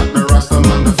order that the Rasta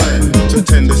man defend. To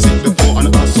tend the sick, the poor, and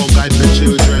also guide the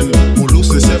children who lose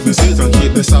the 7 seas and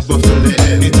keep the Sabbath till the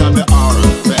end. It had the R,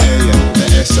 the A, the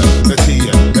S, the T,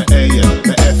 the A,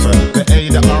 the F, the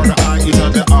A, the R, the I. It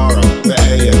had the R, the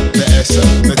A, the S,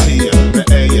 the T, the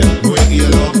A. Where you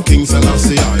love King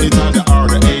Selassie, it had the R,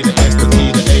 the A, the S, the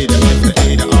T, the A, the F, the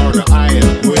A, the R, the I.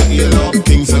 Where you love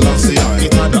King Selassie,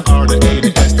 it had the R, the A, the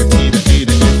S, the T, the A,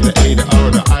 the F, the A, the R,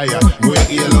 the I. Where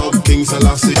you love King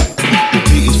Selassie.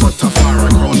 T is for Tafari,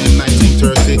 crowned in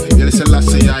 1930. Yeah,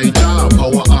 Selassie, Jah,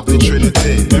 power of the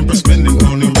Trinity. Empress bending,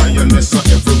 crowning lioness, so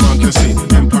everyone can see.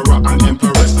 Emperor and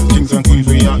Empress, kings and queens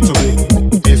we ought to be.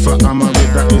 If I'm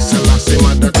married, that is Selassie,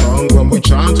 mother tongue. When we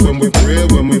chant, when we pray,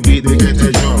 when we beat the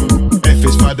ghetto drum. F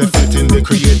is for the fitting, the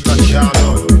creator can't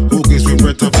love. Who gives we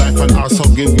breath of life and also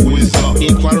give wisdom.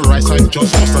 Equal rights and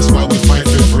justice, that's why we fight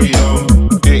for freedom.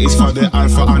 A is for the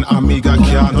Alpha and Omega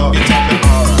can't love. It's at the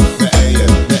R, the A,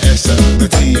 the S, the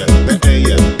T, the A,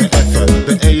 the F,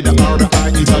 the A, the R, the I.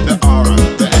 It's at the R,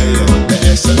 the A, the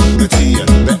S, the T,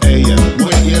 the A.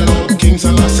 When you love King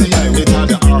Selassie, it's at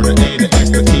the R, the A, the S,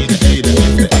 the T, the A, the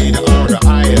F, the A, the R, the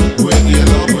I. When you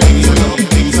love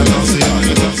King Selassie,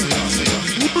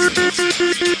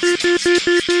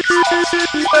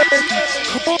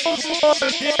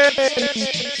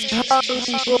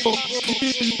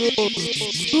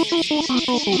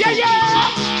 yeah, yeah.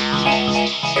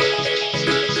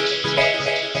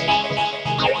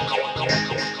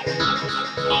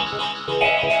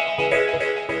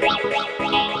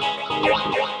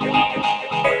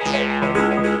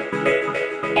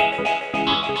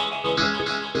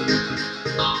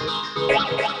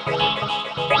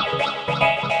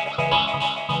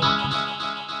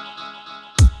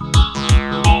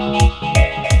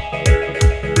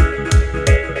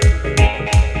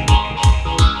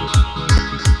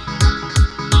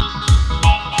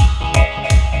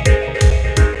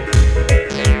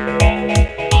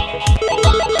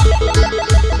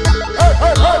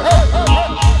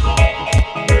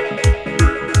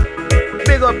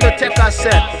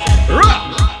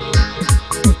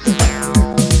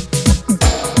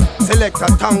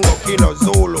 Selector Tango Kilo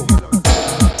Zulu.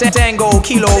 Tango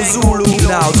Kilo Zulu.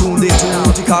 Now tuned into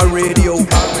Rootikal Radio.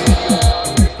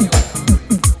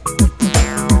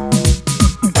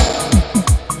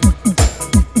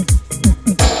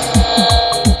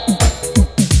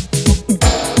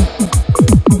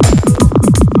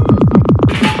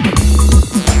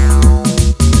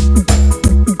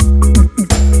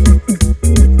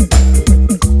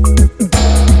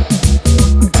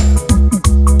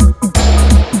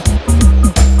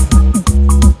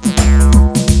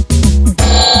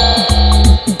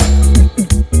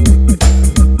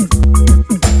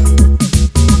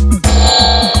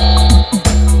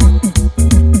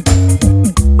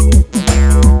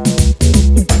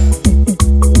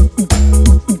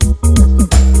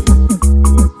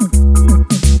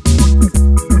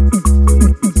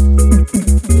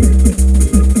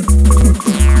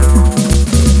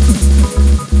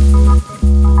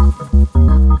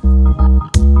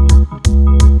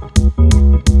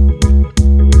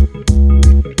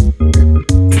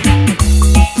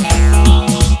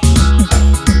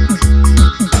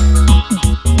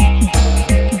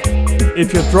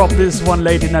 if you drop this one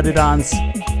late in the dance,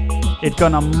 it's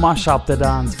gonna mash up the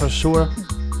dance for sure.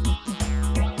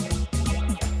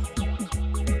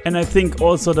 And I think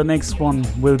also the next one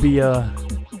will be a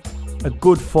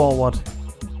good forward.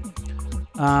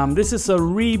 This is a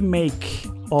remake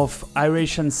of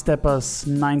Iratian Steppers'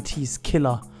 90s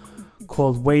killer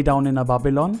called Way Down in a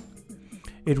Babylon.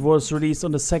 It was released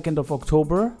on the 2nd of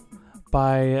October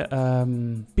by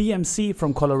BMC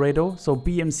from Colorado. So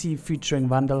BMC featuring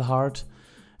Vandal Heart.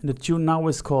 And the tune now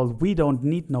is called We Don't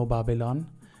Need No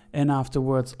Babylon. And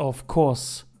afterwards, of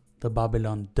course, the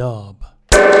Babylon dub.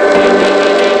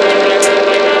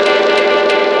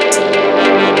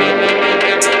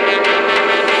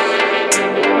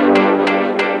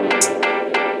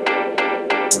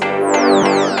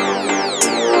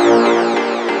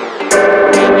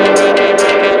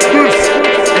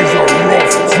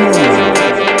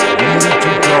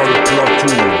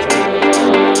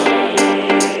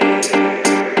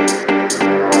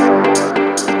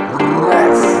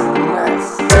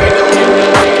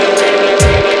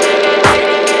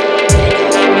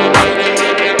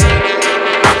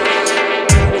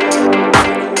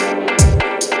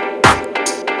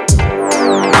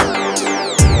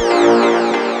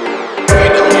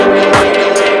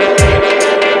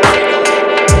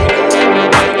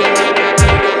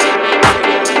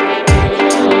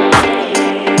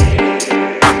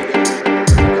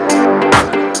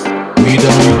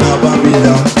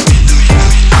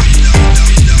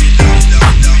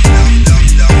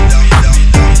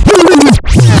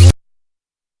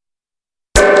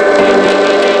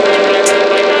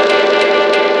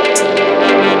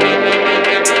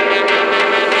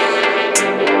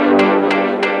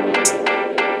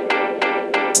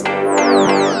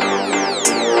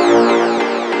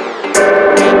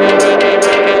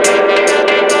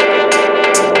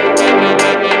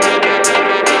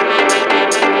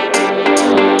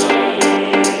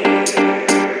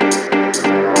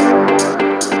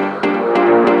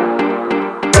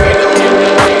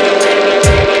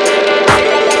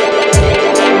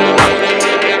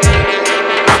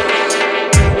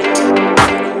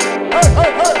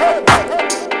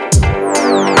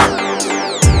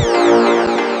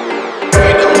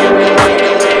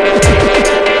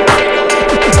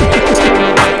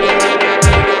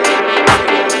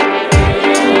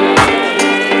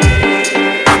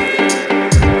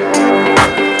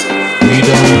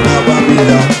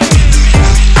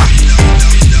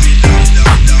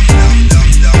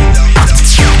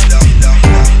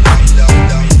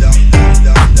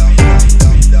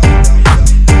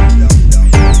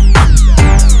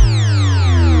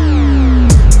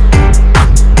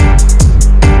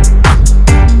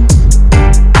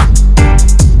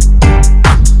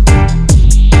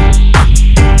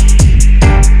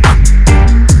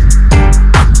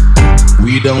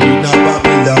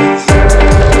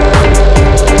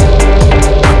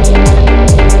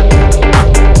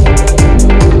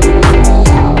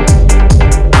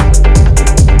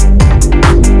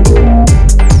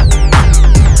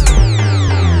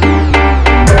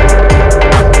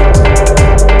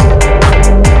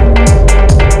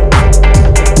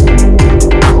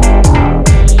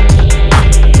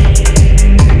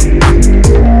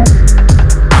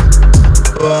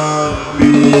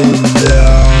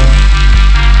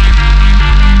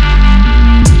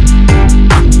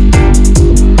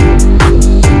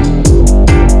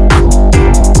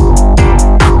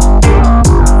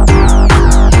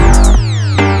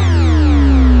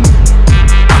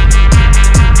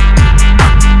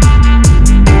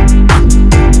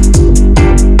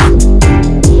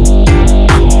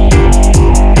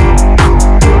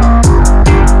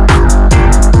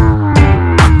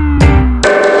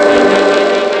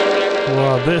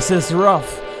 This is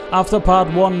rough. After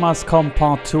part 1 must come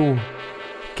part 2.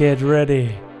 Get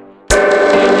ready.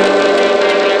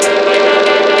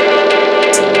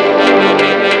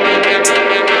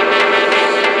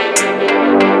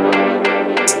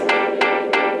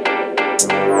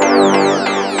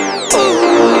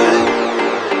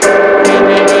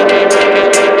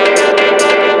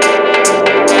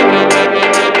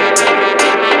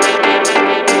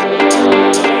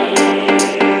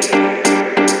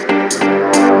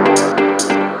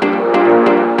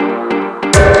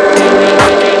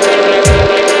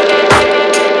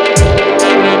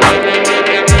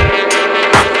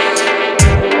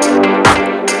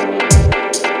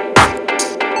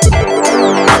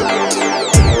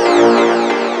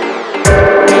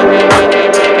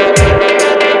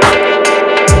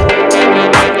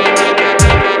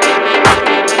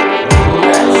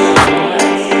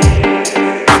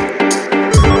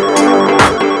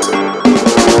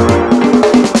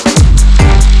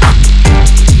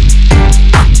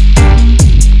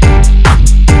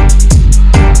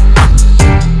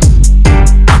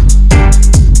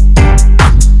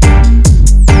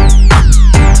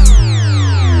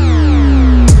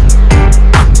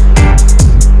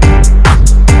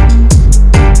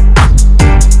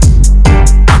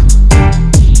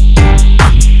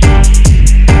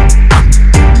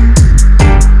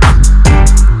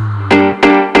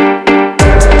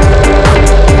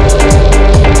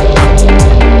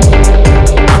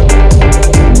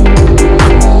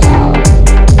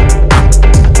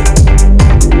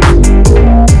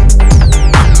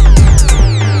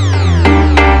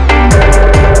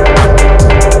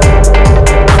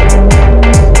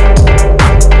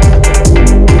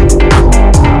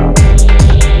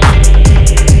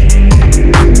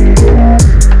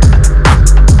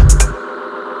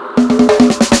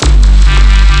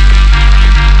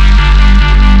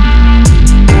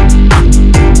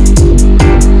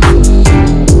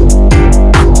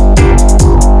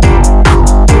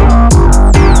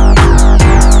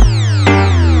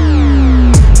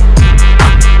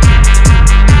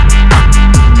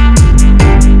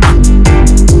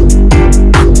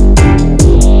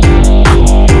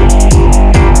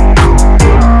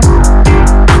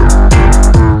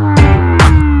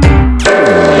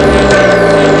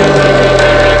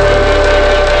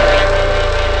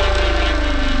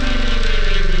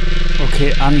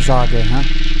 Ansage, huh?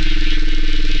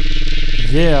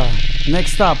 Yeah,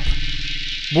 next up,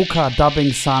 Buka,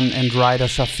 Dubbing Sun and Ryder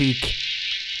Shafiq.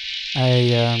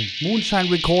 A Moonshine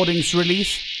Recordings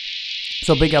release.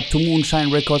 So big up to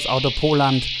Moonshine Records out of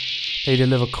Poland. They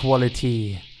deliver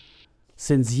quality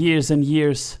since years and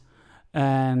years.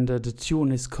 And the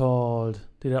tune is called...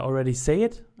 Did I already say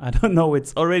it? I don't know.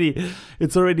 It's already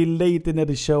late into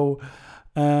the show.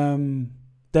 Them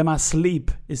Asleep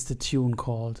is the tune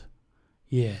called.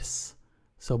 Yes.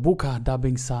 So Buka,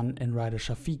 Dubbing Sun and Ryder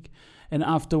Shafiq. And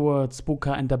afterwards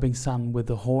Buka and Dubbing Sun with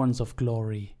the Horns of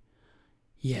Glory.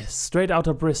 Yes, straight out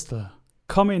of Bristol.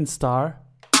 Come in, Star.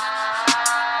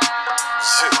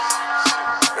 Shit.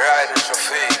 Ryder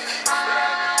Shafiq.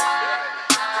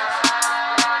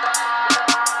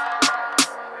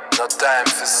 No time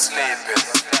for sleeping.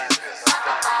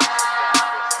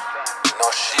 No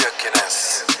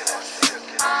shakiness.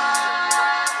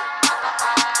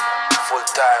 Full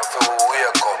time for we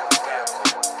wake up.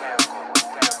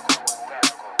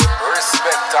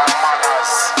 Respect our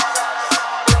manners.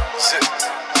 Shit.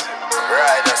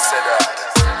 Ryder said that.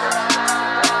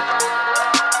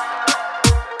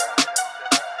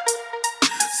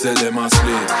 Say them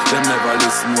asleep, them never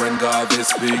listen when God they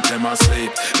speak, them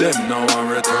asleep. Them now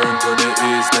and return to the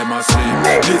east, them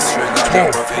asleep. Disregard the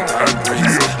prophet and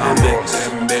priest, and make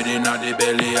them bed in the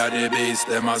belly of the beast,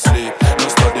 them asleep. No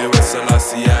study with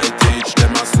Selassie I teach,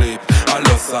 them asleep. I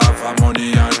lost half of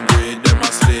money and greed, them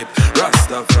asleep.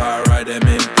 Rastafari them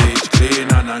impeach, clean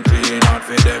and unclean out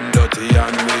for them dirty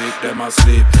and weak, them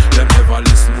asleep. Them never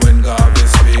listen when God they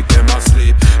speak, them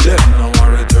asleep. Them now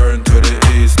and return to the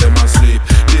east, them asleep.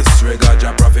 Disregard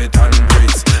your prophet and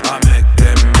priest, I make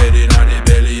them bed in the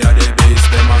belly of the beast,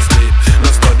 them asleep. No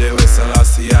study with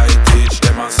Selassie I teach,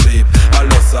 them asleep. I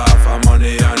lost half of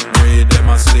money and greed, them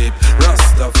asleep.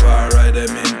 Rastafari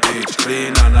them impeach,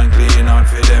 clean and unclean out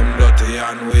for them dirty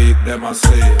and weak, them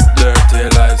asleep. Dirty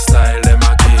lifestyle them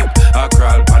a keep, I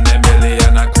crawl pan them belly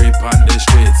and I creep on the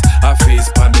streets. I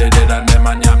feast pan the dead and them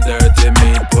and yam dirty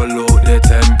meat. Pollute the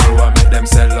temple and make them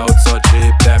sell out so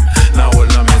cheap them. Now all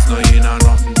no mess no in and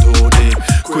nothing too deep.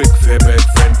 Quick fi beg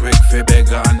friend, quick fi beg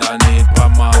underneath pa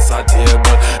massa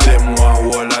table. Them want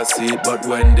hold a seat, but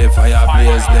when the fire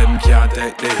blaze, them can't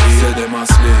take the heat. Say them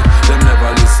asleep, them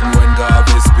never listen when God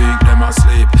they speak, them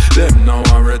asleep. Them now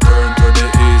and return to the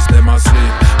east, them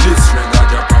asleep.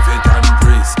 Disregard your prophet and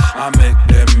priest, I make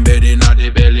them bed in the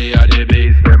belly of the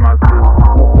beast, them asleep.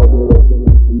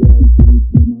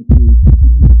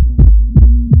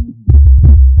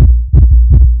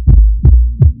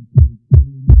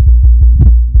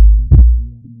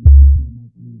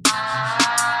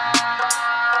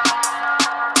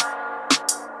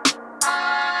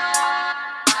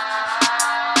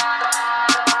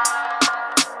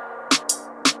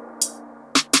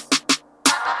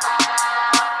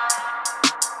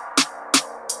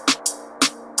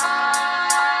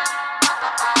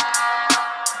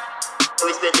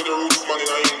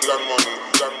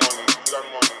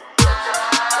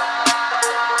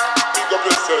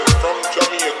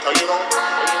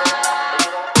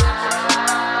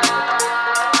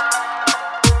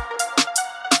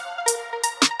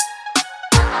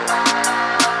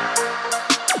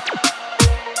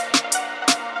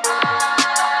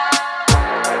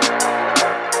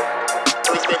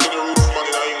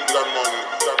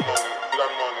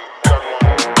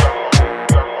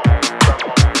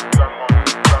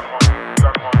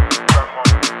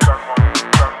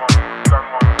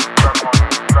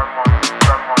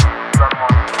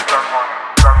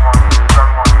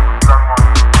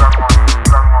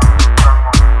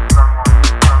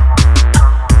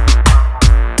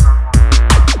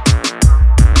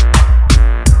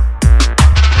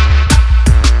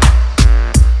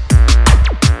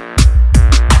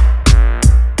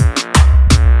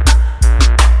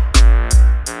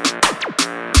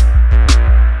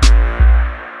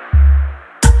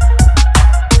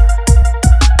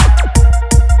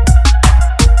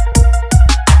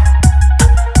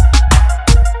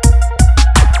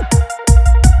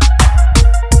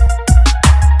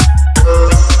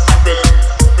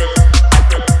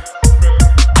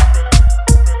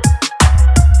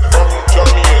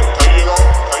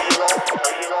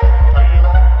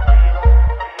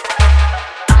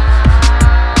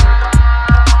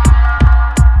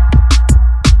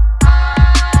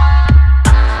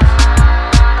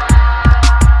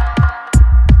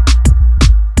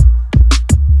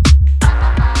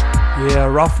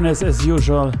 Roughness as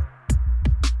usual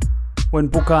when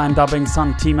Buka and Dubbing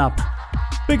Sun team up.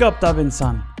 Big up Dubbing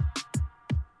Sun.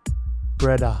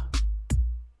 Brother.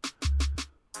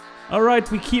 All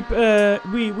right, we keep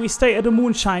we stay at the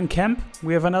Moonshine camp.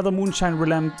 We have another Moonshine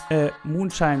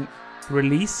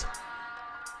release.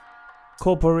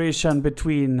 Cooperation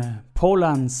between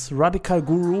Poland's Radical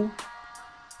Guru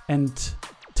and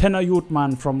Tenor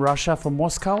Yutman from Russia, from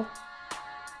Moscow.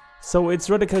 So it's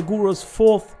Radical Guru's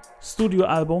 4th studio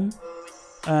album,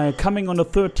 coming on the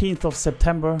 13th of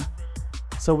September.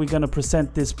 So we're gonna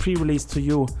present this pre-release to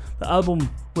you. The album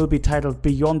will be titled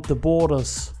Beyond the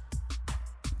Borders.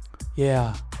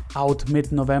 Yeah, out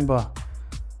mid-November.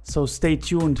 So stay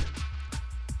tuned.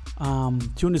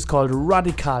 Tune is called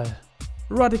Radical.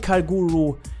 Radical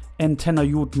Guru and Tenor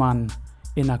Yutman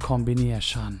in a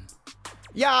combination.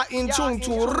 Yeah, in tune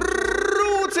to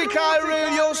Rootikal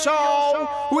Radio Show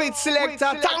with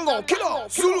selector Tango, Kilo,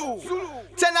 Zulu.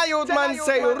 Tenor Yutman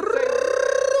say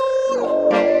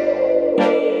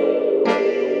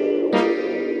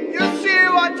you see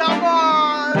what I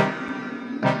want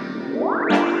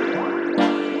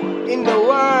in the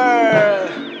world.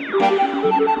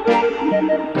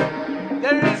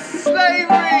 There is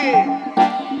slavery,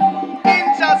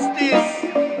 injustice,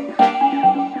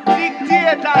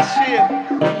 dictatorship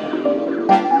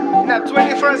in the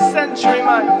 21st century,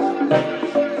 man.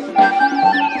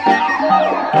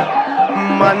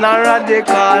 Man a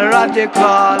radical,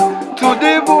 radical, to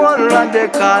the bone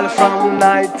radical, from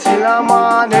night till a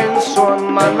morning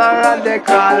sun. Man a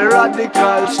radical,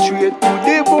 radical, straight to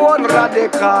the bone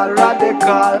radical,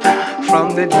 radical,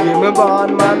 from the day me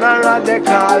born. Man a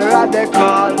radical,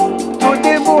 radical, to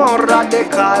the bone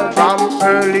radical, from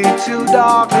early till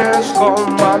darkness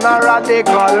come. Man a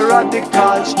radical,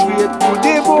 radical, straight to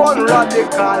the bone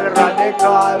radical,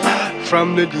 radical,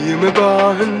 from the day me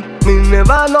born. Me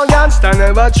never no gangster,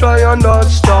 never try on that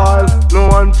style. No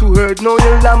one to hurt, no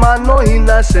elder man, no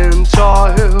innocent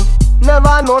child.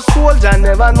 Never no soldier,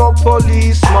 never no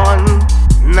policeman.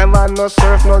 Never no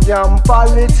surf, no damn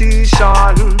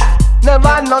politician.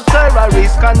 Never no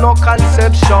terrorist, and no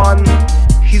conception.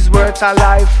 His words a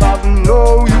life of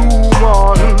no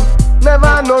human.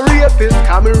 Never no rapist,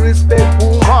 can me respect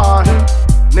woman.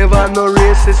 Never no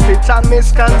racist, it's a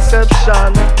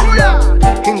misconception.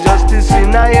 Injustice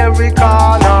in every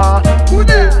corner.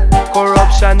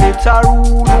 Corruption, it's a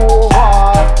rule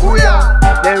over.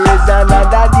 There is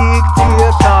another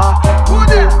dictator.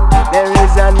 There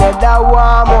is another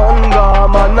warmonger.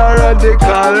 Man a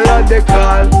radical,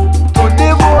 radical, to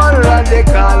the bone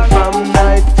radical, from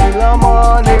night till a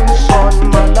morning sun.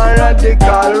 Man a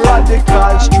radical,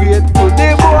 radical, straight to the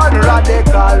bone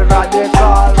radical,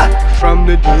 radical, from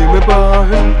the day me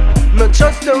born. Not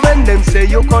just when them say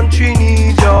your country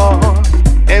need you,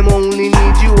 them only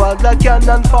need you as a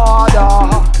cannon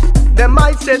father. Them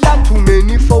might say that too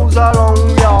many foes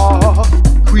around ya,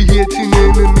 creating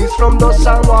enemies from dust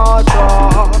and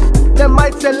water. Them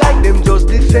might say like them just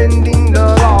defending the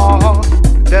law.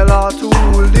 The law to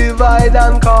rule, divide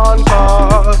and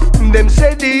conquer. Them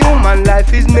say the human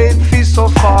life is made for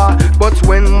suffer, but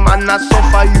when man a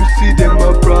suffer, you see them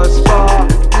a prosper.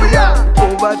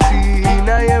 Poverty in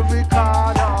every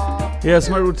corner. Yes,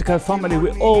 my Rootikal family,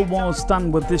 we're almost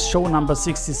done with this show number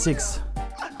 66.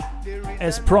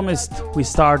 As promised, we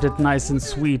started nice and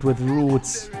sweet with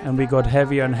roots, and we got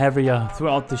heavier and heavier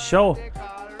throughout the show.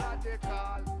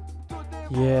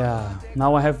 Yeah,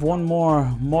 now I have one more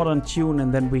modern tune,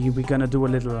 and then we're gonna do a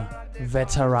little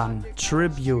veteran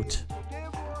tribute.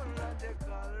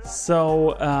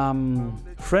 So,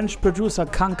 French producer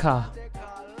Kanka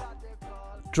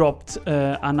dropped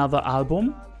another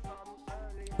album.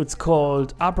 It's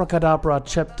called Abracadabra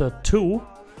Chapter 2.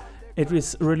 It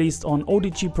was released on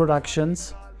ODG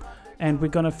Productions, and we're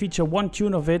gonna feature one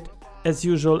tune of it. As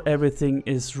usual, everything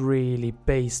is really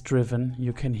bass driven.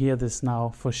 You can hear this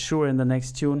now for sure in the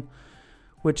next tune,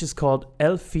 which is called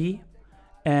Elfie,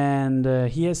 and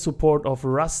he has support of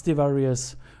Rusty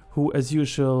Various, who as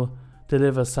usual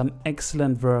delivers some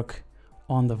excellent work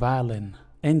on the violin.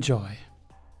 Enjoy.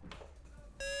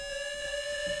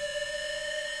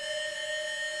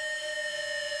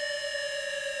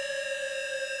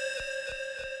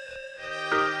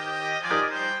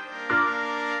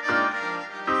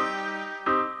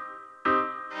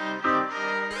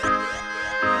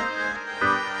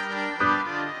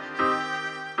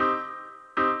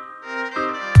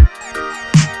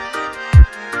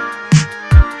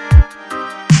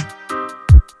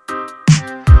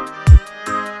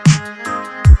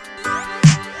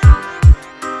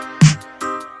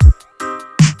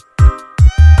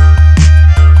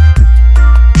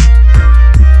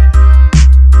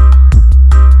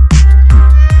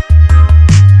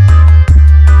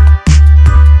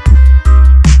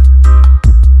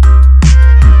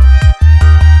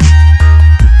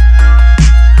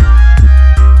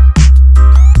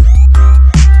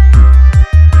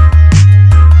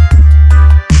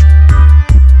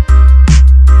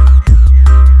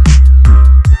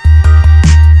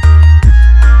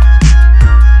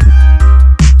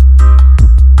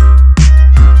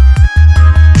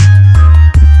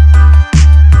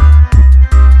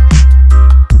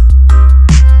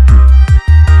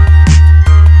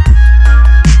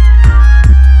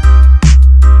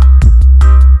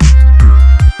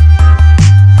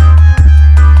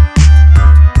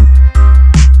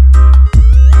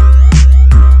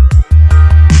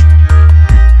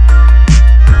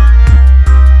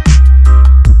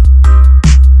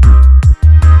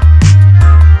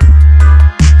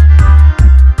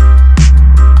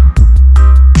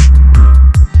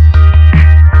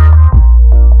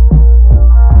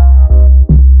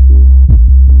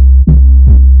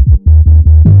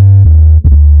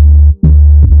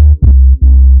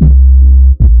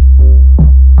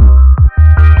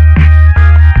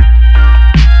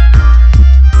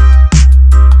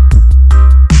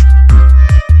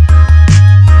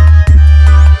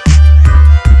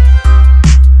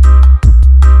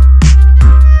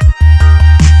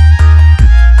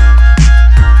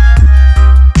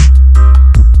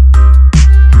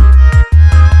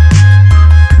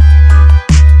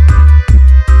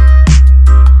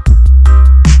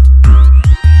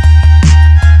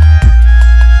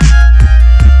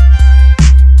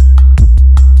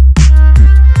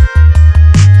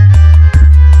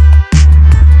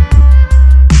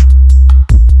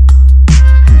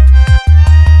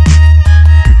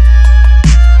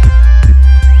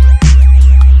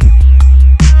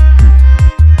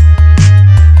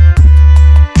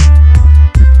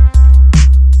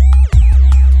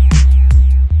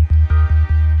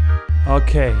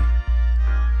 Okay.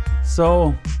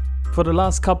 So, for the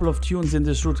last couple of tunes in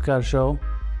this Rootikal show,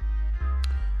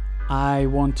 I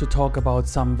want to talk about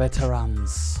some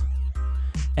veterans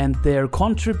and their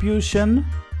contribution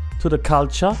to the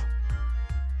culture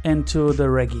and to the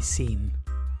reggae scene.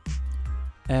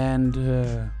 And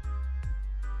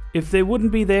if they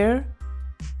wouldn't be there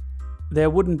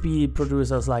wouldn't be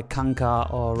producers like Kanka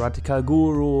or Radioshow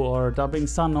Guru or Dubbing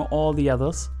Sun or all the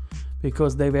others,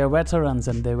 because they were veterans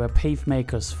and they were pave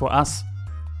makers for us.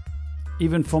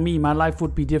 Even for me, my life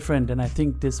would be different, and I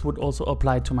think this would also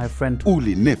apply to my friend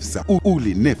Uli Nefsa,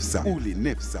 Uli Nefsa, Uli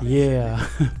Nefsa. Yeah,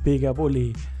 big up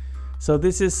Uli. So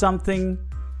this is something,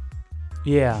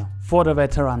 for the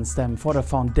veterans, them, for the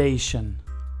foundation.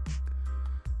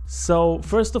 So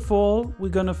first of all, we're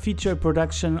gonna feature a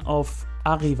production of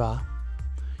Arriva.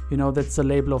 You know, that's the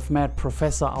label of Mad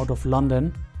Professor out of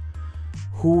London,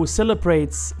 who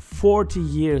celebrates 40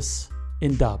 years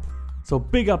in dub. So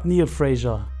big up Neil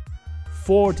Fraser.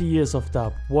 40 years of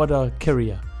dub, what a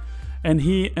career. And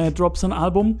he drops an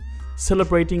album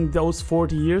celebrating those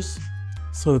 40 years.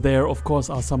 So there of course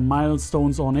are some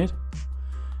milestones on it.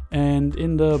 And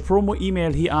in the promo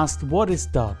email he asked, what is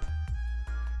dub?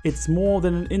 It's more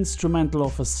than an instrumental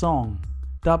of a song.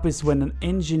 Dub is when an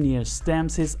engineer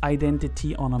stamps his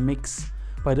identity on a mix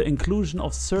by the inclusion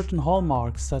of certain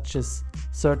hallmarks such as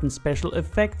certain special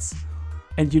effects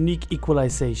and unique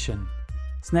equalization,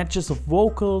 snatches of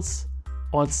vocals,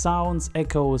 odd sounds,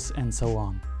 echoes, and so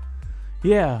on.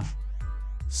 Yeah,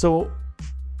 so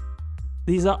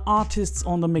these are artists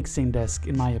on the mixing desk,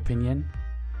 in my opinion,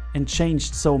 and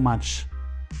changed so much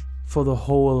for the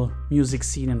whole music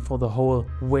scene and for the whole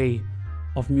way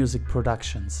of music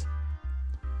productions.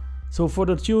 So for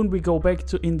the tune we go back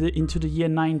to into the year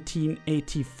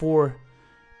 1984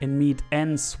 and meet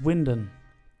Anne Swindon,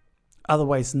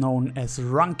 otherwise known as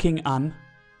Ranking Ann,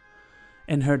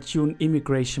 and her tune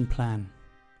Immigration Plan.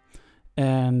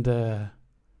 And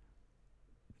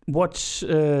watch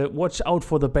out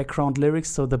for the background lyrics.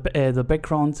 So the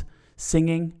background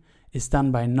singing is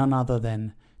done by none other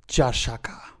than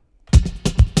Jashaka.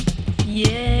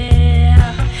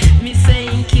 Yeah, me say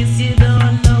in case you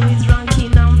don't know, it's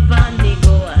Ranking and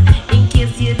Vandigo. In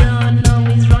case you don't know,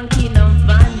 it's Ranking and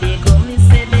Vandigo. Me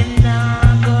say them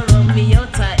nah go run me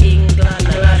out of England.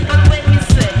 And when me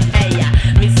say, hey,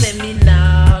 me say me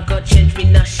nah go change me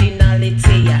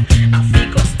nationality. I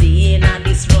feel go stay in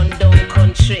this rundown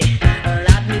country.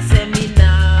 Lad, me say me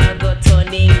nah go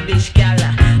turn English gal.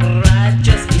 Right,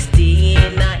 just be stay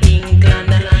in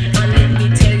England. And let me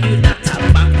tell you that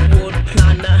a backward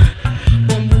planner.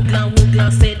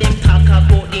 Wooglan say them talk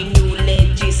about the new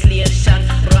legislation.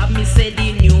 Rob me say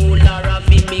the new law of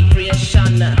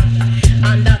immigration.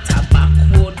 And that a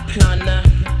backward planner.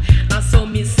 And so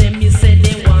me say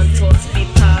they want us to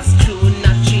pass through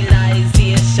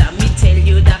naturalization. Me tell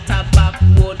you that a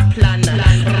backward planner.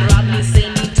 Rob me say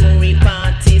the Tory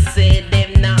party say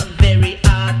them not very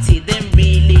arty. Them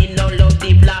really no love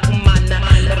the black man.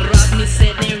 Rob me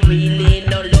say they really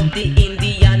no love the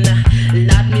Indian.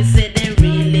 Lad me say they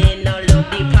really no love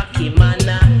the Pokemon.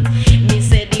 Me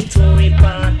say the Tory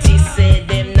party say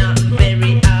them not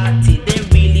very arty. They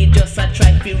really just a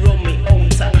try to run me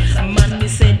out. Man, me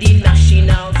say the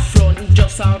National Front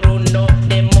just a run up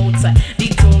them out. The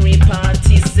Tory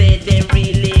party say they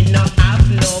really not have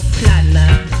no plan.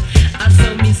 And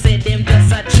so me say them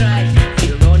just a try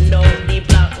to run out the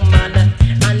black man.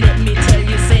 And let me tell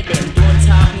you, say them don't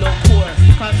have no core.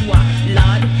 Cause what,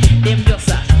 lad, them just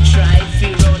a try to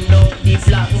run out the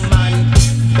black man.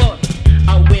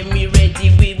 But when we ready,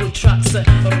 we will tracks.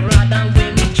 Rather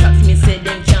when we tracks, me say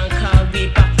them can't call we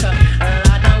back.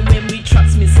 Rather when we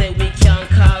tracks, me say we can't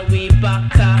call we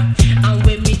back. And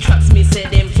when we tracks, me say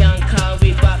them can't call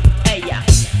we back. Hey, yeah.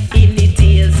 In the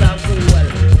days of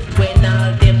old, when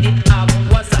all them did have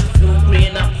was a few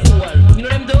grain of coal. You know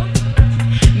them do?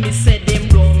 Me say them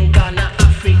run Ghana,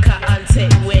 Africa, and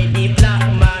take where the black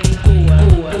man go.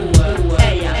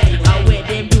 Hey, yeah. And where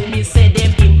them do, me say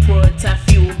them import a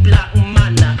few black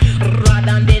man.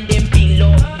 Rather than them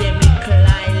below them little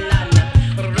island.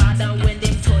 Rather when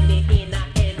them turn it in a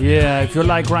head. Yeah, if you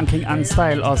like Ranking Ann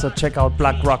style, also check out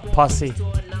Black Rock Posse.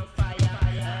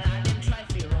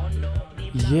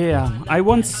 Yeah, I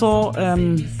once saw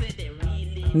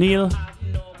Neil,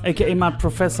 aka Mad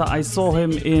Professor. I saw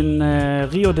him in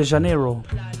Rio de Janeiro.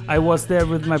 I was there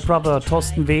with my brother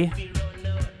Torsten V,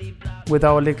 with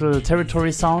our little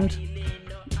territory sound.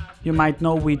 You might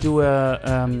know we do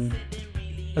a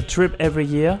trip every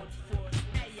year.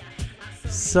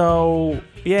 So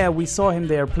yeah, we saw him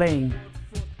there playing,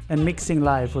 and mixing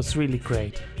live was really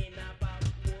great.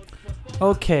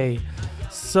 Okay,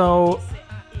 so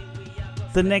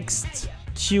The next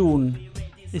tune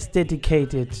is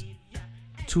dedicated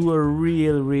to a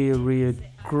real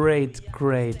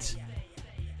great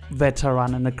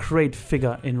veteran and a great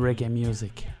figure in reggae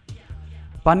music.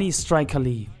 Bunny Striker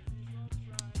Lee,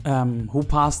 who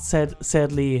passed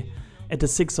sadly at the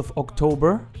 6th of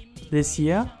October this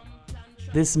year,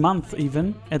 this month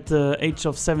even, at the age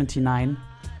of 79.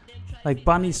 Like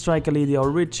Bunny Striker Lee, the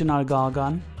original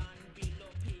Gargan.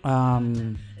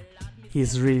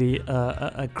 He's really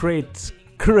a great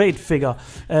figure.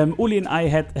 Uli and I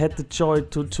had the joy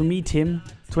to meet him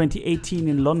 2018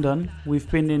 in London. We've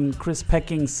been in Chris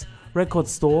Packing's record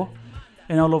store,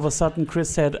 and all of a sudden Chris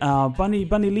said, Bunny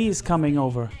Lee is coming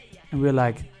over. And we're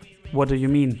like, what do you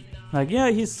mean? Like, yeah,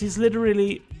 he's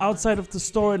literally outside of the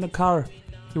store in a car.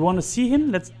 You want to see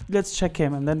him? Let's check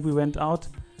him. And then we went out,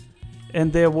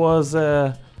 and there was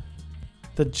the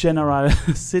general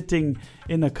sitting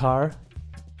in a car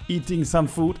eating some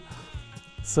food.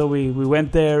 So we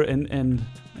went there and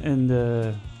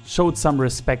showed some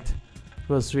respect. It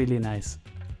was really nice.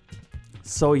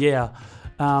 So yeah,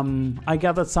 I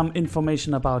gathered some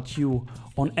information about you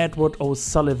on Edward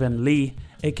O'Sullivan Lee,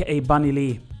 aka Bunny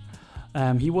Lee.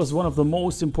 He was one of the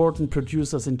most important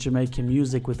producers in Jamaican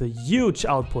music with a huge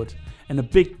output and a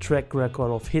big track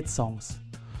record of hit songs.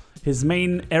 His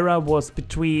main era was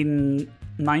between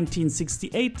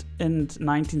 1968 and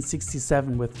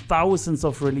 1967 with thousands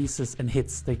of releases and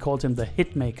hits. They called him the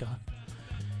hitmaker.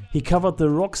 He covered the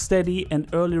rocksteady and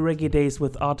early reggae days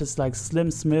with artists like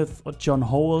Slim Smith or John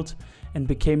Holt, and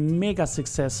became mega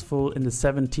successful in the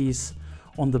 70s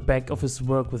on the back of his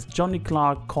work with Johnny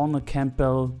Clark, Cornel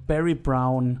Campbell, Barry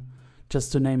Brown,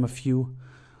 just to name a few.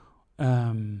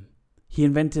 He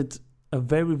invented a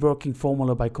very working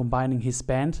formula by combining his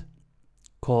band,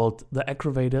 called the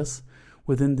Aggravators,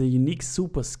 within the unique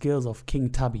super skills of King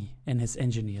Tubby and his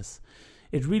engineers.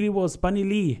 It really was Bunny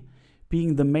Lee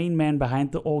being the main man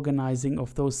behind the organizing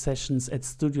of those sessions at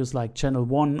studios like Channel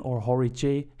 1 or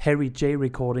Harry J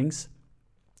Recordings,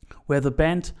 where the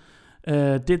band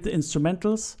did the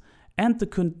instrumentals and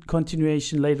the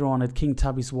continuation later on at King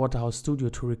Tubby's Waterhouse studio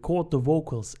to record the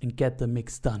vocals and get the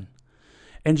mix done.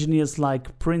 Engineers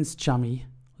like Prince Jummy,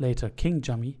 later King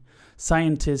Jummy,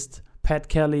 Scientist, Pat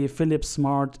Kelly, Philip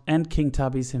Smart, and King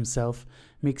Tubby's himself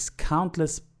mixed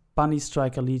countless Bunny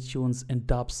Striker Lee tunes and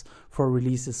dubs for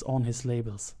releases on his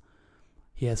labels.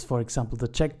 He has, for example, the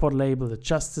Jackpot label, the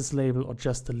Justice label, or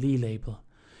just the Lee label.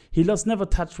 He lost never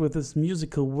touch with his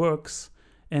musical works,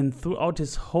 and throughout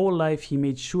his whole life he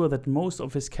made sure that most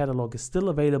of his catalog is still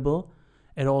available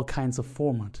at all kinds of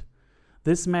format.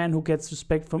 This man, who gets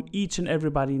respect from each and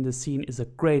everybody in the scene, is a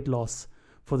great loss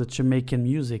for the Jamaican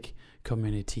music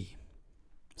community.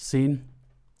 Scene?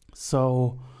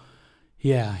 So,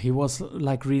 yeah, he was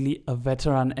like really a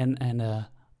veteran and a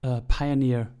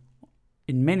pioneer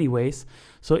in many ways.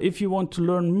 So if you want to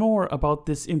learn more about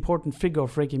this important figure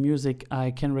of reggae music,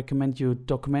 I can recommend you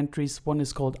documentaries. One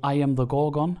is called I Am the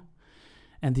Gorgon,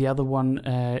 and the other one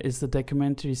is the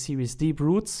documentary series Deep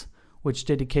Roots, which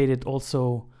dedicated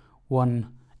also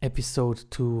one episode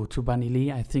to Bunny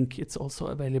Lee. I think it's also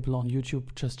available on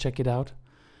YouTube. Just check it out.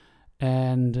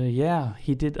 And yeah,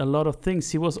 he did a lot of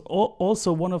things. He was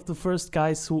also one of the first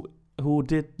guys who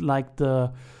did like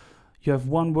you have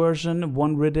one version,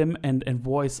 one rhythm, and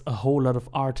voice a whole lot of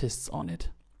artists on it.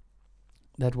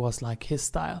 That was like his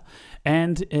style.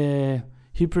 And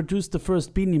he produced the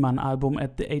first Beanie Man album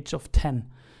at the age of 10.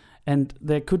 And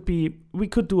we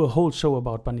could do a whole show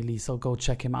about Bunny Lee, so go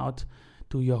check him out.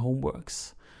 Do your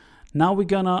homeworks. Now we're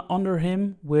gonna honor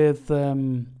him with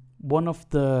one of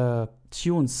the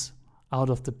tunes out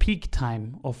of the peak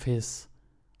time of his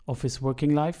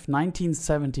working life,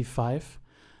 1975.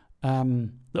 The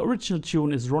original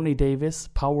tune is Ronnie Davis,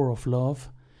 Power of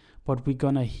Love, but we're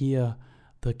gonna hear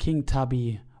the King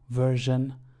Tubby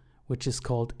version, which is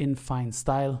called In Fine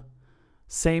Style.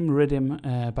 Same rhythm,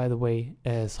 by the way,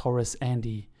 as Horace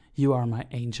Andy, You Are My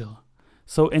Angel.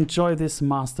 So enjoy this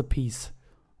masterpiece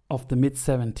of the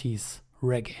mid-70s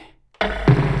reggae.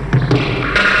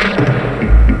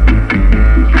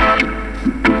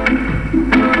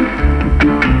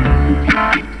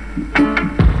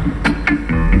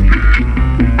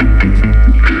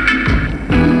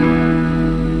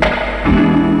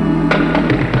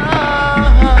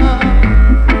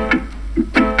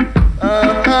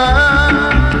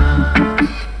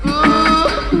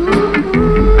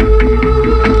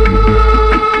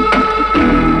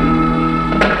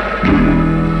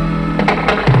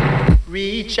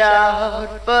 Reach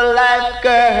out for life,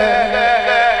 girl.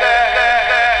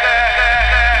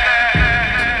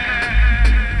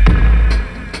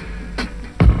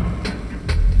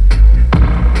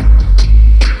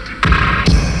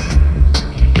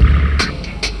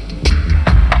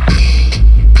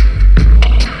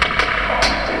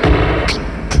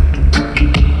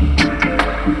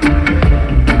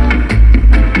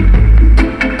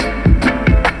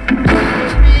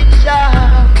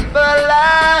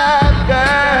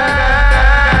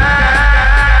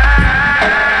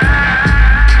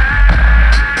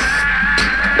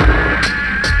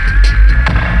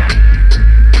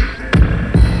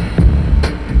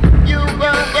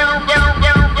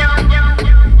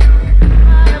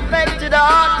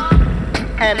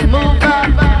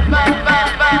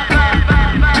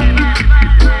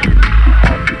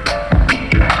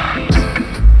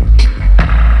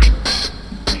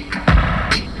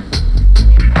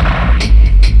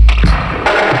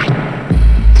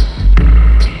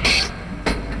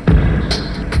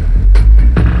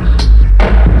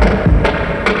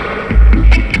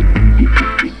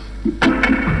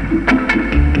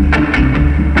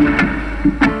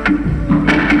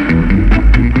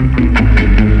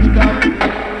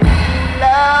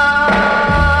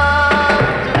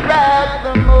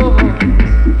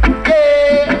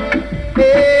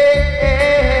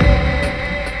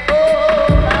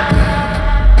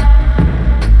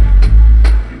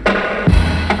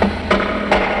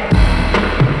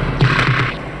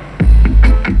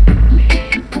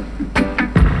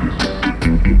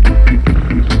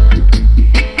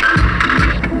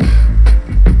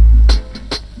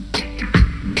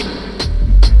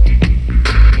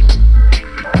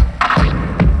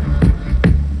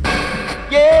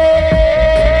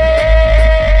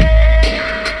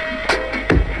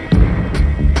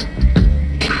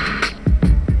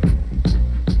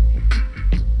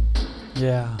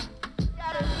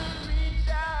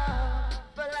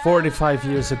 45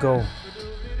 years ago.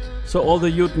 So all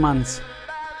the youth mans,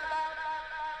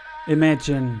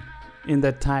 imagine in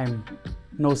that time,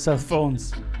 no cell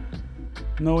phones,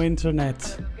 no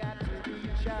internet,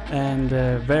 and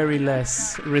very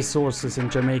less resources in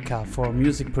Jamaica for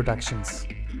music productions.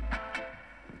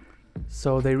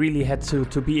 So they really had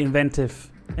to be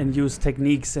inventive and use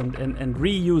techniques and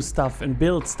reuse stuff and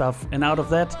build stuff. And out of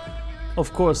that,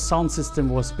 of course, sound system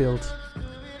was built.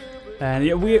 And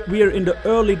yeah, we are in the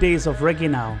early days of reggae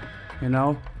now, you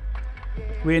know.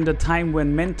 We're in the time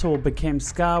when mental became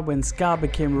ska, when ska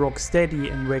became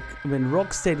rocksteady, and when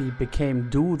rocksteady became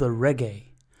do the reggae.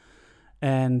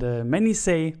 And many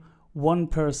say one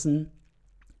person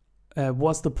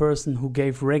was the person who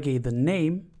gave reggae the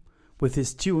name with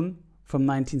his tune from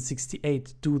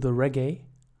 1968, Do the Reggae.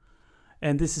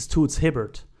 And this is Toots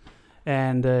Hibbert.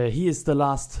 And he is the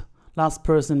last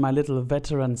person in my little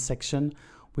veteran section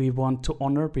we want to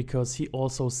honor, because he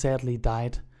also sadly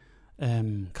died a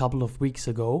couple of weeks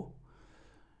ago.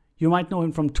 You might know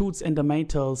him from Toots and the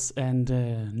Maytals and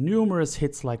numerous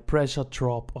hits like Pressure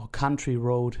Drop or Country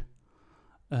Road.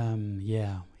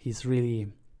 Yeah, he's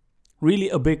really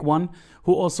a big one,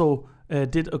 who also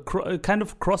did a kind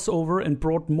of crossover and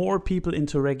brought more people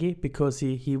into reggae, because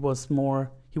he was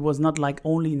not like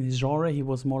only in his genre, he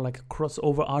was more like a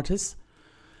crossover artist.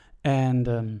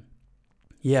 And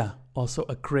yeah, also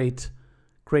a great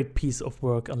piece of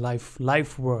work, a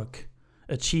life work,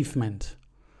 achievement.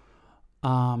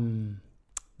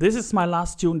 This is my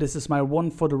last tune. This is my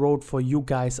one for the road for you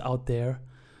guys out there.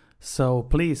 So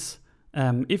please,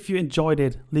 if you enjoyed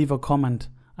it, leave a comment.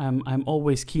 I'm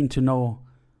always keen to know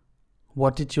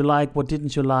what did you like, what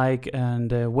didn't you like,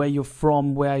 and where you're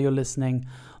from, where you're listening.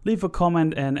 Leave a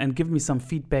comment and give me some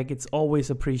feedback. It's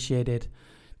always appreciated.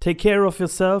 Take care of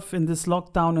yourself in this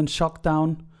lockdown and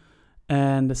shockdown,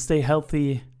 and stay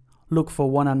healthy. Look for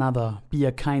one another. Be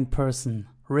a kind person.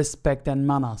 Respect and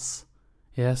manners.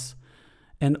 Yes?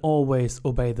 And always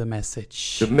obey the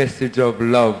message. The message of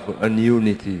love and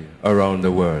unity around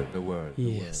the world.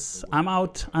 Yes. I'm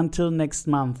out until next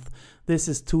month. This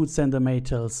is Toots and the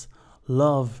Maytals.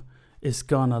 Love is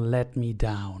gonna let me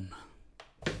down.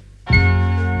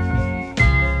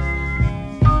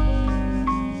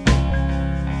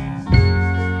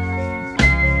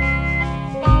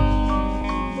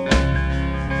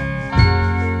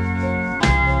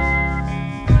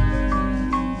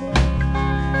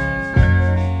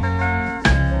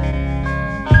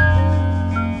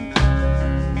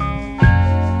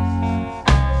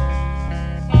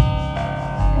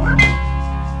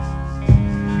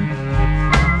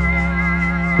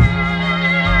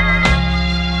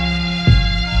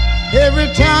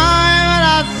 Every time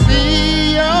I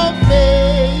see your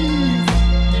face,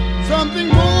 something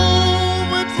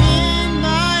moves within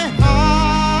my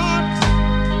heart,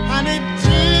 and it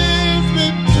chills me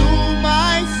to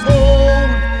my soul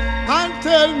and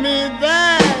tell me that